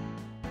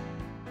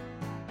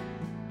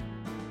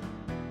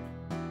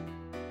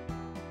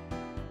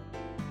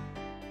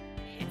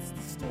 It's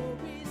the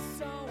Story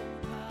Song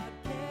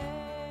Podcast.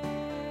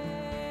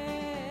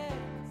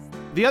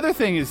 The other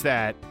thing is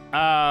that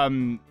what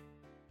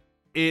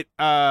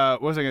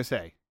was I gonna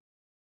say?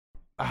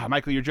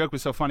 Michael, your joke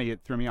was so funny it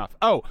threw me off.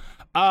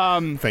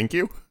 Thank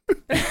you.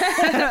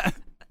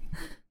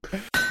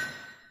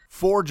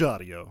 Forge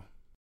Audio.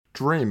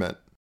 Dream it.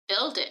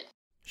 Build it.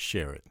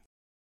 Share it.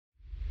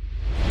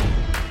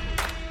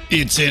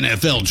 It's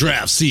NFL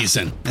draft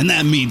season, and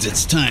that means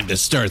it's time to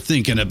start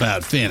thinking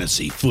about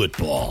fantasy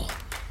football.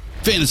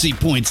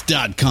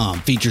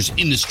 FantasyPoints.com features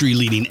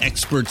industry-leading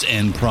experts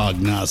and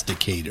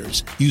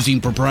prognosticators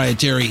using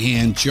proprietary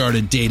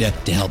hand-charted data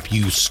to help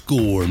you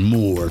score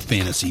more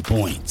fantasy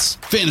points.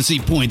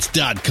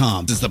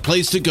 FantasyPoints.com is the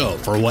place to go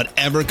for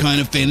whatever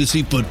kind of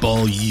fantasy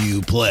football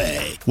you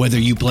play. Whether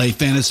you play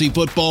fantasy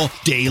football,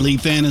 daily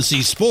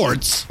fantasy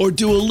sports, or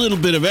do a little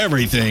bit of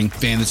everything,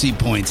 Fantasy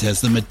Points has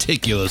the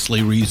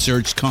meticulously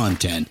researched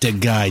content to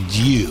guide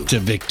you to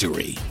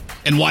victory.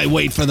 And why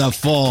wait for the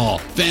fall?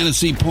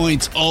 Fantasy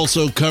Points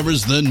also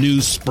covers the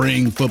new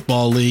spring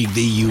football league,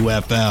 the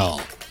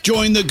UFL.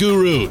 Join the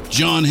guru,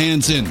 John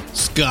Hansen,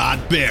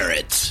 Scott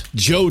Barrett,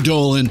 Joe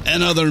Dolan,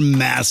 and other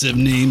massive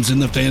names in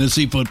the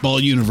fantasy football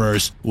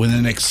universe with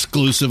an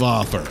exclusive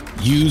offer.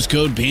 Use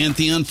code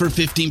Pantheon for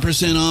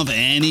 15% off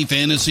any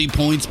Fantasy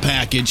Points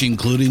package,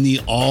 including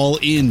the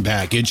all-in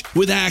package,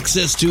 with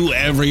access to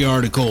every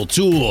article,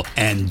 tool,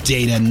 and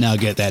data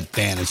nugget that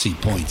Fantasy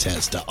Points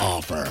has to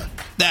offer.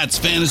 That's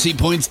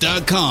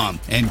FantasyPoints.com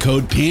and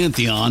code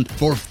Pantheon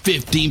for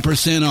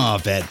 15%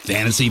 off at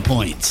Fantasy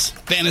Points.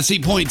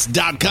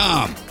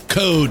 FantasyPoints.com,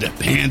 code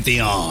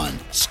Pantheon.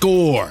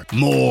 Score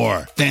more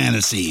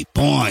fantasy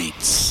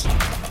points.